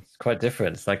intriguing. It's quite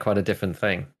different. It's like quite a different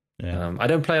thing. Yeah. I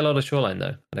don't play a lot of Shoreline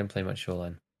though. I don't play much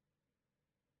Shoreline.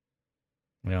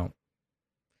 Yeah.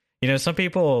 You know, some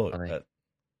people.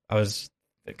 I was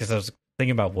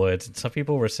thinking about Woods, and some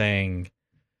people were saying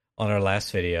on our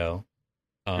last video,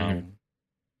 you know,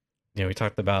 we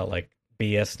talked about like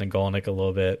BS Nagolnik a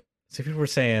little bit. So people were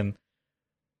saying,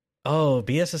 "Oh,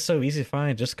 BS is so easy to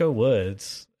find. Just go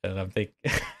Woods." And I'm thinking,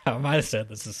 I might have said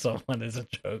this to someone as a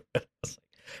joke,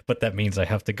 but that means I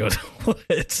have to go to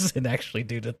Woods and actually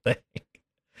do the thing.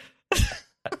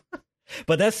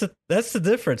 But that's the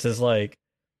difference. Is like,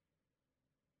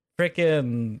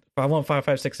 freaking, if I want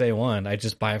 556A1, I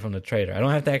just buy it from the trader. I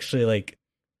don't have to actually like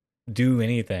do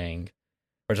anything.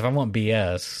 Whereas if I want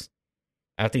BS,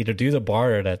 I have to either do the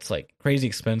barter that's like crazy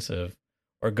expensive,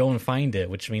 or go and find it,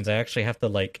 which means I actually have to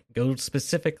like go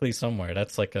specifically somewhere.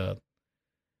 That's like a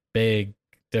big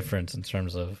difference in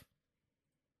terms of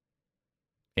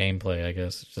gameplay, I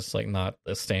guess. It's just like not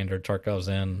a standard Tarkov's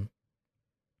End.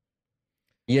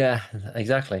 Yeah,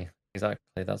 exactly.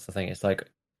 That's the thing. It's like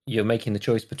you're making the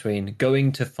choice between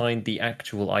going to find the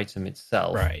actual item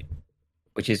itself, right,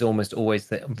 which is almost always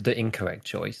the incorrect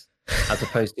choice, as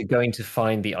opposed to going to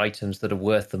find the items that are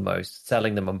worth the most,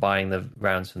 selling them and buying the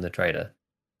rounds from the trader.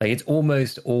 Like, it's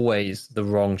almost always the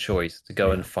wrong choice to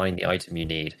go and find the item you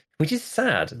need, which is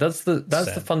sad. That's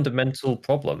the fundamental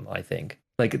problem, I think.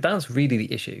 Like, that's really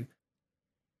the issue.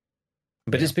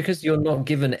 But it's because you're not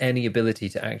given any ability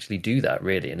to actually do that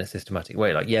really in a systematic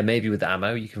way. Like, yeah, maybe with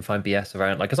ammo you can find BS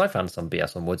around, like, because I found some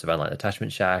BS on Woods around like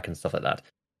Attachment Shack and stuff like that.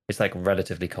 It's like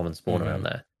relatively common spawn around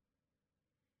there.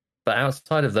 But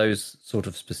outside of those sort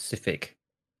of specific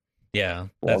ones,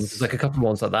 there's like a couple of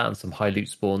ones like that and some high loot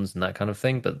spawns and that kind of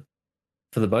thing. But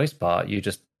for the most part, you're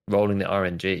just rolling the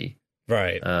RNG.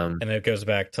 Right. And it goes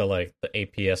back to like the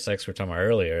APSX we were talking about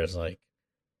earlier. Is like,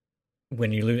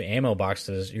 when you loot ammo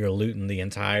boxes, you're looting the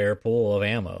entire pool of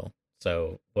ammo.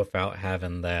 So without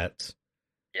having that,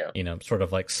 you know, sort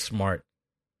of like smart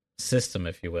system,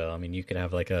 if you will. I mean, you could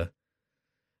have like an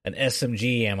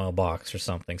SMG ammo box or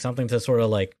something to sort of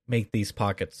like make these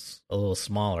pockets a little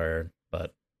smaller.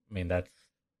 But I mean,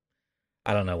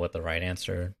 I don't know what the right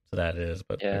answer to that is,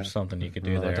 but there's something you could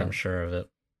do there. I'm sure of it.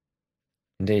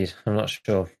 Indeed, I'm not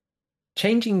sure.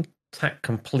 Changing tack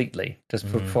completely, just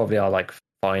for probably our like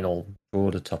final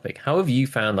broader topic. How have you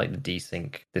found like the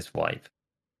desync this wipe?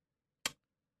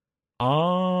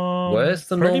 Worse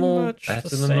than normal,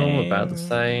 better than normal, about the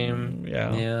same.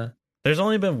 Yeah. There's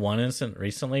only been one incident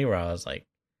recently where I was like,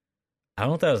 I don't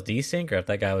know if that was desync or if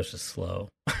that guy was just slow.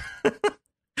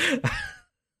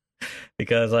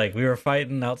 Because like we were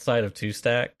fighting outside of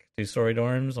two-story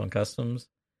dorms on customs,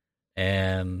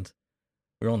 and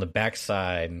we were on the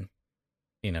backside,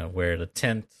 you know, where the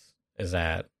tent is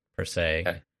at per se.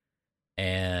 Okay.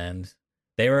 And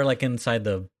they were like inside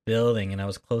the building, and I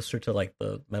was closer to like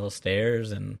the metal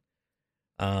stairs, and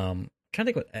trying to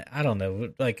think what, I don't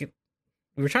know, like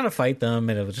we were trying to fight them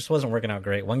and it just wasn't working out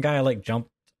great. One guy like jumped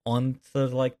onto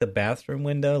like the bathroom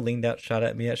window, leaned out, shot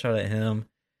at me, I shot at him,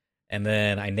 and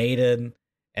then I naded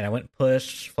and I went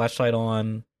push, flashlight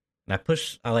on, and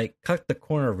I like cut the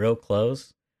corner real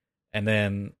close, and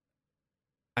then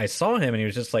I saw him and he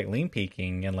was just like lean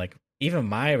peeking, and like even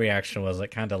my reaction was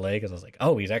like kind of delayed because I was like,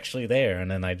 oh, he's actually there,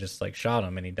 and then I just like shot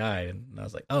him and he died, and I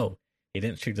was like, oh, he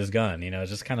didn't shoot his gun, you know.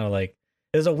 It's just kind of like,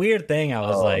 it was a weird thing. I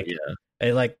was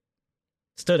it like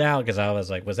stood out because I was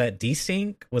like, was that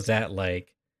desync? Was that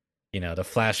like, the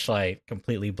flashlight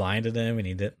completely blinded him and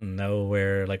he didn't know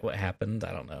where, like, what happened?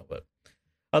 I don't know, but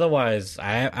otherwise,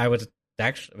 I would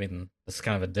actually. I mean, this is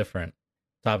kind of a different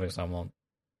topic, so I won't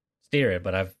steer it.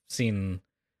 But I've seen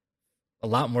a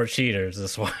lot more cheaters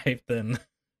this wipe than.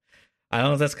 I don't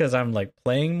know if that's because I'm like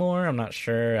playing more. I'm not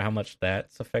sure how much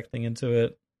that's affecting into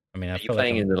it. I mean, I feel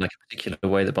playing in like a particular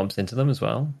way that bumps into them as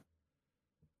well.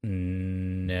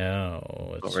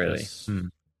 No, it's not really. Just,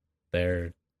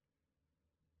 they're.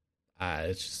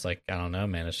 It's just like I don't know,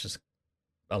 man. It's just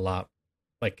a lot,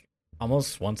 like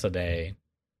almost once a day.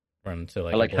 Run to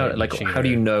like how do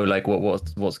you know like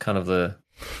what's kind of the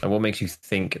what makes you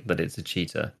think that it's a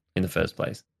cheater in the first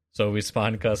place? So we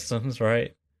spawn customs,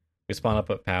 right? We spawn up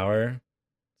at power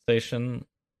station.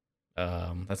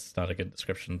 That's not a good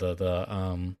description.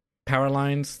 The power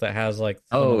lines that has like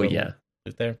there.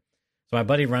 So my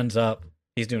buddy runs up.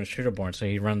 He's doing shooterborn, so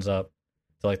he runs up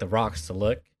to like the rocks to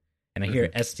look, and I hear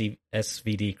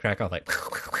SVD crack off like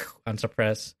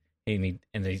unsuppressed, and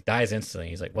he dies instantly.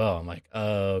 He's like, "Well," I'm like,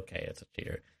 "Oh, okay, it's a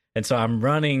cheater." And so I'm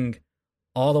running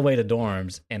all the way to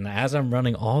dorms, and as I'm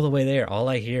running all the way there, all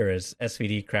I hear is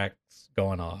SVD cracks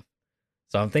going off.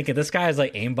 So I'm thinking this guy's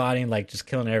like aimbotting, like just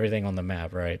killing everything on the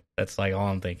map, right? That's like all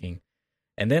I'm thinking.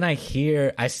 And then I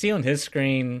see on his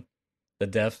screen, the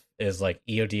def is like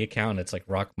EOD account. It's like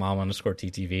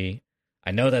rockmom_TTV.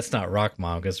 I know that's not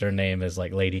Rockmom because her name is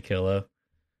like Lady Killa.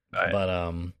 Right.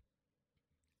 But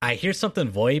I hear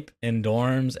something VoIP in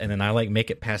dorms, and then I like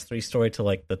make it past 3-story to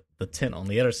like the tent on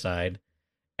the other side.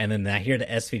 And then I hear the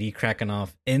SVD cracking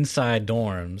off inside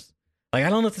dorms. Like, I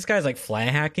don't know if this guy's like fly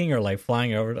hacking or like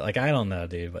flying over. Like, I don't know,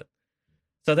 dude. But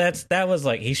so that was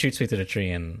like he shoots me through the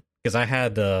tree, and because I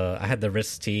had the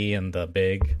wrist T and the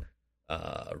big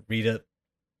read it.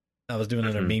 I was doing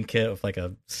it in a meme kit with like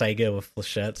a Sega with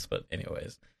flechettes, but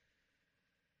anyways.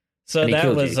 So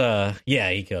that was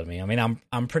he killed me. I mean,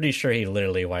 I'm pretty sure he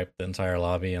literally wiped the entire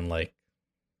lobby in like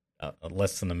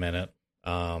less than a minute.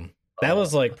 That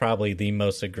was like probably the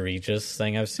most egregious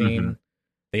thing I've seen. Mm-hmm.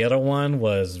 The other one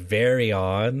was very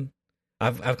odd.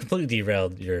 I've completely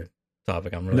derailed your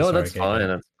topic. I'm really sorry. No, that's fine.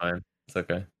 That's fine. It's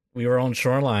okay. We were on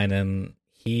Shoreline, and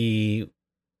we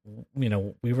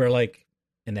were like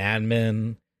an admin,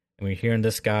 and we were hearing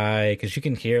this guy because you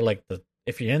can hear like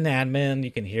if you're in the admin,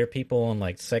 you can hear people on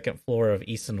like second floor of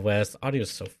East and West. Audio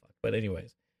is so fucked, but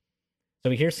anyways. So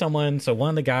we hear someone. So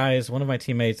one of my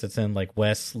teammates that's in like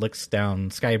West looks down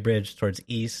Skybridge towards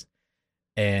East.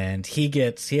 And he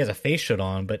has a face shield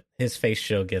on, but his face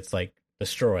shield gets like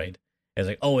destroyed. It's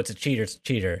like, oh, it's a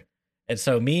cheater. And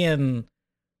so me and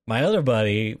my other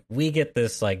buddy, we get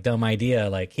this like dumb idea,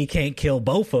 like he can't kill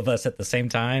both of us at the same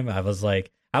time. I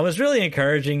was really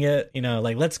encouraging it,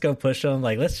 like let's go push him,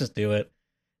 like let's just do it.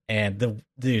 And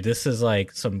this is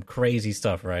like some crazy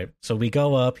stuff, right? So we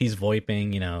go up, he's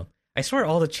VoIPing, I swear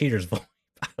all the cheaters VoIP.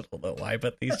 I don't know why,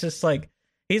 but he's just like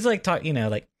he's like talking,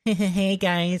 like, hey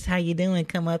guys, how you doing?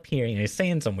 Come up here. He's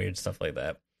saying some weird stuff like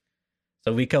that.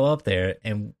 So we go up there,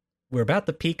 and we're about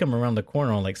to peek him around the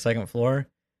corner on like second floor,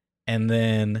 and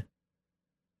then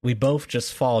we both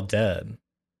just fall dead.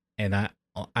 And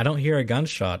I don't hear a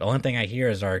gunshot. The only thing I hear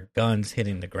is our guns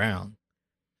hitting the ground.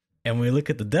 And when we look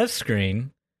at the death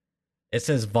screen, it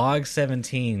says VOG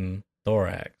 17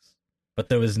 thorax, but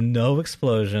there was no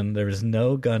explosion. There was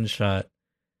no gunshot.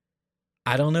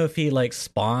 I don't know if he like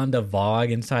spawned a VOG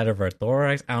inside of our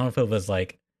thorax. I don't know if it was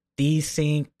like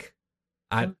desync.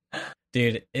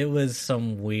 Dude, it was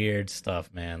some weird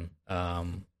stuff, man.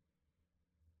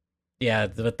 Yeah,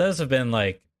 but those have been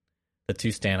like the two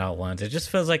standout ones. It just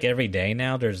feels like every day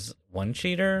now there's one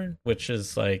cheater, which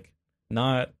is like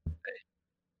not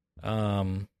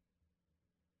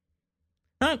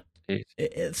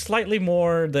it's slightly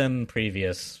more than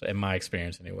previous in my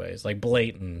experience anyways, like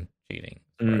blatant cheating.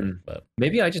 But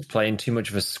maybe I just play in too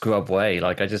much of a scrub way.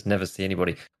 Like I just never see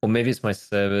anybody, or maybe it's my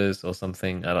servers or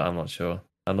something. I'm not sure.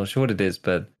 I'm not sure what it is,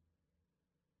 but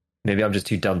maybe I'm just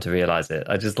too dumb to realize it.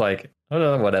 I just like, I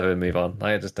don't know, whatever, move on.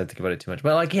 I just don't think about it too much.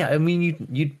 But like, yeah, I mean,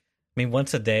 you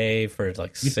once a day for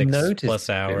like 6+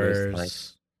 hours. Like,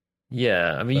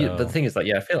 yeah, I mean, the thing is, like,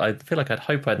 yeah, I feel like I'd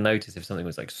hope I'd notice if something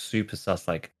was like super sus,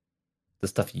 like the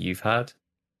stuff you've had.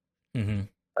 Mm-hmm.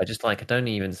 I don't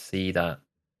even see that.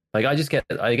 Like I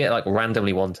get like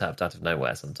randomly one tapped out of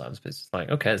nowhere sometimes, but it's like,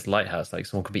 okay, it's Lighthouse, like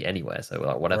someone could be anywhere, so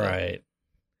like whatever. Right.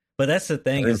 But that's the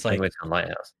thing, is like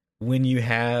Lighthouse. When you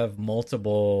have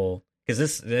multiple,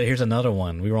 because here's another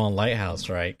one. We were on Lighthouse,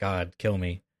 right? God, kill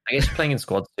me. I guess you're playing in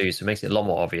squads too, so it makes it a lot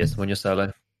more obvious when you're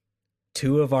solo.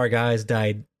 2 of our guys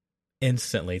died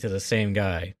instantly to the same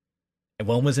guy. And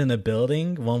one was in the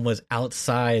building, one was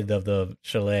outside of the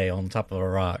chalet on top of a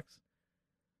rock.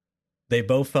 They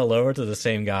both fell over to the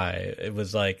same guy. It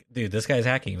was like, dude, this guy's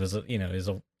hacking. It was,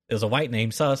 it was a white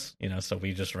name, sus, so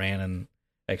we just ran and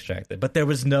extracted. But there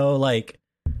was just no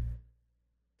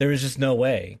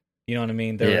way. You know what I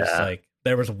mean?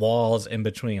 There was walls in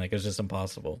between. Like, it was just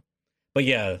impossible. But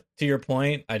yeah, to your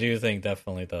point, I do think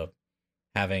definitely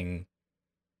having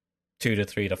 2 to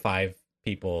 3 to 5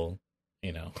 people,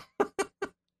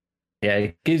 Yeah,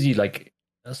 it gives you like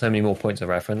so many more points of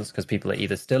reference because people are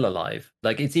either still alive.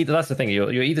 Like, it's either, that's the thing,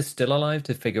 you're either still alive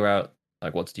to figure out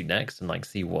like what to do next and like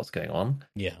see what's going on.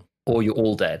 Yeah. Or you're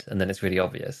all dead and then it's really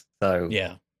obvious. So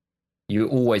yeah, you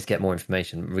always get more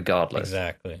information regardless.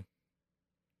 Exactly.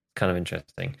 Kind of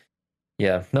interesting.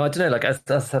 Yeah. No, I don't know. Like, as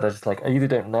I said, I just like, I either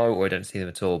don't know or I don't see them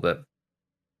at all. But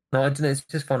no, I don't know. It's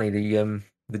just funny. The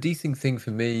desync thing for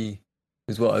me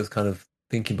is what I was kind of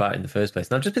thinking about in the first place.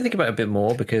 And I've just been thinking about it a bit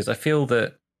more because I feel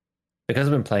that because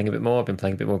I've been playing a bit more, I've been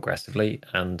playing a bit more aggressively,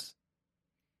 and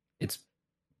it's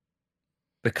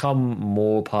become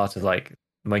more part of like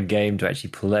my game to actually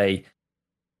play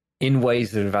in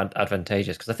ways that are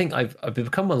advantageous. Because I think I've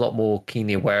become a lot more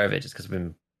keenly aware of it just because I've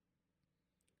been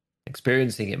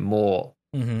experiencing it more.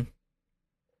 Mm-hmm.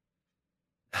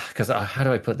 Because how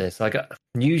do I put this? Like,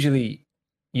 usually,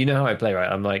 how I play, right?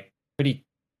 I'm like pretty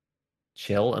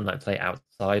chill and like play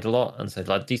outside a lot, and so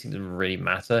like desync doesn't really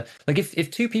matter. Like, if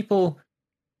two people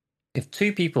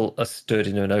are stood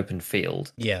in an open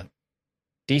field, yeah,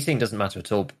 desync doesn't matter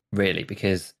at all, really,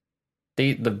 because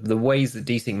the ways that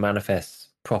desync manifests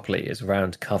properly is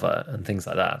around cover and things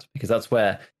like that, because that's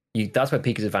where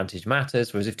Pika's advantage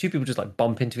matters. Whereas if two people just like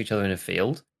bump into each other in a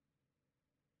field,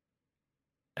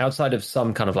 outside of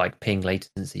some kind of like ping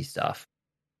latency stuff,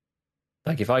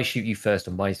 like if I shoot you first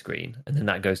on my screen and then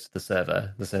that goes to the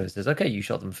server says, okay, you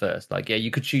shot them first. Like, yeah,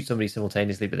 you could shoot somebody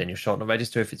simultaneously, but then your shot not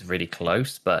register if it's really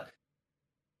close. But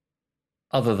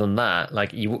other than that,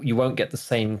 like you won't get the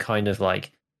same kind of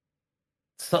like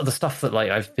the stuff that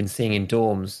like I've been seeing in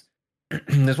dorms.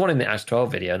 There's one in the Ash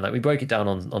 12 video, and like we broke it down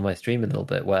on my stream a little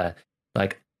bit, where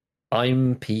like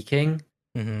I'm peeking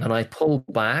and I pull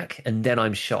back and then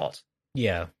I'm shot.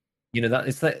 Yeah. That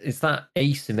it's that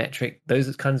asymmetric,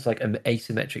 those kinds of like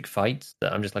asymmetric fights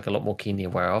that I'm just like a lot more keenly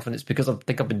aware of. And it's because I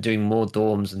think I've been doing more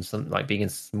dorms and some like being in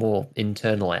more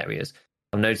internal areas.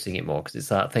 I'm noticing it more because it's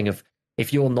that thing of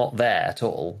if you're not there at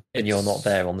all and you're not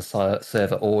there on the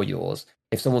server or yours,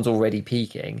 if someone's already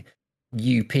peeking,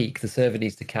 you peek, the server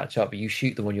needs to catch up, but you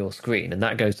shoot them on your screen and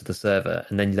that goes to the server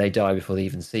and then they die before they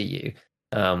even see you.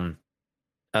 And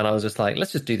I was just like,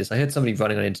 let's just do this. I heard somebody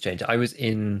running on interchange. I was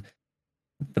in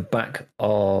the back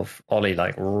of Ollie,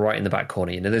 like right in the back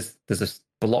corner. There's a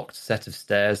blocked set of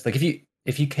stairs. Like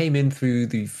if you came in through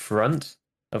the front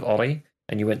of Ollie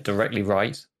and you went directly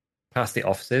right past the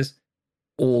offices,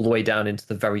 all the way down into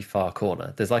the very far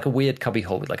corner, there's like a weird cubby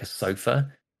hole with like a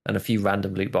sofa and a few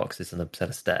random loot boxes and a set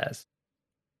of stairs.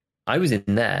 I was in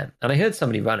there and I heard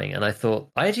somebody running and I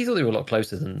actually thought they were a lot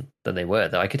closer than they were,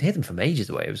 though I could hear them from ages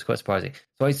away. It was quite surprising.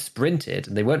 So I sprinted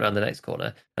and they went around the next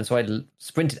corner. And so I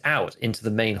sprinted out into the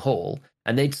main hall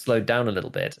and they'd slowed down a little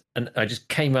bit. And I just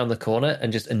came around the corner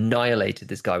and just annihilated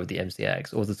this guy with the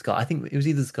MCX or the Scar. I think it was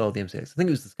either the Scar or the MCX. I think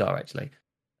it was the Scar, actually.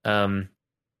 And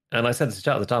I said to the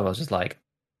chat at the time, I was just like,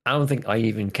 I don't think I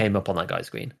even came up on that guy's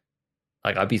screen.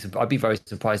 Like, I'd be very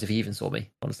surprised if he even saw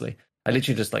me, honestly. I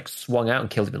literally just like swung out and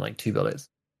killed him in like 2 bullets.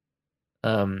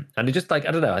 And it just like,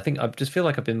 I don't know, I think I just feel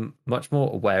like I've been much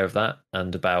more aware of that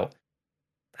and about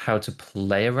how to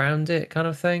play around it kind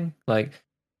of thing. Like,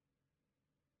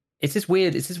 it's this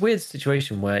weird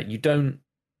situation where it doesn't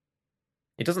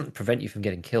prevent you from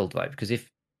getting killed, right? Because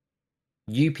if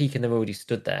you peek and they're already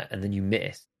stood there and then you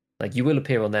miss, like you will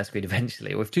appear on their screen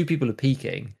eventually. Or if 2 people are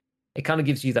peeking, it kind of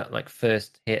gives you that like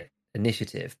first hit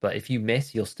initiative, but if you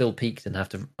miss, you're still peaked and have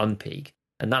to unpeak,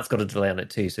 and that's got a delay on it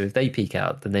too. So if they peek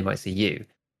out, then they might see you.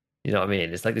 You know what I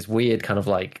mean? It's like this weird kind of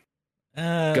like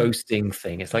ghosting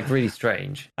thing. It's like really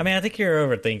strange. I mean, I think you're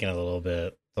overthinking it a little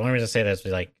bit. The only reason I say that is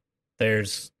like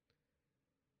there's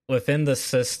within the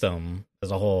system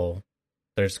as a whole,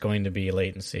 there's going to be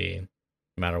latency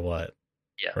no matter what.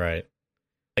 Yeah. Right.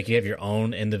 Like you have your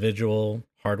own individual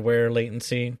hardware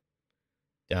latency.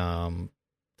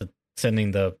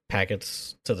 Sending the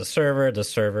packets to the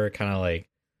server kind of like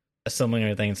assembling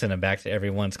everything and sending it back to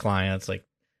everyone's clients. Like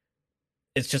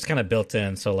it's just kind of built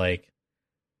in. So like,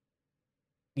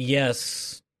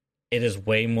 yes, it is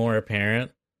way more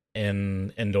apparent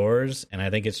indoors. And I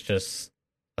think it's just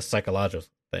a psychological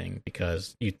thing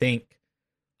because you think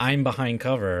I'm behind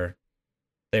cover,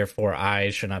 therefore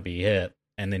I should not be hit.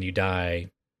 And then you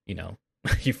die,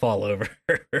 you fall over.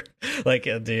 Like,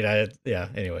 dude, yeah.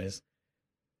 Anyways,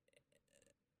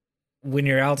 when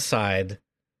you're outside,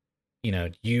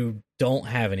 you don't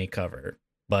have any cover,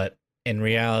 but in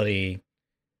reality,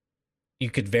 you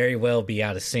could very well be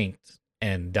out of sync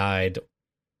and died.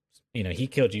 He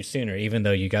killed you sooner, even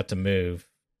though you got to move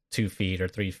 2 feet or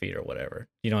 3 feet or whatever.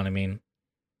 You know what I mean? Does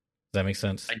that make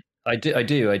sense? I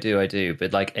do.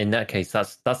 But like in that case,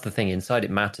 that's the thing. Inside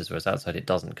it matters, whereas outside it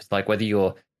doesn't. Because like whether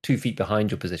you're 2 feet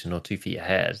behind your position or 2 feet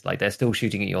ahead, like they're still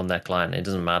shooting at you on their client. It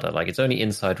doesn't matter. Like it's only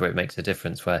inside where it makes a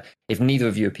difference. Where if neither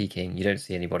of you are peeking, you don't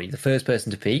see anybody. The first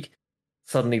person to peek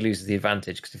suddenly loses the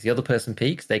advantage because if the other person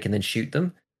peeks, they can then shoot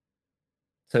them.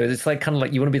 So it's like kind of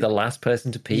like you want to be the last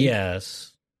person to peek.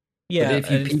 Yes. Yeah. But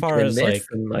if you as far as like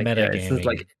metagaming, it's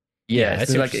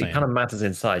like it kind of matters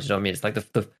inside. You know what I mean? It's like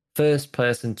the first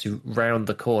person to round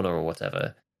the corner or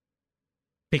whatever.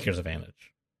 Peeker's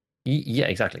advantage. Yeah,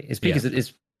 exactly. It's because it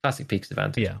is classic Peeker's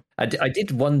advantage. Yeah. I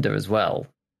did wonder as well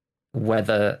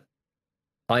whether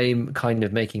I'm kind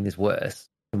of making this worse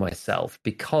for myself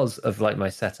because of like my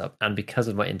setup and because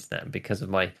of my internet and because of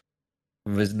my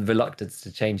reluctance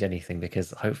to change anything because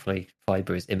hopefully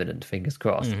fiber is imminent, fingers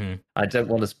crossed. Mm-hmm. I don't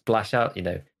want to splash out,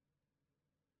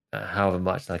 however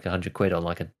much, like £100 on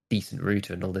like a decent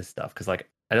router and all this stuff because like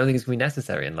I don't think it's going to be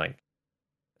necessary in like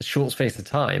a short space of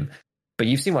time. But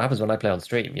you've seen what happens when I play on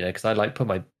stream, because I like put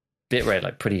my bitrate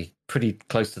like pretty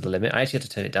close to the limit. I actually had to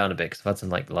turn it down a bit because I've had some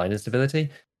like line instability,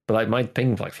 but like my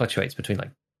ping like fluctuates between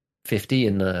like 50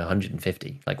 and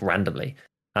 150 like randomly,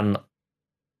 and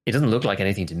it doesn't look like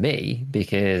anything to me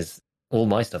because all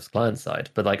my stuff's client side.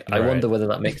 But like I wonder whether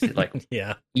that makes it like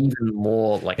even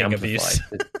more like ping amplified.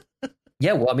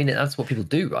 Yeah, well, I mean that's what people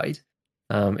do, right?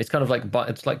 It's kind of like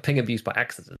it's like ping abuse by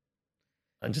accident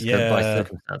and just by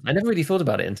circumstance. I never really thought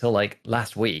about it until like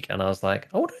last week, and I was like,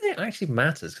 I wonder if it actually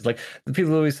matters because like the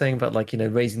people are always saying about like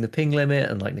raising the ping limit,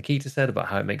 and like Nikita said about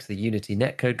how it makes the Unity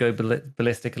netcode go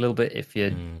ballistic a little bit if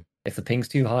the ping's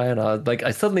too high, and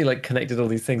I suddenly like connected all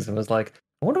these things and was like,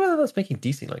 I wonder whether that's making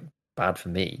DC like bad for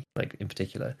me, like in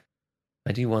particular.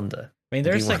 I do wonder. I mean,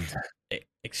 there's like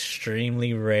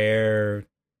extremely rare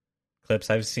clips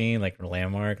I've seen, like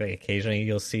Landmark. Like occasionally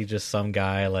you'll see just some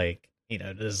guy like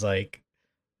just like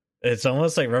it's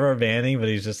almost like rubber banding, but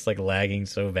he's just like lagging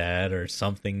so bad, or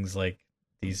something's like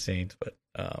decent. But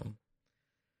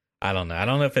I don't know. I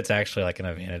don't know if it's actually like an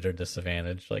advantage or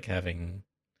disadvantage, like having.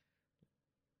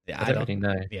 Yeah, I don't really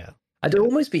know. Yeah. I'd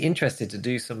almost be interested to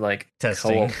do some like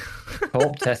testing,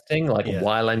 co-op testing, like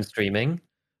while I'm streaming,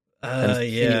 and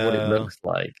see what it looks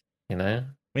like. I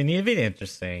mean, it'd be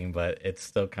interesting, but it's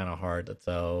still kind of hard to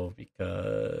tell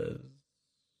because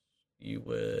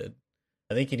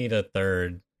I think you need a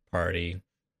third party.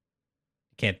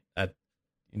 You can't.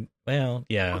 Well,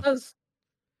 yeah.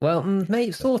 Well,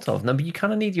 maybe sort of. No, but you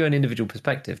kind of need your own individual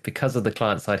perspective because of the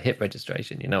client-side hit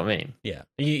registration. You know what I mean? Yeah,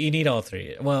 you need all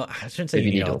three. Well, I shouldn't say you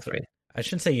need all three. I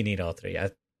shouldn't say you need all three. Well,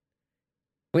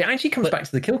 it actually comes back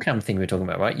to the kill cam thing we were talking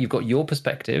about, right? You've got your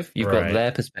perspective, you've got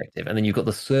their perspective, and then you've got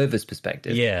the server's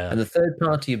perspective. Yeah. And the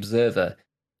third-party observer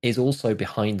is also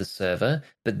behind the server,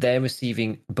 but they're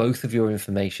receiving both of your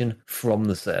information from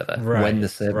the server when the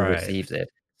server receives it.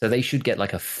 So they should get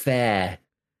like a fair...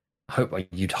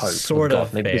 You'd hope sort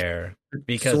of fair,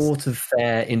 because sort of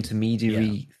fair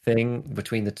intermediary thing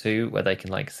between the two where they can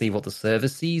like see what the server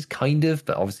sees, kind of,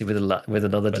 but obviously with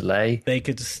another delay. They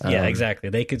could, exactly.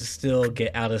 They could still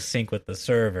get out of sync with the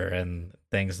server and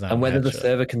things not. And whether the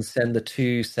server can send the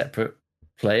two separate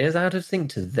players out of sync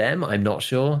to them, I'm not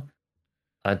sure.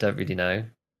 I don't really know.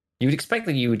 You would expect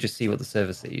that you would just see what the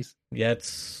server sees. Yeah,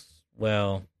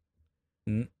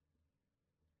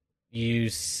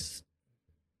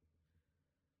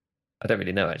 I don't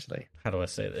really know, actually. How do I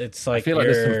say it? It's like I feel like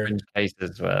there's some fringe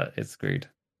cases where it's screwed.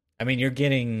 I mean, you're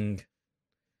getting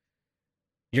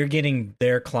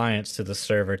their clients to the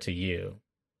server to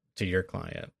your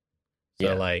client.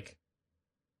 So like,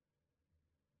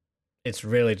 it's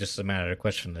really just a matter of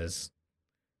question is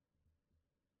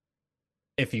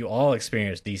if you all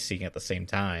experience desync at the same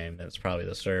time, then it's probably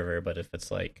the server. But if it's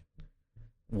like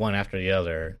one after the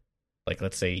other, like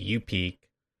let's say you peak.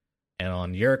 And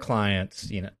on your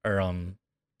clients, or on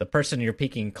the person you're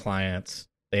peaking clients,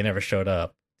 they never showed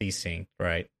up desync,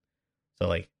 right? So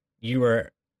like you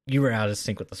were out of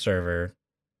sync with the server,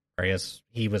 or I guess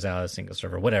he was out of sync with the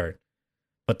server, whatever.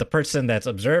 But the person that's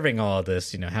observing all of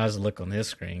this, how does it look on his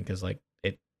screen? Because like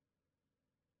it.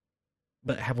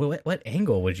 But what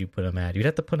angle would you put him at? You'd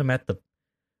have to put him at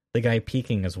the guy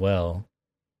peaking as well,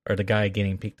 or the guy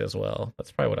getting peaked as well.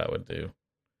 That's probably what I would do.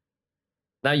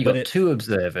 Now you've got two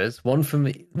observers, one from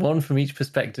each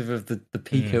perspective of the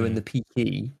peaker and the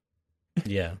peakee.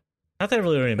 Yeah. Not that it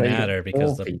really So you got matter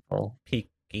because four the people.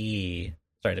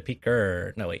 the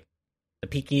peaker, no wait, the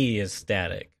peaky is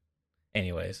static.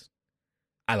 Anyways,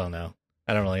 I don't know.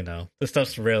 I don't really know. This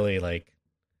stuff's really like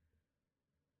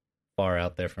far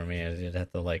out there for me. I'd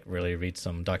have to like really read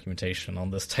some documentation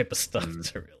on this type of stuff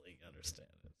to really understand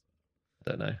it.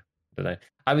 Don't know.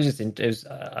 I was just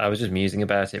I was just musing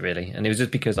about it really, and it was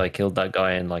just because I killed that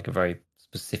guy in like a very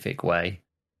specific way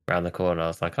around the corner. I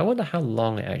was like, I wonder how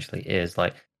long it actually is.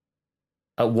 Like,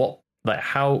 at what, like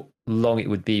how long it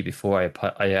would be before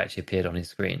I actually appeared on his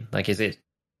screen. Like, is it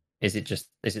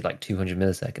like 200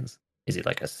 milliseconds? Is it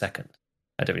like a second?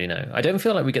 I don't really know. I don't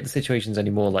feel like we get the situations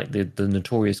anymore like the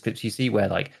notorious clips you see where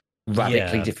like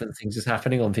radically different things is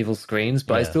happening on people's screens.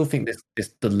 But I still think this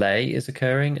delay is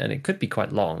occurring, and it could be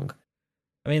quite long.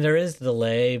 I mean, there is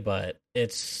delay, but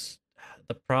it's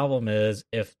the problem is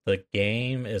if the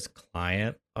game is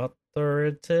client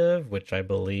authoritative, which I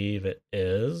believe it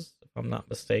is, if I'm not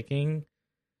mistaken.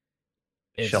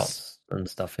 Shots and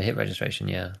stuff for hit registration,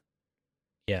 yeah.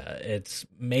 Yeah, it's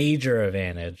major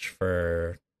advantage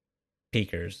for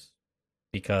peekers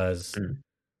because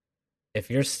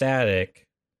if you're static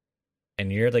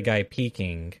and you're the guy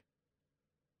peeking,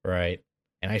 right,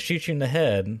 and I shoot you in the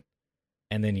head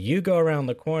and then you go around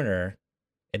the corner,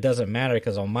 it doesn't matter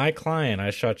because on my client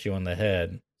I shot you on the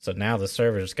head, so now the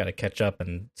server just got to catch up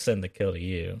and send the kill to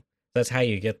you. That's how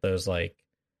you get those like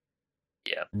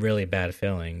really bad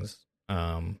feelings.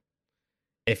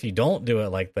 If you don't do it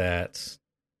like that,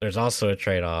 there's also a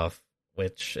trade-off,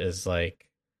 which is like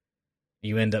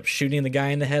you end up shooting the guy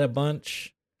in the head a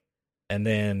bunch, and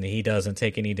then he doesn't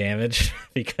take any damage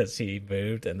because he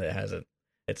moved, and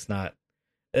it's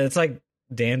like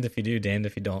damned if you do, damned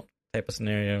if you don't type of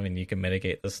scenario. I mean, you can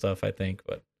mitigate this stuff, I think,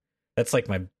 but that's like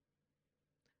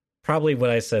probably what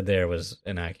I said there was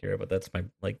inaccurate, but that's my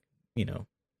like,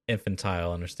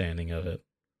 infantile understanding of it.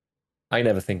 I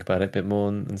never think about it a bit more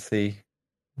and see.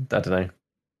 I don't know.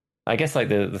 I guess like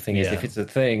the thing is, if it's a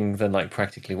thing, then like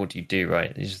practically what do you do,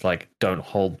 right? You just like don't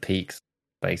hold peaks,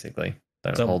 basically.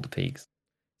 Don't hold the peaks.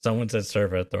 Someone said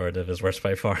server authoritative is worse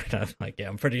by far, and I'm like, yeah,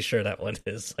 I'm pretty sure that one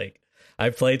is. Like,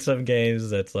 I've played some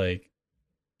games that's like,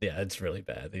 yeah, it's really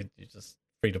bad. You just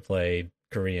free to play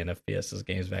Korean FPS's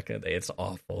games back in the day. It's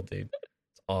awful, dude.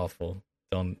 It's awful.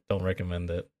 Don't recommend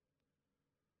it.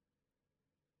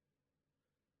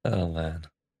 Oh man.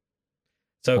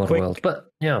 So what quick, world.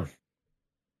 But yeah.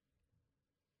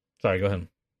 Sorry, go ahead.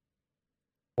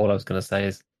 All I was going to say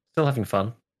is still having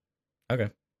fun. Okay.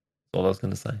 That's all I was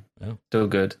going to say. Yeah. Still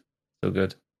good. Still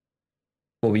good.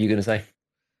 What were you going to say?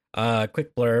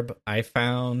 Quick blurb. I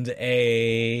found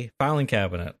a filing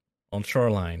cabinet on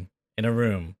Shoreline in a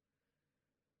room.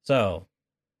 So,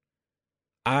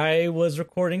 I was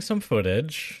recording some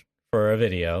footage for a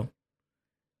video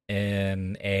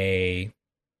in a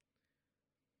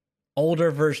older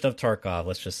version of Tarkov,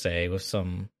 let's just say, with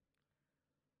some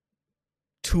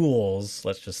tools,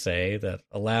 let's just say, that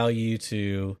allow you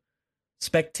to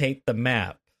spectate the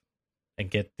map and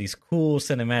get these cool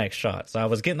cinematic shots. So I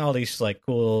was getting all these like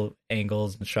cool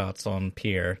angles and shots on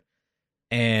Pier,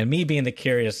 and me being the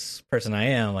curious person I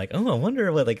am, like, oh, I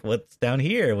wonder what's down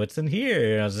here, what's in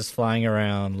here. And I was just flying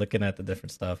around looking at the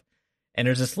different stuff, and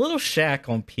there's this little shack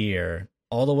on Pier,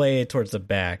 all the way towards the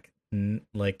back,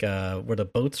 like where the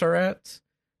boats are at,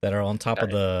 that are on top of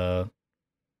the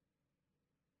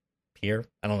pier.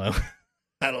 I don't know.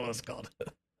 I don't know what it's called.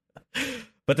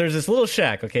 But there's this little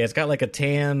shack, okay? It's got like a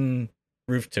tan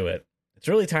roof to it. It's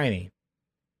really tiny.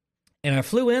 And I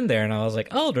flew in there and I was like,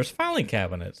 oh, there's filing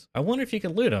cabinets. I wonder if you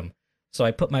could loot them. So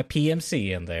I put my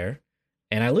PMC in there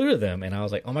and I looted them. And I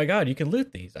was like, oh my God, you can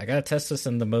loot these. I got to test this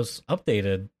in the most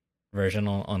updated version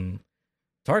on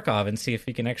Tarkov and see if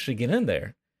you can actually get in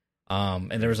there.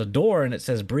 And there was a door and it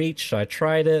says breach. So I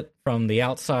tried it from the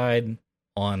outside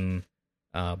on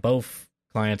both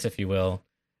clients, if you will.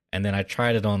 And then I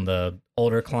tried it on the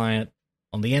older client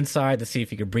on the inside to see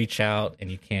if you could breach out, and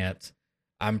you can't.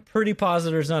 I'm pretty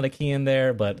positive there's not a key in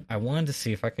there, but I wanted to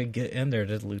see if I could get in there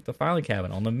to loot the filing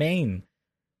cabinet on the main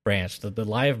branch, the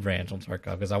live branch on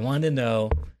Tarkov, because I wanted to know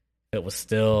if it was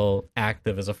still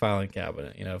active as a filing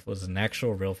cabinet, if it was an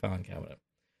actual real filing cabinet.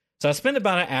 So I spent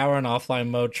about an hour in offline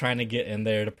mode trying to get in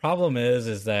there. The problem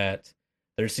is that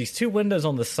there's these two windows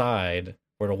on the side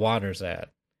where the water's at,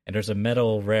 and there's a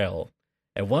metal rail.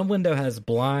 And one window has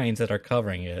blinds that are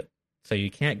covering it, so you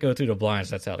can't go through the blinds.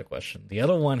 That's out of question. The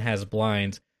other one has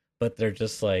blinds, but they're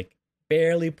just like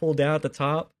barely pulled down at the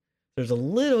top. There's a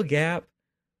little gap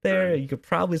there. You could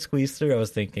probably squeeze through, I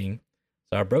was thinking.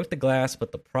 So I broke the glass,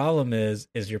 but the problem is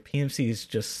your PMC is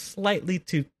just slightly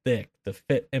too thick to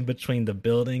fit in between the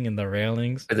building and the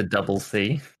railings. With a double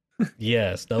C.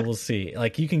 Yes, double C.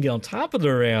 Like you can get on top of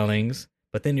the railings,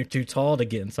 but then you're too tall to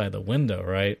get inside the window,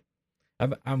 right?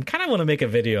 I'm kind of want to make a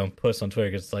video and post on Twitter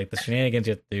because it's like the shenanigans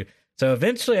you have to do. So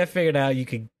eventually, I figured out you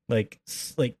could like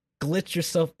glitch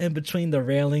yourself in between the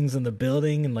railings and the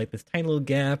building, and like this tiny little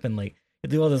gap, and like you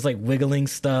do all this like wiggling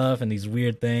stuff and these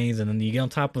weird things, and then you get on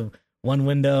top of one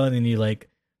window, and then you like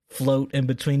float in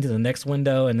between to the next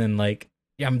window, and then like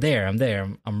yeah, I'm there,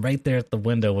 I'm right there at the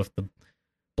window with the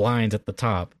blinds at the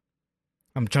top.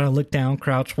 I'm trying to look down,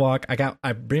 crouch walk.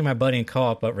 I bring my buddy and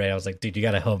co-op up, right? I was like, dude, you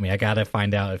gotta help me. I gotta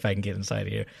find out if I can get inside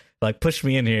here. Like, push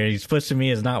me in here. He's pushing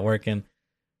me. It's not working.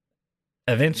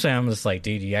 Eventually, I'm just like,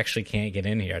 dude, you actually can't get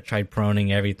in here. I tried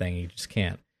proning everything. You just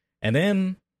can't. And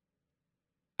then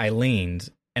I leaned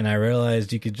and I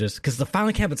realized you could just, because the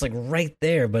filing cabinet's like right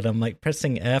there, but I'm like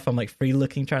pressing F. I'm like free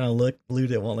looking, trying to loot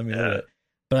it. Won't let me loot it.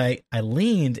 But I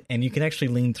leaned and you can actually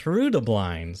lean through the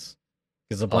blinds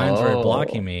because the blinds were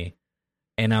blocking me.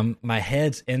 And my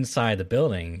head's inside the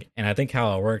building, and I think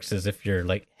how it works is if your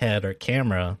like head or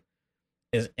camera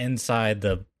is inside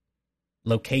the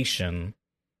location,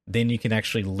 then you can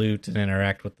actually loot and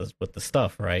interact with the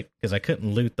stuff, right? Because I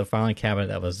couldn't loot the filing cabinet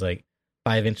that was like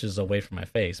 5 inches away from my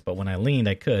face, but when I leaned,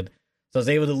 I could. So I was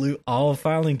able to loot all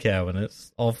filing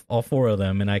cabinets, all 4 of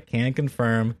them, and I can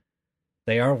confirm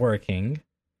they are working.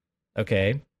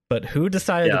 Okay, but who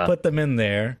decided to put them in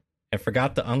there and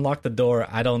forgot to unlock the door?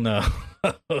 I don't know.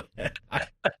 It's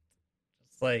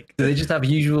like, do they just have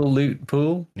usual loot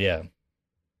pool? Yeah,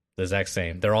 the exact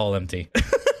same. They're all empty.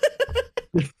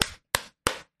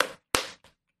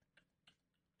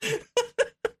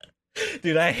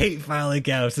 Dude, I hate filing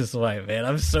cabinets this way, man.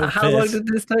 I'm so pissed. How long did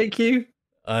this take you?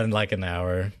 Like an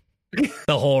hour.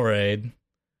 The whole raid.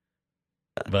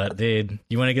 But dude,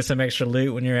 you want to get some extra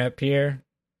loot when you're at Pier?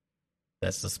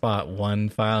 That's the spot. 1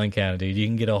 filing cabinet, dude. You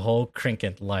can get a whole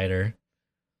Trinket lighter.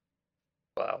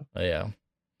 Wow. Yeah.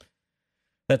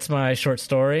 That's my short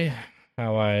story.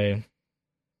 How I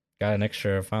got an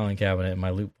extra filing cabinet in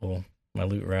my loot pool, my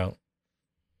loot route.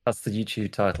 That's the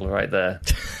YouTube title right there.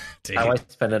 How I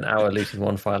spent an hour looting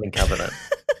 1 filing cabinet.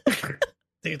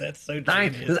 Dude, that's so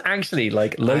genius. That's actually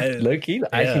like low key,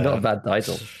 actually not a bad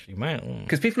title. You might,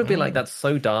 because people would be like, "That's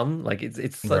so dumb." Like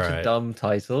it's such a dumb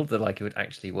title that like it would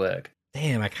actually work.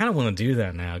 Damn, I kind of want to do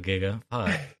that now, Giga.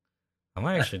 Fuck. I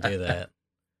might actually do that.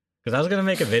 Because I was gonna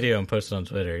make a video and post it on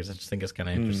Twitter because I just think it's kind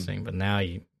of interesting. But now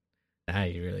you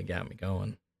really got me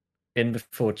going. In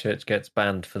before Church gets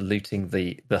banned for looting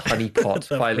the honeypot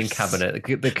filing cabinet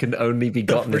that can only be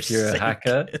gotten if you're a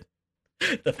hacker.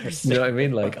 You know what I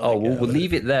mean? Like, we'll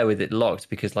leave it there with it locked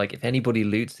because, like, if anybody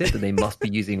loots it, then they must be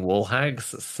using wall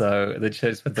hacks. So the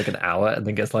Church spends like an hour and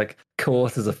then gets like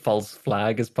caught as a false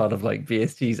flag as part of like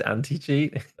BSG's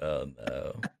anti-cheat. Oh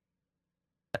no!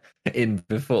 In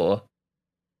before.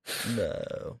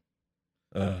 No.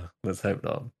 Let's hope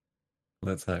not.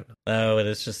 Let's hope not. No, but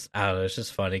it's just, I don't know, it's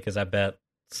just funny because I bet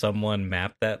someone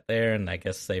mapped that there and I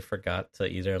guess they forgot to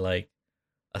either like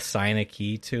assign a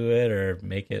key to it or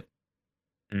make it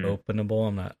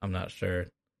openable. I'm not sure.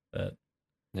 But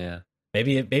yeah.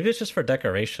 Maybe it's just for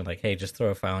decoration, like, hey, just throw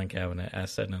a filing cabinet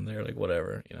asset in there, like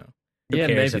whatever, you know. Yeah,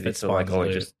 maybe if it's like,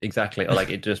 or just exactly, or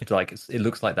like it just like it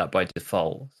looks like that by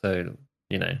default. So,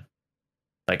 you know.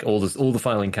 Like all the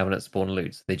filing cabinets spawn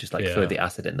loots, they just like throw the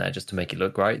asset in there just to make it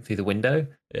look right through the window.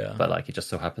 Yeah. But like it just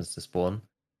so happens to spawn.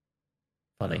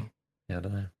 Funny. Yeah, I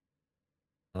don't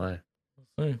know.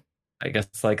 I guess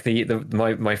like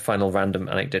my final random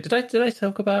anecdote. Did I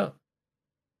talk about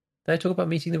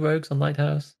meeting the rogues on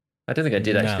Lighthouse? I don't think I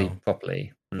did actually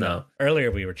properly. No.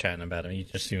 Earlier we were chatting about it.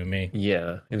 You and me.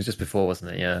 Yeah, it was just before,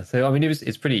 wasn't it? Yeah. So I mean,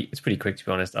 it's pretty quick to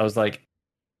be honest. I was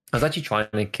actually trying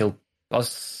to kill. I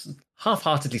was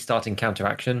half-heartedly starting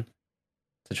counteraction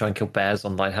to try and kill bears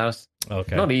on Lighthouse.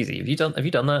 Okay. Not easy. Have you done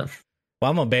that?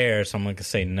 Well, I'm a bear, so I'm going to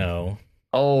say no.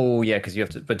 Oh, yeah, because you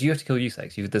have to. But do you have to kill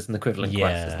Usex? There's an equivalent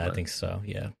quest, isn't there? I think so,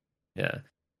 yeah. Yeah.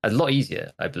 A lot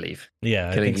easier, I believe. Yeah,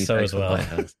 I think so as well.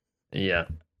 Yeah.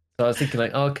 So I was thinking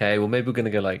like, okay, well, maybe we're going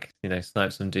to go like,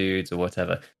 snipe some dudes or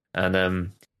whatever.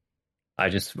 And I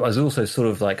was also sort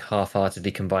of like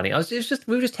half-heartedly combining. We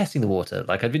were just testing the water.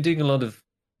 Like I'd been doing a lot of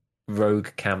rogue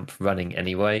camp running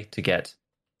anyway to get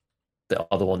the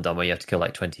other one done where you have to kill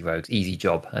like 20 rogues. Easy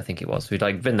job, I think it was. We'd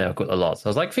like been there a lot. So I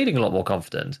was like feeling a lot more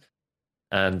confident.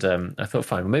 And I thought,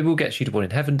 fine, well, maybe we'll get Shooterborn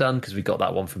in Heaven done because we got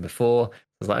that one from before. I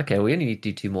was like, okay, we only need to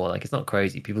do 2 more. Like, it's not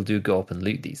crazy. People do go up and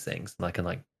loot these things. And I can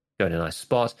like go in a nice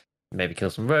spot, maybe kill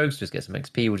some rogues, just get some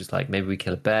XP. We'll just like, maybe we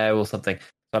kill a bear or something.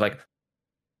 So like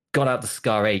got out the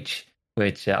Scar H,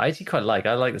 which I actually quite like.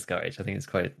 I like the Scar H. I think it's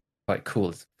quite cool.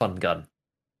 It's a fun gun,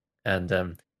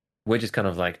 and we're just kind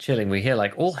of like chilling. We hear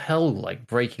like all hell like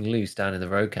breaking loose down in the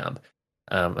road camp.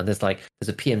 And there's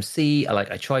a PMC.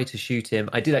 I tried to shoot him.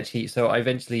 I did actually. So I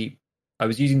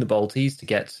was using the bolties to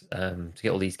get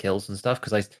all these kills and stuff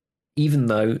because even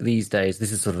though these days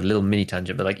this is sort of a little mini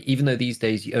tangent, but like even though these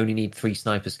days you only need 3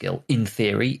 sniper skill in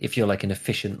theory if you're like an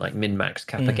efficient like min max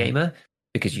Kappa gamer,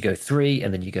 because you go 3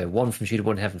 and then you go 1 from Shooter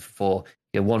 1 Heaven for 4,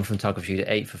 you go 1 from Tarkov Shooter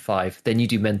 8 for 5, then you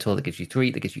do Mentor that gives you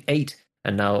 3, that gives you 8,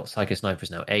 and now Psycho Sniper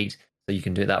is now 8, so you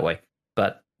can do it that way.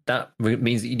 But that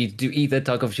means that you need to do either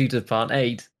Tarkov Shooter Part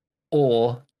 8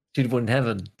 or Shooter 1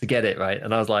 Heaven to get it right.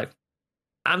 And I was like,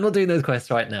 I'm not doing those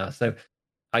quests right now. So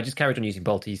I just carried on using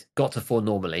bolties, got to 4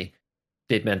 normally,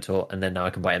 did Mentor, and then now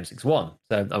I can buy M61.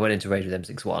 So I went into raid with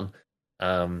M61.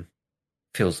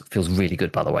 Feels really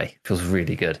good, by the way. Feels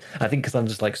really good. I think because I'm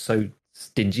just like so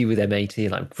stingy with M80,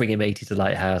 like bring M80 to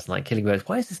Lighthouse and like killing birds.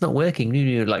 Why is this not working?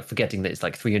 Like forgetting that it's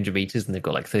like 300 meters and they've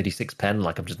got like 36 pen.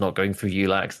 Like I'm just not going through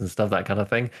ULACs and stuff, that kind of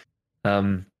thing.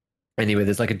 Anyway,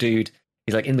 there's like a dude.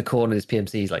 He's like in the corner of this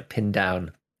PMC. He's like pinned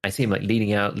down. I see him like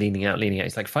leaning out.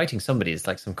 He's like fighting somebody. It's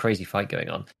like some crazy fight going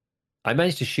on. I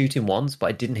managed to shoot him once, but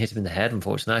I didn't hit him in the head,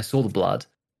 unfortunately. I saw the blood,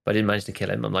 but I didn't manage to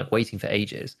kill him. I'm like waiting for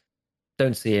ages.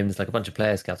 Don't see him. There's like a bunch of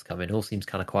player scouts come in. All seems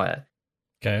kind of quiet.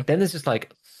 Okay. Then there's just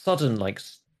like sudden like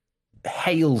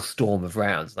hailstorm of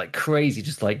rounds, like crazy,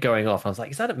 just like going off. I was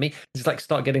like, is that at me? Just like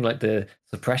start getting like the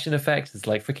suppression effects. It's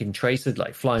like freaking Tracer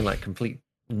like flying like complete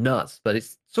nuts, but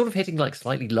it's sort of hitting like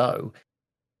slightly low.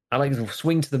 I like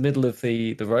swing to the middle of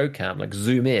the road cam, like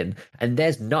zoom in, and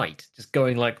there's Knight just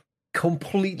going like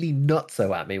completely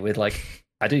nutso at me with like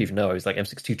I don't even know, it was like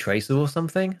M62 Tracer or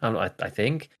something. I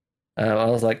think. I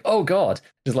was like, oh god!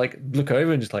 Just like look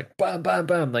over and just like bam, bam,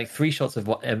 bam, like 3 shots of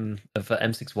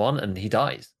M61, and he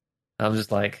dies. And I'm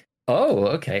just like, oh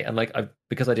okay. And like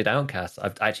because I did Outcast,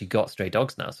 I've actually got Stray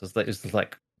Dogs now, so it was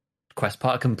like quest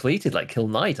part completed, like kill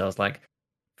Knight. I was like,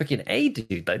 freaking A,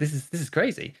 dude! Like this is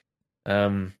crazy.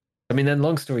 I mean, then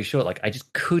long story short, like I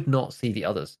just could not see the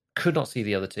others. Could not see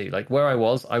the other 2. Like where I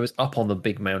was up on the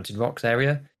big mountain rocks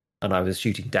area, and I was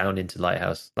shooting down into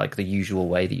Lighthouse, like the usual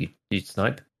way that you'd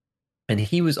snipe. And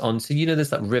he was on. So there's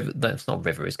that river. That's not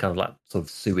river. It's kind of like sort of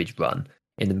sewage run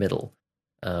in the middle.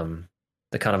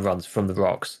 That kind of runs from the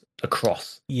rocks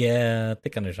across. Yeah, I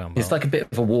think I understand. It's like a bit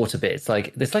of a water bit. It's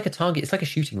like a target. It's like a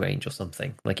shooting range or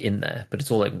something like in there, but it's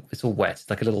all wet. It's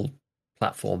like a little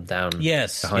platform down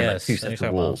behind like 2 sets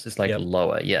of walls. It's like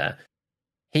lower, yeah.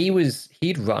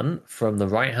 He'd run from the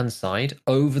right hand side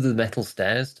over the metal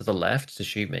stairs to the left to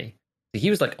shoot me. So he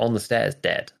was like on the stairs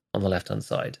dead on the left hand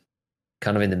side,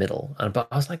 kind of in the middle. But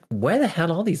I was like, where the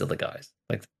hell are these other guys?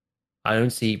 Like I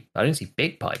don't see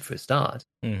Big Pipe for a start.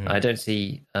 I don't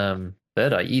see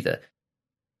Bird Eye either.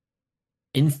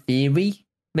 In theory,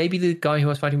 maybe the guy who I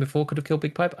was fighting before could have killed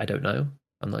Big Pipe. I don't know.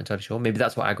 I'm not entirely sure. Maybe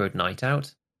that's what aggroed Knight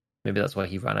out. Maybe that's why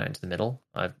he ran out into the middle.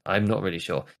 I'm not really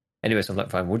sure. Anyway, so I'm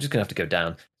like, fine, we're just going to have to go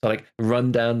down. So I like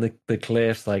run down the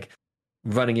cliffs, like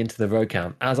running into the road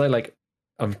camp. As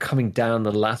I'm coming down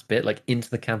the last bit, like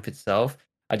into the camp itself,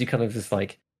 I do kind of this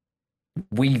like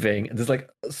weaving. And there's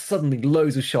like suddenly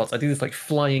loads of shots. I do this like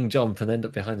flying jump and end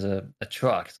up behind a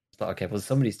truck. It's like, okay, well,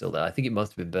 somebody's still there. I think it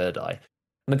must have been Bird Eye.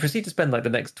 And I proceed to spend like the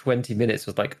next 20 minutes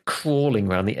just like crawling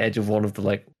around the edge of one of the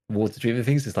like water treatment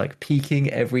things, just like peeking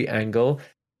every angle.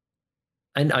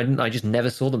 And I just never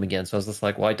saw them again. So I was just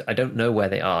like, well, I don't know where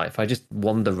they are. If I just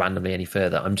wander randomly any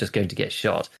further, I'm just going to get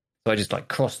shot. So I just like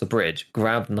crossed the bridge,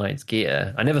 grabbed Knight's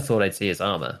gear. I never thought I'd see his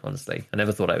armor, honestly. I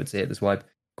never thought I would see it. That's why I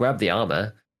grabbed the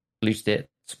armor, looted it,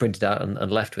 sprinted out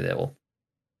and left with it all.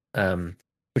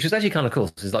 Which was actually kind of cool.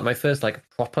 So it's like my first like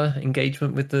proper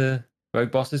engagement with the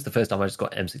rogue bosses. The first time I just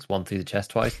got M61 through the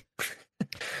chest twice.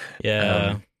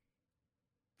 Yeah.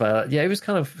 But yeah, it was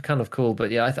kind of cool. But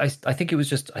yeah, I think it was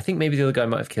just, I think maybe the other guy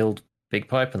might have killed Big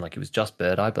Pipe and like it was just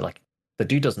Bird Eye, but like the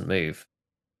dude doesn't move.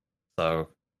 So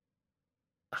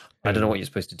I don't know what you're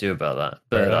supposed to do about that.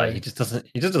 Bird Eye, he just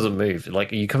doesn't move.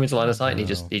 Like you come into line of sight and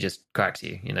he just cracks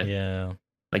you, you know? Yeah.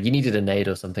 Like you needed a nade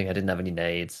or something. I didn't have any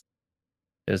nades.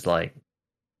 It was like,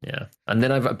 yeah. And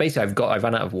then I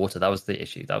ran out of water. That was the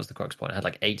issue. That was the crux point. I had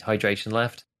like 8 hydration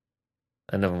left.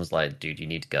 And everyone was like, dude, you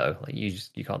need to go. Like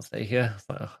you can't stay here.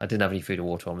 Like, I didn't have any food or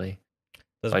water on me.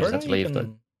 So I just had to leave. Take the win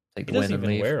and leave. He doesn't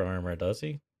even wear armor, does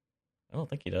he? I don't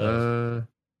think he does.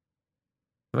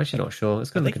 I'm actually not sure. I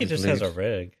think he just has a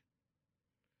rig.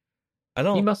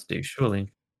 He must do,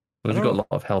 surely. Well, he's got a lot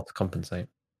of health to compensate.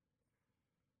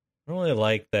 I don't really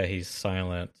like that he's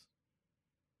silent.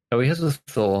 Oh, he has a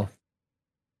Thor.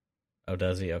 Oh,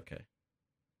 does he? Okay.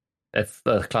 It's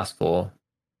class 4.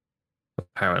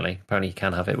 Apparently he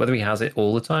can have it. Whether he has it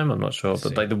all the time, I'm not sure.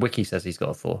 But like the wiki says, he's got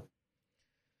a Thor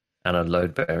and a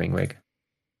load-bearing rig,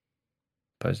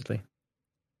 supposedly.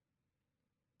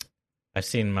 I've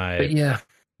seen my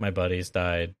buddies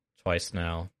died twice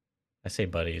now. I say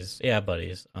buddies,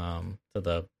 buddies.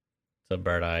 To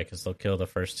Bird Eye, because they'll kill the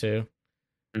first two,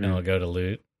 and they'll go to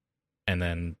loot, and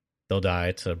then they'll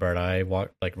die to Bird Eye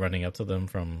running up to them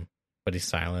but he's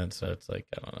silent, so it's like,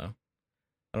 I don't know.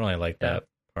 I don't really like that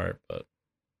part, but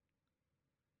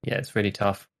yeah, it's really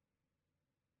tough.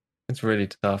 It's really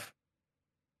tough.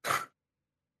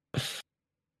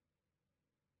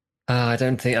 I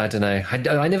don't know.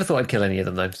 I never thought I'd kill any of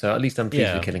them though, so at least I'm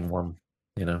pleased with killing one.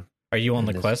 You know. Are you on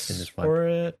the quest for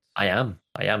it? I am.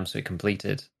 So it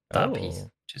completed that piece,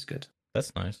 which is good.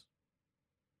 That's nice.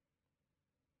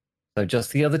 So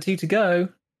just the other two to go.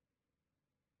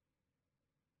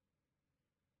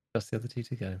 Just the other two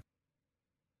to go.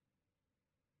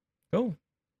 Cool.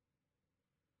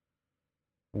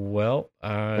 Well,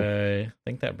 I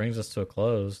think that brings us to a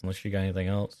close, unless you got anything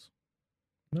else.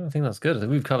 No, I think that's good. I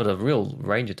think we've covered a real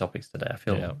range of topics today. I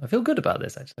feel good about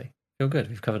this, actually. I feel good.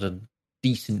 We've covered a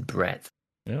decent breadth.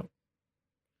 Yep.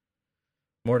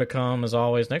 More to come, as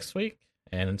always, next week.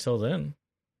 And until then,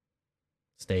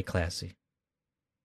 stay classy.